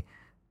Y.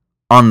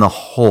 On the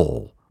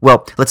whole,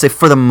 well, let's say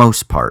for the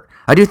most part,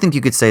 I do think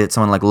you could say that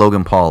someone like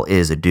Logan Paul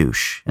is a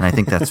douche, and I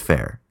think that's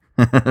fair.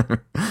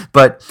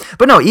 But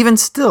no, even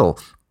still,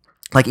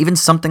 like even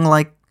something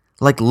like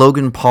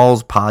Logan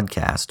Paul's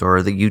podcast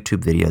or the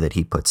YouTube video that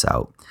he puts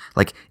out,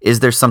 like,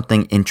 is there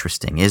something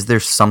interesting? Is there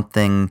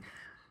something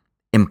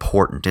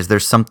important? Is there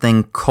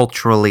something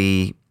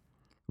culturally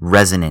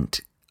resonant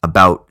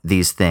about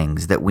these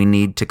things that we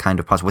need to kind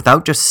of pause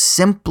without just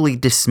simply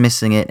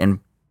dismissing it and,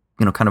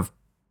 kind of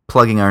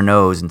plugging our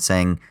nose and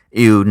saying,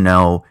 ew,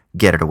 no,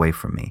 get it away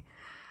from me.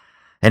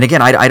 And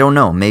again, I don't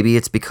know. Maybe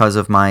it's because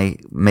of my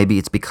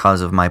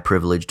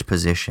privileged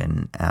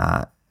position,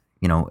 that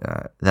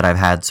I've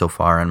had so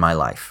far in my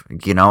life.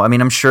 I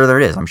mean, I'm sure there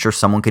is. I'm sure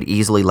someone could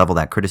easily level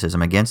that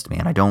criticism against me,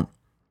 and I don't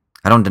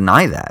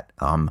deny that.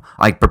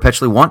 I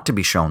perpetually want to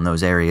be shown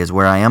those areas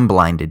where I am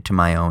blinded to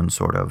my own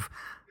sort of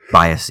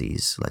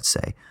biases, let's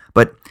say.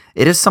 But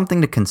it is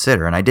something to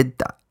consider, and I did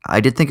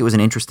think it was an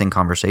interesting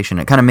conversation.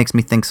 It kind of makes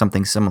me think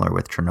something similar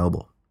with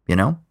Chernobyl,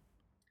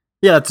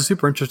 Yeah, it's a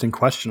super interesting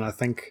question. I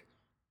think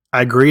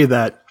I agree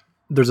that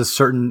there's a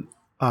certain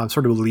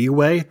sort of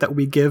leeway that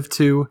we give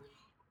to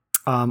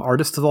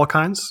artists of all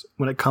kinds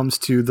when it comes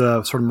to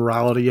the sort of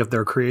morality of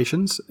their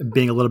creations,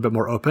 being a little bit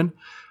more open.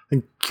 I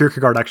think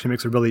Kierkegaard actually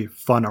makes a really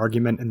fun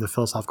argument in the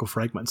Philosophical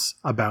Fragments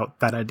about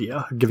that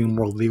idea, giving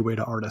more leeway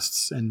to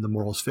artists in the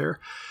moral sphere.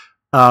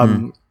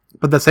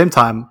 But at the same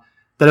time,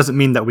 that doesn't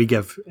mean that we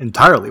give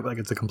entirely, like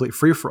it's a complete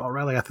free-for-all,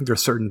 right? Like I think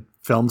there's certain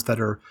films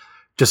that are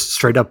just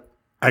straight up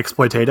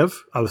exploitative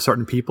of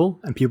certain people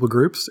and people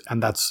groups,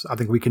 and that's, I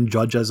think, we can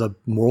judge as a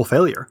moral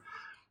failure.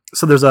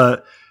 So there's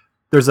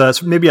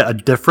maybe a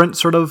different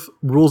sort of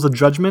rules of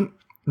judgment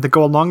that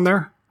go along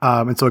there,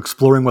 and so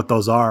exploring what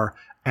those are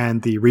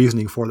and the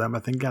reasoning for them, I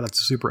think, that's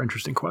a super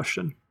interesting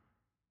question.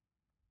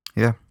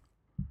 Yeah.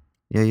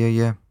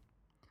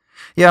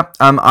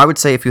 I would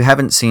say if you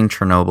haven't seen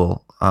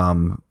Chernobyl,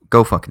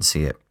 go fucking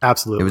see it.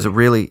 Absolutely. It was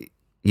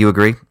you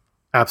agree?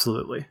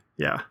 Absolutely.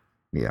 Yeah.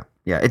 Yeah.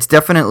 It's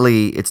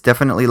definitely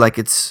like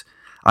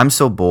I'm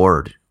so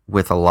bored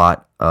with a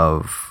lot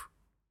of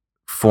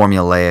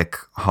formulaic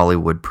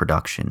Hollywood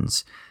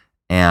productions.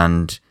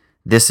 And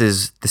this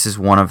is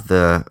one of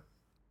the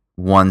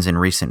ones in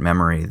recent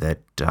memory that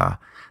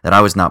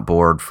I was not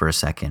bored for a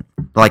second.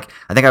 Like,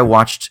 I think I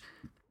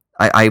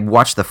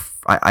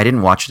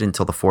didn't watch it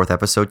until the 4th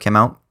episode came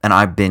out, and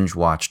I binge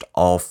watched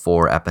all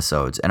 4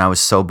 episodes, and I was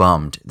so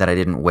bummed that I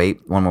didn't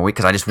wait one more week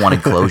because I just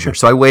wanted closure.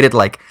 So I waited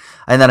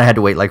and then I had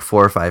to wait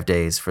 4 or 5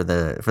 days for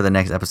the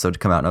next episode to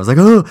come out, and I was like,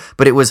 oh,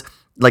 but it was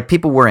like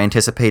people were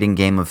anticipating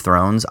Game of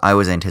Thrones. I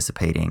was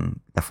anticipating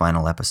the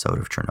final episode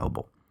of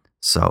Chernobyl.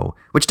 So,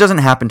 which doesn't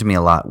happen to me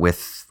a lot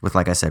with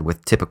like I said,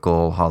 with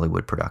typical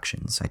Hollywood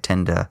productions. I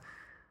tend to,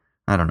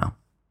 I don't know,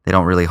 they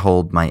don't really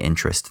hold my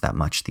interest that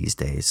much these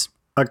days.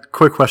 A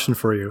quick question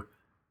for you.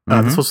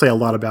 This will say a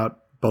lot about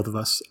both of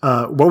us.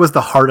 What was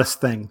the hardest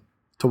thing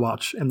to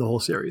watch in the whole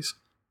series?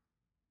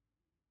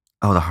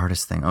 Oh, the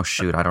hardest thing. Oh,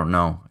 shoot. I don't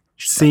know.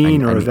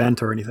 Scene or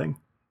event or anything?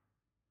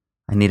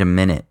 I need a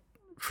minute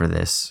for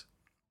this.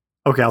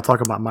 Okay, I'll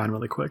talk about mine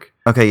really quick.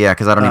 Okay, yeah,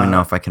 because I don't even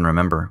know if I can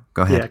remember.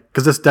 Go ahead. Yeah,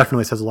 because this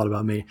definitely says a lot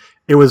about me.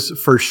 It was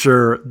for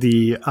sure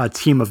the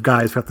team of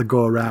guys who have to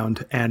go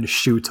around and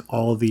shoot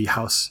all the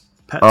house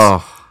pets.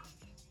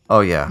 Oh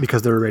yeah.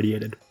 Because they're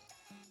irradiated.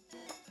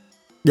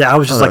 Yeah, I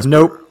was just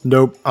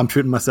nope, I'm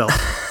shooting myself.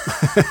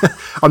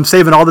 I'm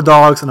saving all the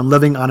dogs, and I'm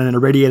living on an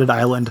irradiated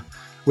island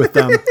with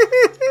them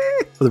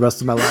for the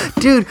rest of my life.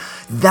 Dude,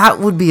 that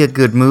would be a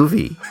good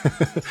movie.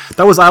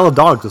 That was Isle of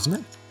Dogs, wasn't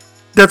it?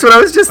 That's what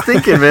I was just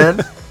thinking,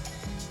 man.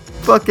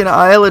 Fucking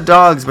Isle of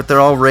Dogs, but they're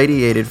all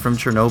radiated from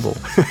Chernobyl.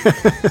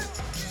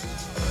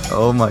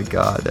 Oh my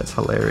god, that's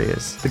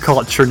hilarious. They call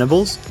it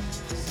Chernobyls?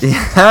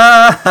 Yeah.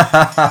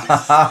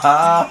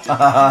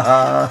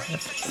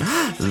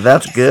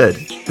 That's good.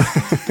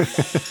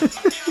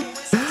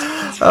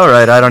 All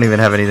right, I don't even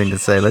have anything to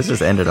say. Let's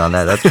just end it on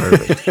that. That's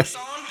perfect.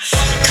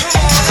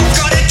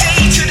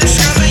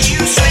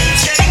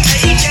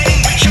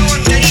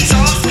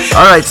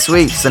 All right,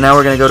 sweet. So now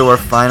we're going to go to our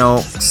final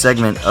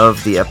segment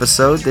of the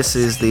episode. This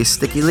is the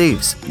Sticky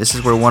Leaves. This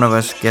is where one of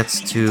us gets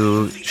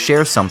to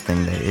share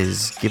something that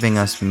is giving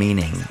us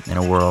meaning in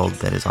a world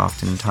that is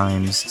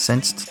oftentimes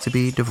sensed to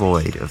be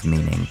devoid of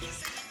meaning.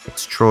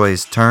 It's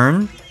Troy's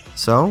turn.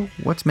 So,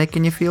 what's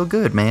making you feel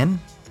good, man?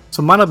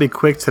 So mine will be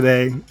quick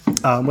today.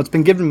 What's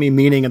been giving me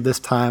meaning at this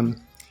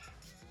time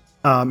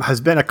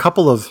has been a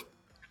couple of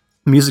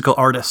musical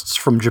artists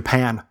from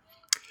Japan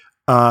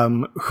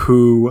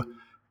who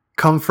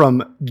come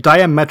from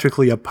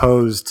diametrically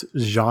opposed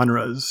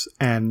genres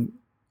and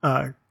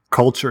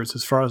cultures,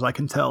 as far as I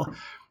can tell.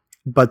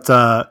 But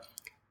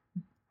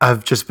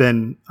I've just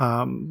been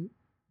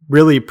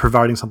really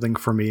providing something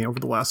for me over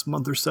the last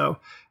month or so.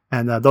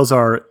 And those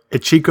are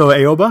Ichiko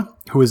Aoba,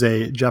 who is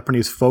a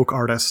Japanese folk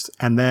artist,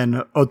 and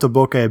then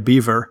Otoboke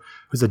Beaver,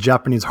 who's a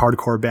Japanese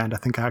hardcore band. I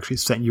think I actually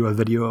sent you a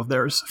video of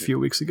theirs a few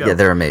weeks ago. Yeah,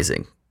 they're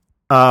amazing.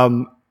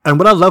 And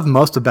what I love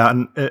most about,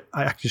 and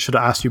I actually should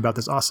have asked you about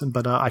this, Austin,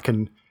 but I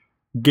can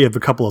give a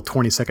couple of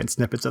 20-second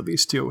snippets of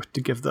these two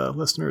to give the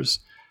listeners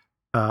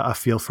a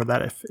feel for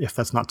that, if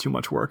that's not too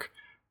much work.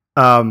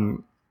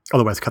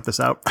 Otherwise, cut this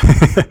out.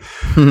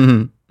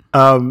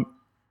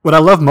 What I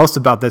love most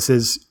about this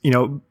is,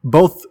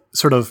 both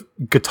sort of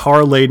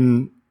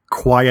guitar-laden,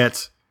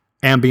 quiet,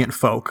 ambient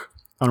folk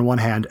on one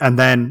hand, and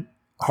then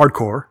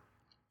hardcore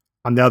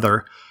on the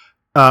other,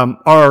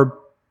 are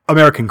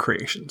American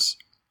creations,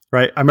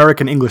 right?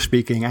 American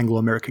English-speaking,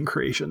 Anglo-American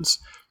creations,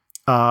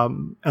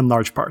 in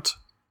large part.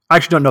 I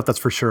actually don't know if that's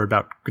for sure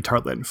about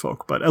guitar-laden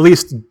folk, but at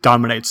least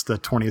dominates the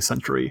 20th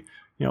century,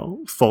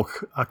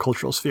 folk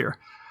cultural sphere.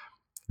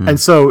 And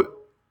so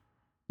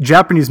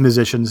Japanese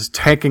musicians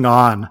taking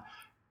on,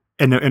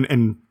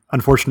 in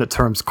unfortunate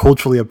terms,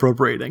 culturally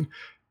appropriating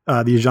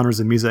these genres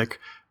of music,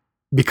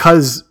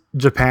 because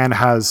Japan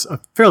has a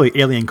fairly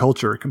alien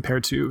culture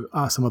compared to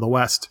some of the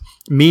West,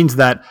 means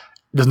that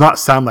it does not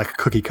sound like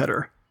cookie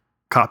cutter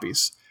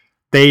copies.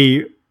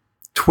 They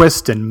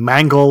twist and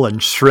mangle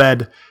and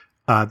shred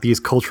these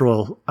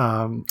cultural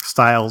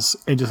styles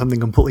into something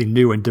completely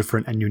new and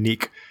different and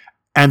unique.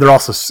 And they're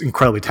also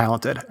incredibly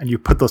talented. And you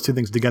put those two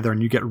things together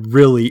and you get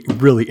really,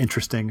 really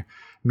interesting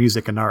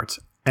music and art.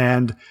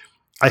 And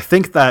I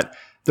think that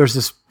there's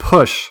this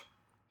push.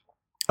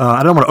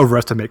 I don't want to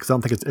overestimate because I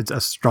don't think it's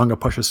as strong a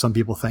push as some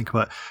people think,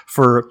 but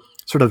for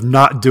sort of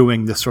not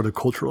doing this sort of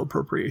cultural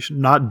appropriation,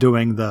 not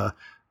doing the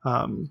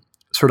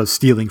sort of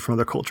stealing from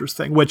other cultures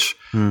thing, which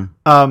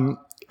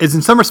is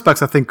in some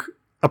respects, I think,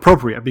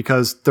 appropriate,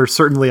 because there's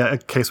certainly a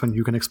case when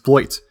you can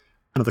exploit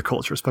another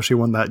culture, especially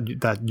one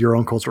that your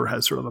own culture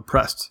has sort of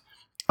oppressed.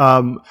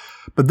 But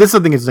this, I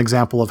think, is an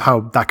example of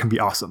how that can be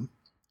awesome,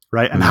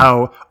 right? And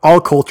how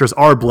all cultures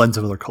are blends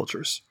of other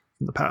cultures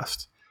from the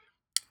past.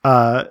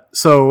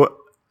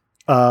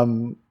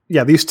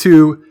 These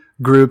two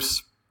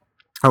groups,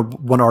 or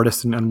one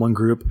artist and one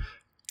group,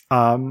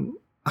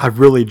 have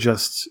really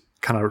just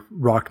kind of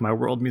rocked my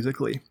world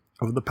musically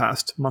over the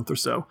past month or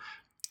so.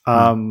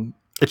 Ichiko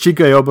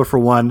Aoba, for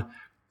one,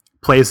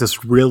 plays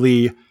this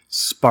really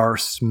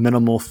sparse,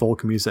 minimal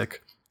folk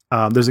music.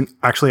 There's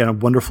actually a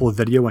wonderful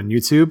video on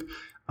YouTube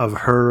of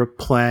her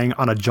playing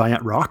on a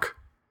giant rock.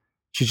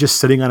 She's just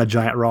sitting on a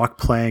giant rock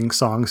playing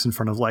songs in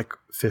front of like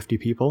 50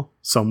 people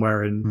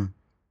somewhere in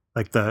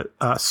like the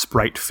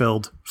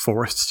sprite-filled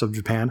forests of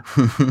Japan.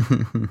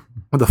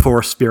 The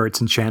forest spirits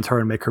enchant her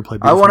and make her play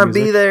beautiful I want to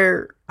music. be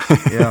there.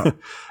 Yeah.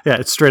 Yeah,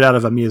 it's straight out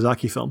of a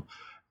Miyazaki film.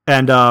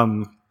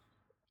 And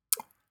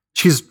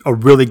she's a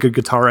really good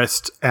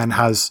guitarist and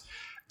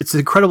it's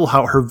incredible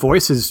how her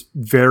voice is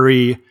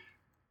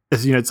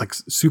it's like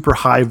super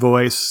high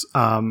voice,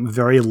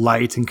 very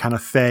light and kind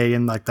of fey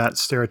and like that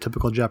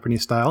stereotypical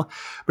Japanese style.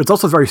 But it's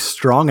also very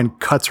strong and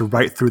cuts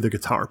right through the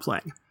guitar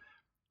playing,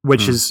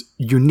 which is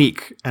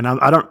unique. And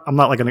I'm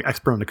not like an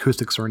expert on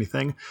acoustics or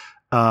anything,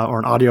 or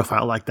an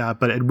audiophile like that,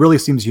 but it really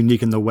seems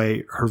unique in the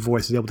way her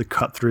voice is able to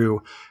cut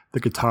through the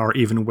guitar,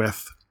 even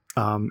with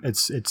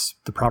it's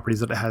the properties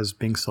that it has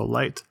being so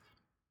light.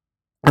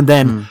 And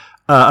then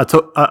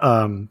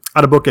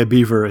Ataboke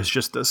Beaver is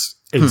just this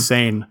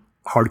insane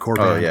hardcore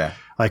band. Oh, yeah.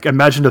 Like,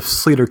 imagine if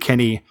Sleater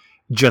Kinney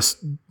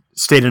just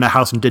stayed in a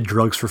house and did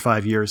drugs for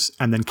 5 years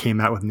and then came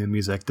out with new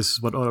music. This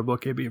is what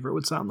Ataboke Beaver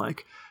would sound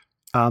like.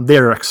 They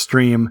are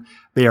extreme,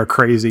 they are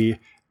crazy,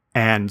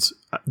 and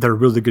they're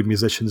really good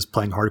musicians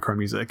playing hardcore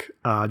music.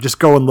 Just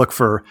go and look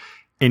for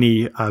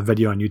any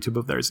video on YouTube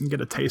of theirs and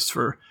get a taste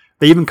for.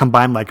 They even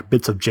combine like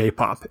bits of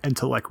J-pop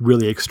into like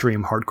really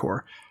extreme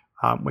hardcore,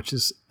 which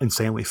is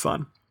insanely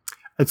fun.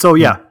 And so,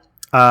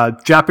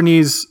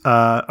 Japanese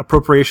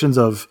appropriations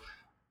of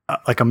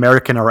like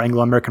American or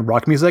Anglo-American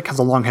rock music has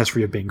a long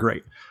history of being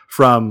great.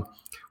 From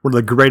one of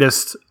the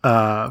greatest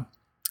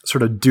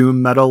sort of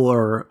doom metal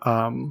or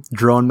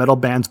drone metal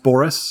bands,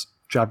 Boris,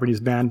 Japanese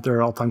band,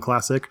 their all-time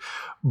classic.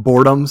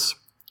 Boredoms,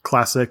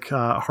 classic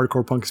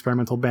hardcore punk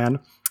experimental band.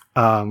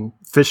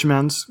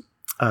 Fishmans,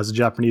 as a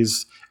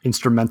Japanese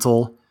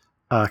instrumental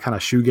kind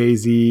of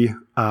shoegazy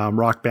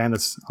rock band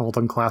that's an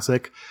all-time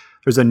classic.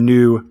 There's a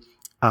new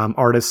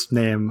artist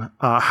named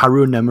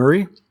Haru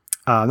Nemuri.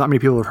 Not many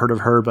people have heard of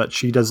her, but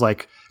she does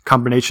like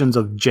combinations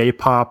of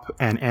J-pop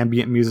and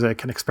ambient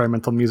music and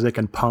experimental music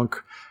and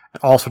punk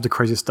and all sorts of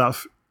crazy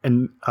stuff,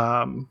 and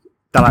that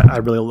I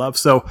really love.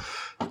 So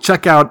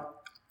check out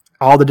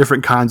all the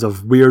different kinds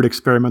of weird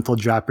experimental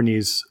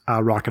Japanese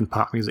rock and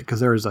pop music, because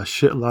there is a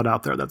shitload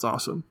out there that's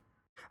awesome.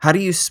 How do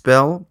you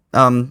spell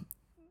the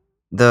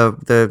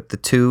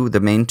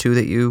main two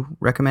that you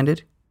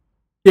recommended?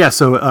 Yeah,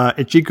 so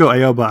Ichiko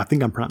Aoba, I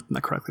think I'm pronouncing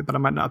that correctly, but I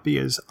might not be,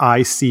 is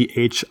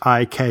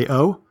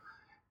ICHIKO,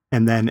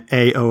 and then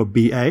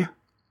AOBA,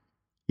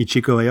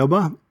 Ichiko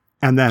Aoba.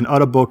 And then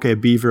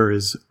Ataboke Beaver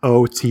is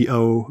OTOBOKE,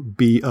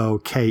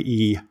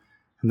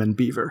 and then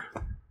Beaver.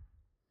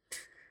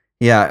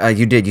 Yeah,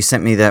 you did. You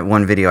sent me that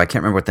one video. I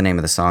can't remember what the name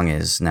of the song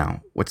is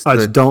now. What's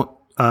It's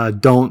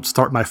Don't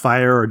Start My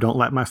Fire or Don't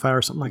Light My Fire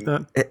or something like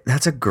that.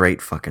 That's a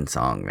great fucking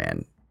song,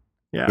 man.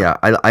 Yeah,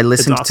 I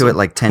listened to it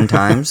like 10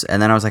 times,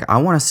 and then I was like,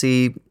 I want to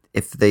see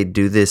if they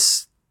do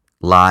this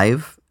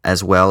live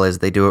as well as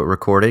they do it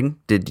recorded.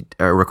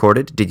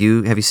 Did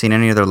you seen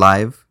any of their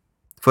live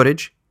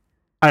footage?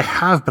 I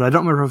have, but I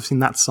don't remember if I've seen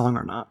that song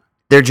or not.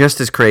 They're just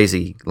as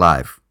crazy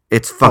live.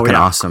 It's fucking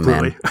awesome,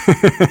 completely.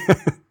 Man.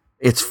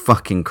 It's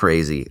fucking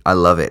crazy. I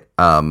love it.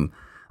 I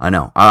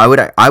know.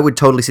 I would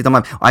totally see them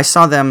live. I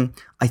saw them.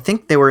 I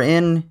think they were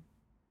in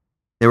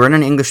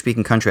an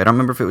English-speaking country. I don't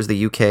remember if it was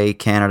the UK,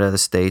 Canada, the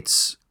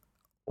States,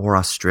 or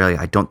Australia.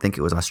 I don't think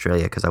it was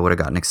Australia, because I would have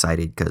gotten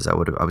excited, because I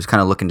was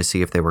kind of looking to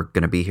see if they were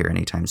going to be here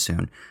anytime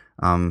soon.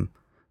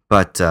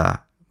 But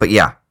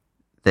yeah,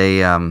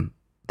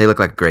 they They look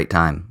like a great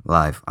time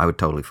live. I would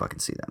totally fucking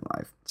see them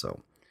live.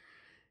 So,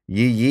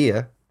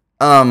 yeah.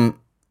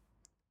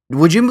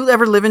 Would you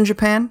ever live in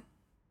Japan?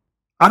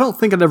 I don't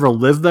think I'd ever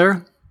live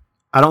there.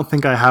 I don't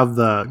think I have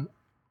the...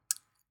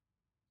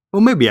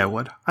 Well, maybe I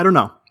would. I don't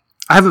know.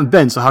 I haven't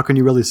been, so how can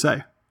you really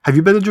say? Have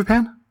you been to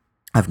Japan?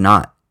 I've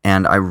not,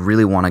 and I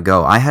really want to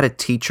go. I had a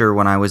teacher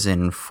when I was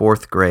in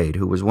 4th grade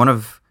who was one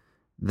of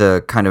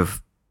the kind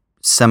of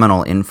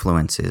seminal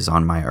influences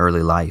on my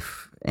early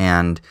life.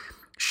 And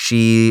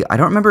I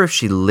don't remember if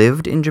she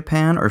lived in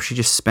Japan or if she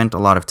just spent a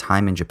lot of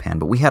time in Japan,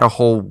 but we had a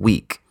whole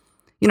week.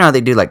 You know how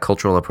they do like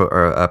cultural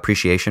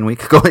appreciation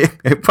week?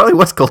 It probably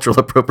was cultural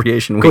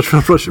appropriation week.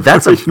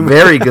 That's a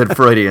very good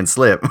Freudian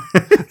slip.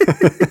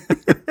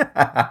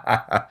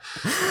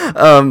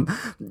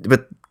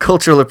 But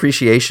cultural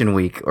appreciation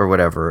week or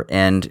whatever.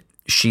 And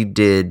she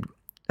did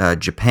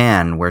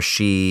Japan, where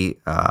she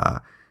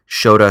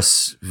showed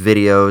us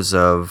videos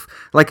of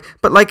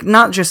but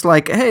not just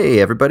like,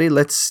 hey, everybody,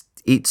 let's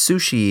eat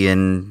sushi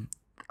and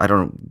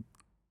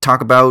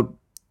talk about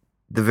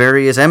the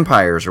various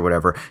empires or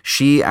whatever.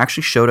 She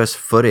actually showed us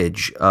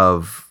footage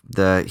of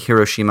the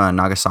Hiroshima and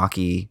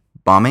Nagasaki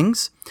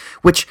bombings,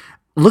 which,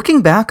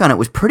 looking back on it,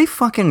 was pretty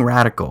fucking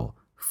radical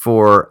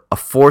for a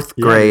 4th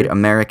grade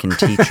American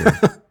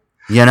teacher.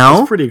 You know?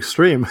 That's pretty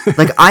extreme.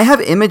 Like, I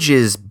have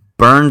images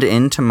burned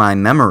into my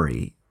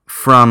memory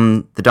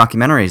from the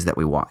documentaries that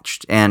we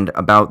watched and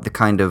about the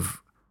kind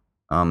of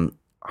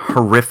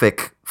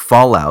horrific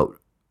fallout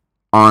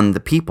on the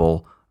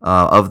people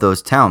of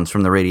those towns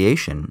from the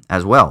radiation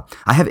as well.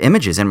 I have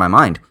images in my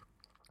mind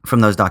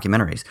from those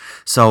documentaries.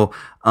 So,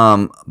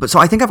 so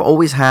I think I've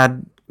always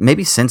had,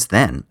 maybe since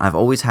then, I've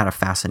always had a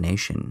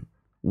fascination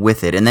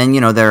with it. And then,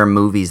 there are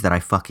movies that I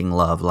fucking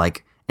love,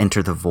 like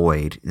Enter the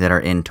Void, that are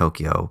in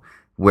Tokyo,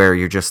 where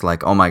you're just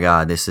like, oh my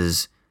God, this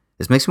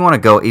makes me want to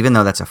go, even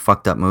though that's a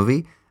fucked up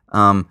movie.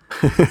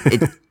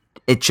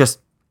 It just,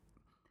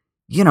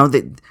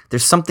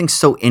 there's something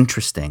so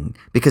interesting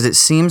because it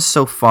seems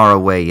so far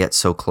away yet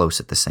so close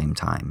at the same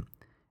time.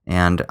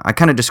 And I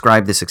kind of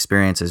describe this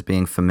experience as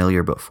being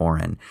familiar but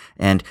foreign.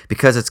 And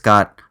because it's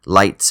got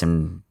lights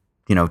and,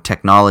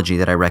 technology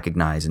that I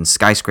recognize and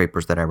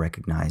skyscrapers that I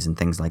recognize and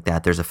things like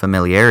that, there's a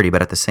familiarity,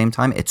 but at the same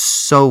time, it's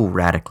so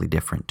radically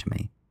different to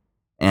me.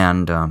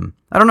 And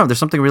I don't know, there's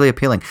something really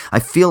appealing. I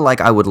feel like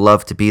I would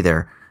love to be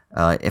there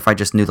if I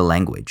just knew the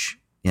language.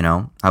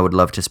 I would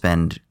love to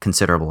spend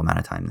considerable amount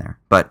of time there.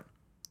 But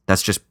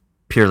that's just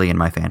purely in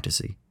my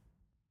fantasy.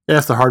 Yeah,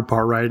 that's the hard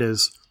part, right?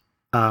 Is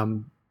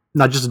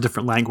not just a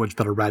different language,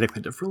 but a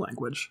radically different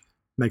language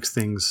makes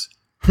things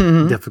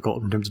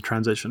difficult in terms of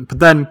transition. But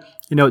then,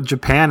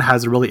 Japan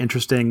has a really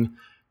interesting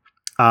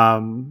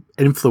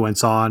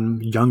influence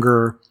on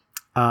younger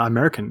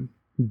American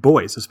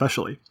boys,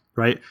 especially,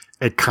 right?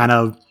 It kind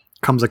of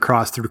comes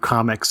across through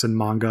comics and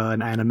manga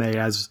and anime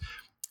as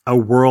a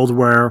world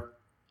where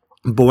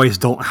boys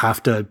don't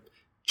have to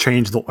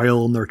change the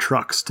oil in their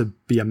trucks to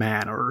be a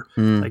man or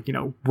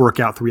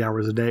work out 3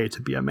 hours a day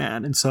to be a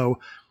man. And so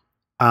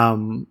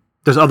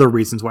there's other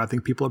reasons why I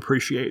think people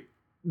appreciate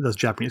those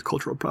Japanese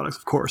cultural products,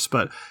 of course,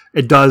 but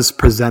it does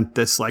present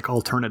this like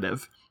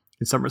alternative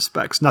in some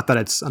respects. Not that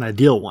it's an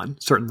ideal one,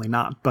 certainly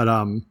not, but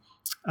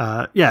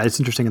it's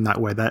interesting in that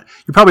way that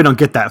you probably don't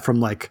get that from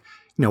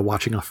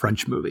watching a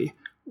French movie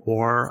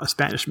or a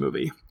Spanish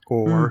movie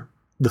or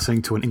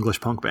listening to an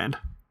English punk band.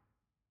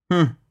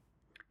 Yeah,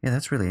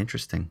 that's really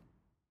interesting.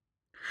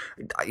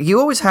 You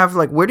always have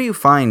where do you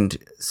find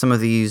some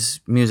of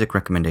these music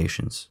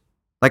recommendations?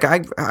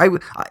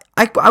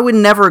 I would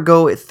never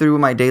go through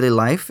my daily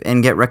life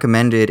and get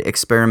recommended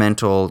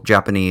experimental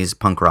Japanese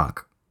punk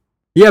rock.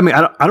 Yeah, I mean,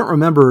 I don't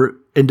remember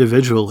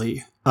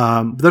individually.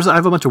 But I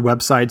have a bunch of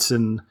websites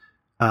and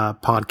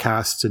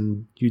podcasts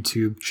and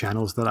YouTube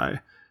channels that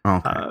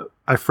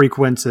I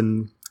frequent,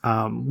 and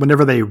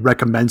whenever they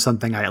recommend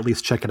something, I at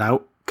least check it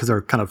out because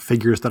they're kind of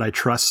figures that I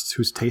trust,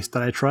 whose taste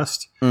that I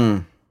trust.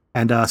 And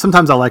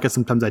sometimes I like it,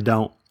 sometimes I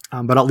don't.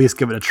 But I'll at least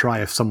give it a try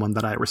if someone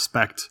that I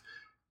respect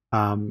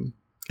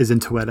is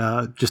into it.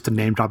 Just to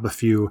name drop a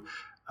few,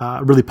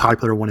 a really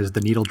popular one is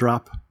The Needle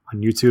Drop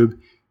on YouTube.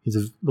 He's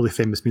a really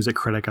famous music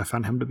critic. I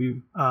found him to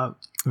be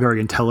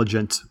very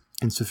intelligent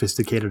and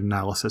sophisticated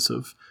analysis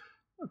of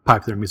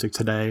popular music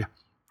today.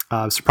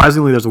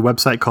 Surprisingly, there's a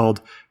website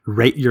called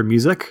Rate Your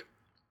Music,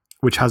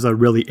 which has a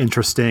really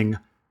interesting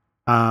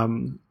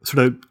sort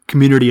of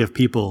community of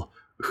people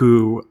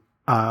who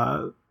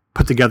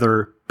put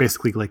together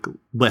basically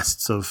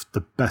lists of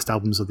the best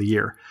albums of the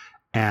year.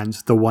 And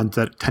the ones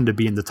that tend to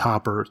be in the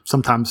top are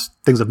sometimes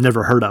things I've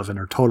never heard of and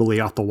are totally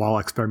off the wall,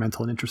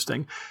 experimental and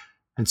interesting.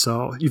 And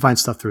so you find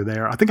stuff through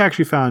there. I think I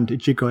actually found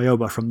Ichiko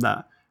Aoba from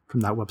that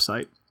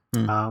website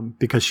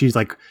because she's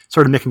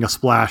started making a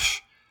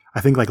splash,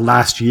 I think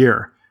last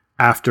year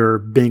after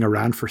being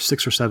around for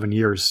 6 or 7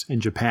 years in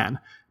Japan,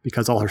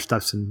 because all her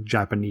stuff's in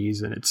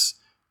Japanese and it's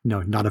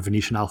not a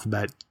Venetian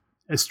alphabet.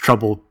 It's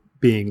trouble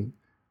being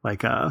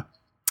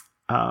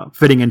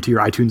fitting into your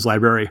iTunes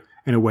library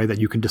in a way that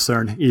you can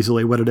discern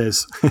easily what it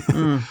is.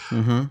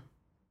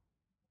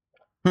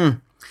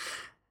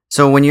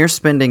 So when you're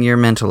spending your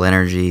mental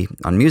energy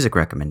on music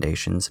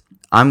recommendations,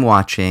 I'm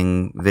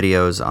watching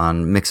videos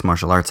on mixed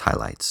martial arts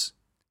highlights.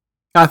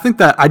 I think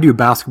that I do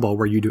basketball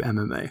where you do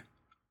MMA.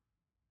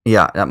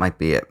 Yeah, that might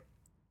be it.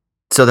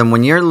 So then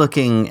when you're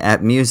looking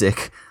at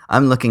music,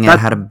 I'm looking at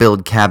how to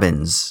build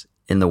cabins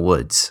in the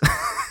woods.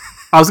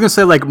 I was going to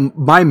say, like,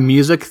 my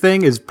music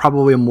thing is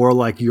probably more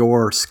like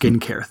your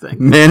skincare thing.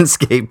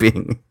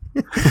 Manscaping.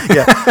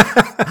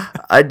 Yeah.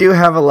 I do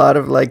have a lot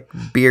of, like,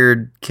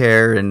 beard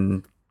care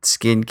and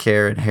skin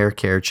care and hair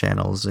care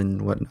channels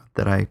and whatnot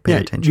that I pay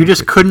attention to. You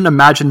just couldn't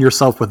imagine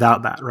yourself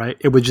without that, right?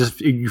 It would just,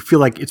 you feel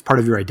like it's part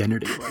of your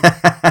identity.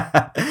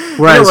 Whereas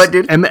you know what,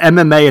 dude?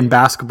 MMA and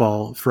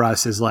basketball for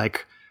us is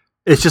like,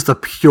 it's just a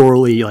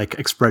purely like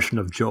expression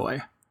of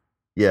joy.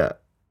 Yeah.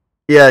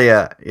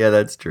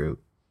 That's true.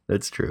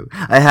 That's true.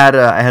 I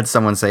had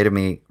someone say to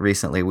me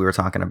recently, we were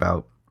talking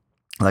about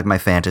like my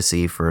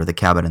fantasy for the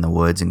cabin in the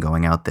woods and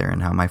going out there,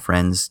 and how my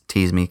friends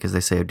tease me because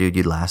they say, oh, dude,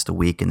 you'd last a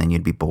week and then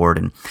you'd be bored.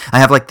 And I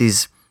have like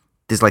this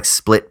like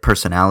split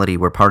personality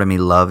where part of me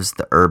loves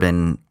the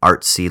urban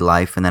artsy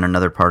life, and then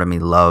another part of me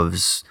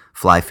loves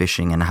fly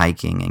fishing and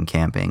hiking and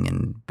camping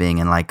and being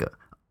in like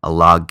a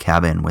log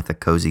cabin with a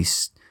cozy,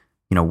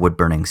 wood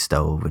burning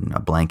stove and a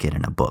blanket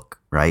and a book,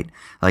 right?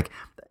 Like,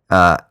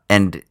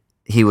 and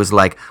he was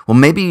like, well,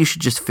 maybe you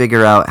should just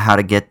figure out how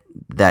to get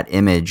that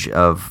image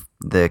of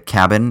the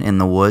cabin in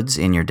the woods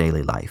in your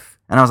daily life.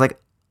 And I was like,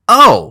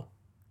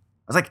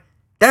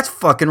 that's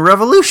fucking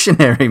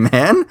revolutionary,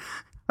 man.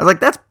 I was like,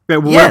 that's,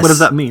 what does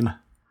that mean?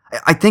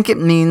 I think it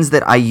means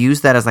that I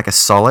use that as like a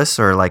solace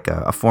or like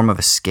a form of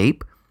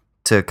escape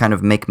to kind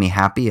of make me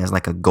happy as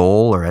like a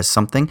goal or as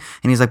something.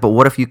 And he's like, but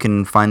what if you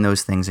can find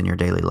those things in your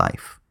daily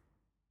life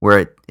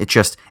where it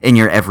just in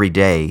your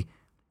everyday,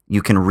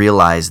 you can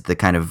realize the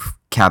kind of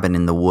cabin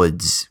in the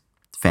woods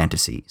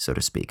fantasy, so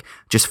to speak.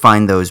 Just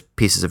find those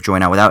pieces of joy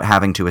now without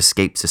having to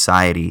escape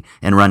society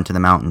and run to the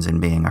mountains and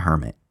being a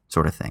hermit,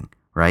 sort of thing,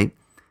 right?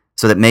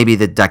 So that maybe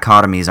the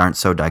dichotomies aren't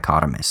so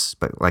dichotomous,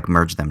 but like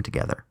merge them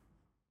together.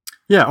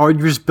 Yeah, or you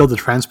just build a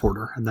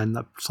transporter and then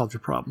that solves your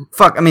problem.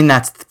 Fuck, I mean,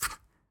 that's...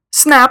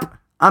 Snap!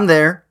 I'm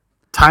there.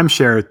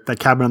 Timeshare that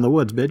cabin in the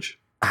woods, bitch.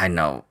 I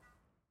know.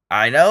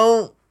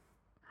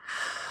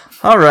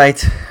 All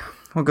right.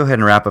 We'll go ahead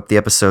and wrap up the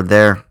episode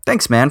there.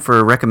 Thanks, man,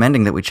 for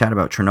recommending that we chat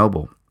about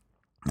Chernobyl.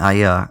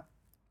 I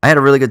had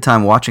a really good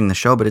time watching the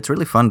show, but it's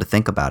really fun to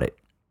think about it.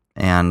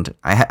 And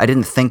I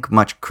didn't think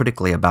much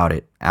critically about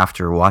it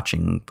after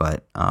watching,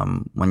 but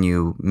when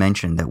you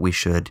mentioned that we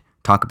should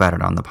talk about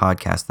it on the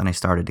podcast, then I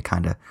started to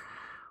kind of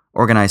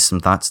organize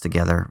some thoughts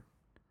together.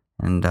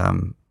 And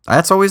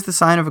that's always the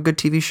sign of a good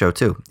TV show,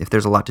 too, if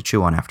there's a lot to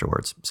chew on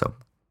afterwards. So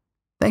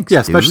thanks,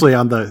 yeah, especially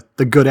on the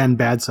good and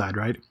bad side,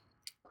 right?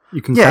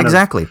 You can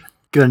exactly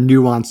get a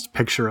nuanced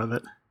picture of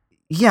it.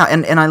 Yeah,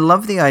 and I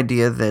love the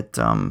idea that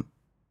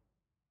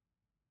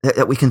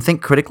that we can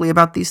think critically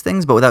about these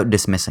things, but without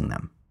dismissing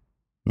them.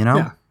 You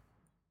know?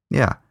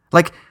 Yeah.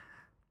 Like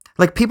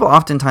people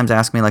oftentimes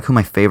ask me like who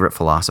my favorite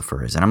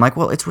philosopher is, and I'm like,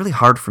 well, it's really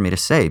hard for me to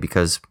say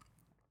because,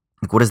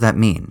 like, what does that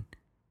mean?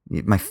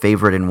 My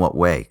favorite in what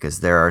way? Because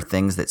there are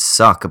things that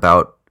suck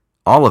about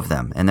all of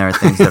them, and there are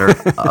things that are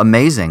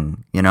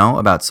amazing,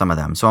 about some of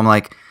them. So I'm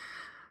like,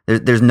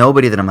 there's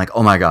nobody that I'm like,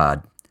 oh my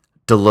god,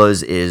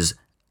 Deleuze is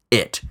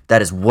it.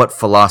 That is what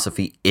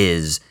philosophy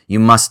is. You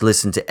must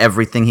listen to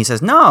everything he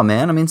says. No,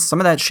 man. I mean,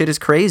 some of that shit is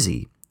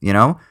crazy,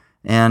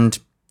 and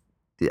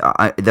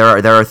there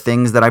are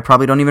things that I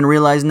probably don't even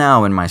realize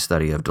now in my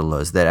study of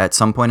Deleuze that at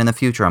some point in the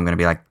future I'm going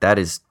to be like, that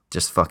is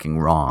just fucking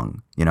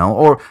wrong,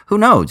 or who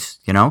knows,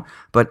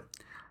 but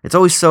it's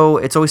always so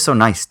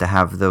nice to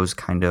have those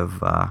kind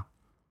of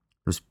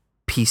those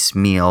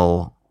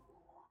piecemeal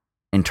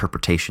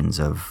interpretations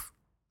of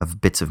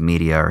bits of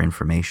media or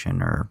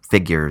information or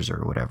figures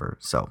or whatever.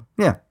 So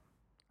yeah,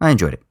 I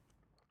enjoyed it.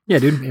 Yeah,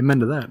 dude,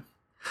 amen to that.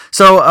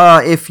 So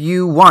if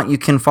you want, you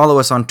can follow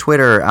us on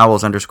Twitter,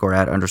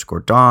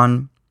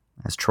 owls_at_dawn.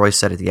 As Troy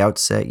said at the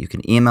outset, you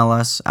can email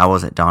us,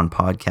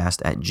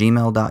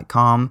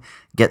 owlsatdawnpodcast@gmail.com.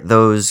 Get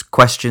those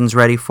questions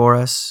ready for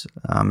us.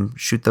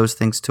 Shoot those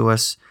things to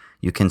us.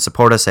 You can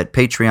support us at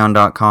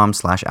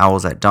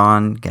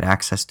patreon.com/owlsatdawn. Get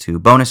access to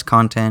bonus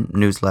content,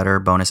 newsletter,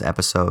 bonus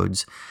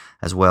episodes,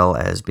 as well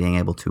as being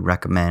able to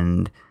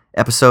recommend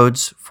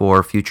episodes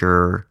for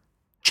future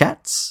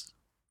chats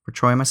for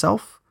Troy and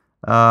myself.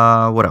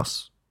 What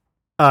else?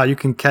 You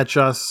can catch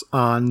us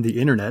on the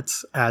internet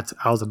at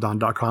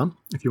owlsatdawn.com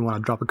if you want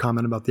to drop a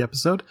comment about the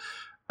episode,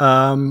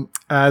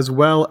 as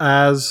well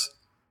as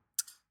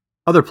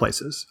other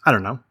places. I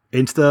don't know,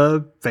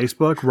 Insta,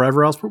 Facebook,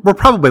 wherever else. We're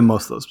probably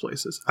most of those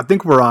places. I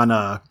think we're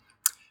on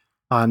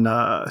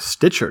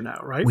Stitcher now,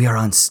 right? We are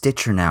on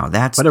Stitcher now.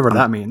 That's whatever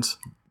that means.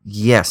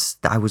 Yes,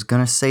 I was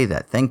going to say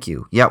that. Thank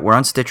you. Yeah, we're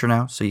on Stitcher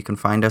now, so you can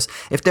find us.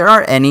 If there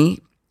are any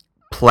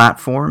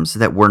platforms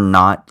that we're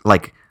not,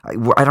 like,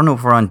 I don't know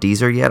if we're on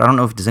Deezer yet. I don't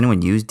know does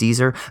anyone use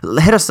Deezer?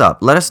 Hit us up.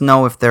 Let us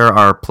know if there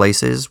are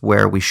places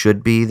where we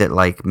should be that,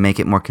 like, make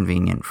it more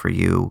convenient for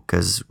you,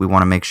 because we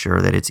want to make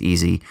sure that it's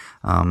easy.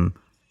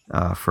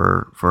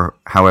 for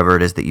however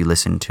it is that you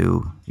listen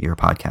to your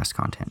podcast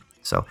content.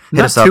 So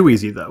hit us up. Not too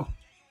easy though.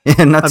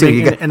 Not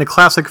too. In a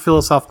classic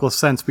philosophical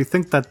sense, we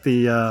think that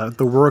the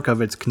work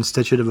of it's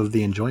constitutive of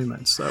the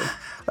enjoyment. So,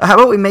 how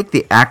about we make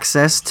the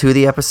access to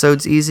the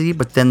episodes easy,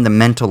 but then the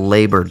mental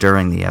labor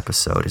during the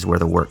episode is where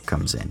the work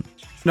comes in.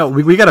 No,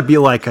 we got to be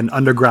like an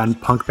underground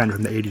punk band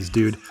from the 80s,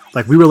 dude.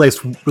 Like, we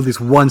release 1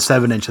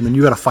 7-inch, and then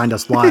you got to find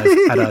us live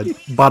at a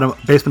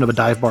basement of a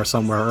dive bar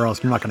somewhere, or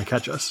else you're not going to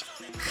catch us.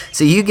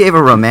 So you gave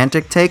a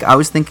romantic take. I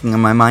was thinking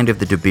in my mind of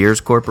the De Beers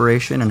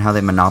Corporation and how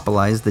they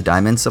monopolized the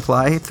diamond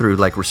supply through,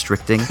 like,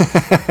 restricting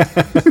supply.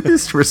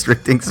 That's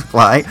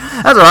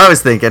what I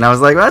was thinking. I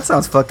was like, well, that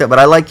sounds fucked up, but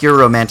I like your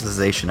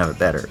romanticization of it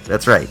better.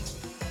 That's right.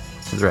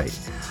 That's right.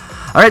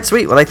 All right,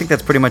 sweet. Well, I think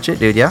that's pretty much it,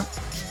 dude, yeah?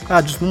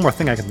 Just one more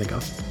thing I can think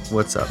of.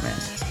 What's up, man?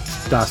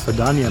 Das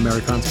Vidania,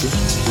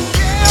 Amerikanski.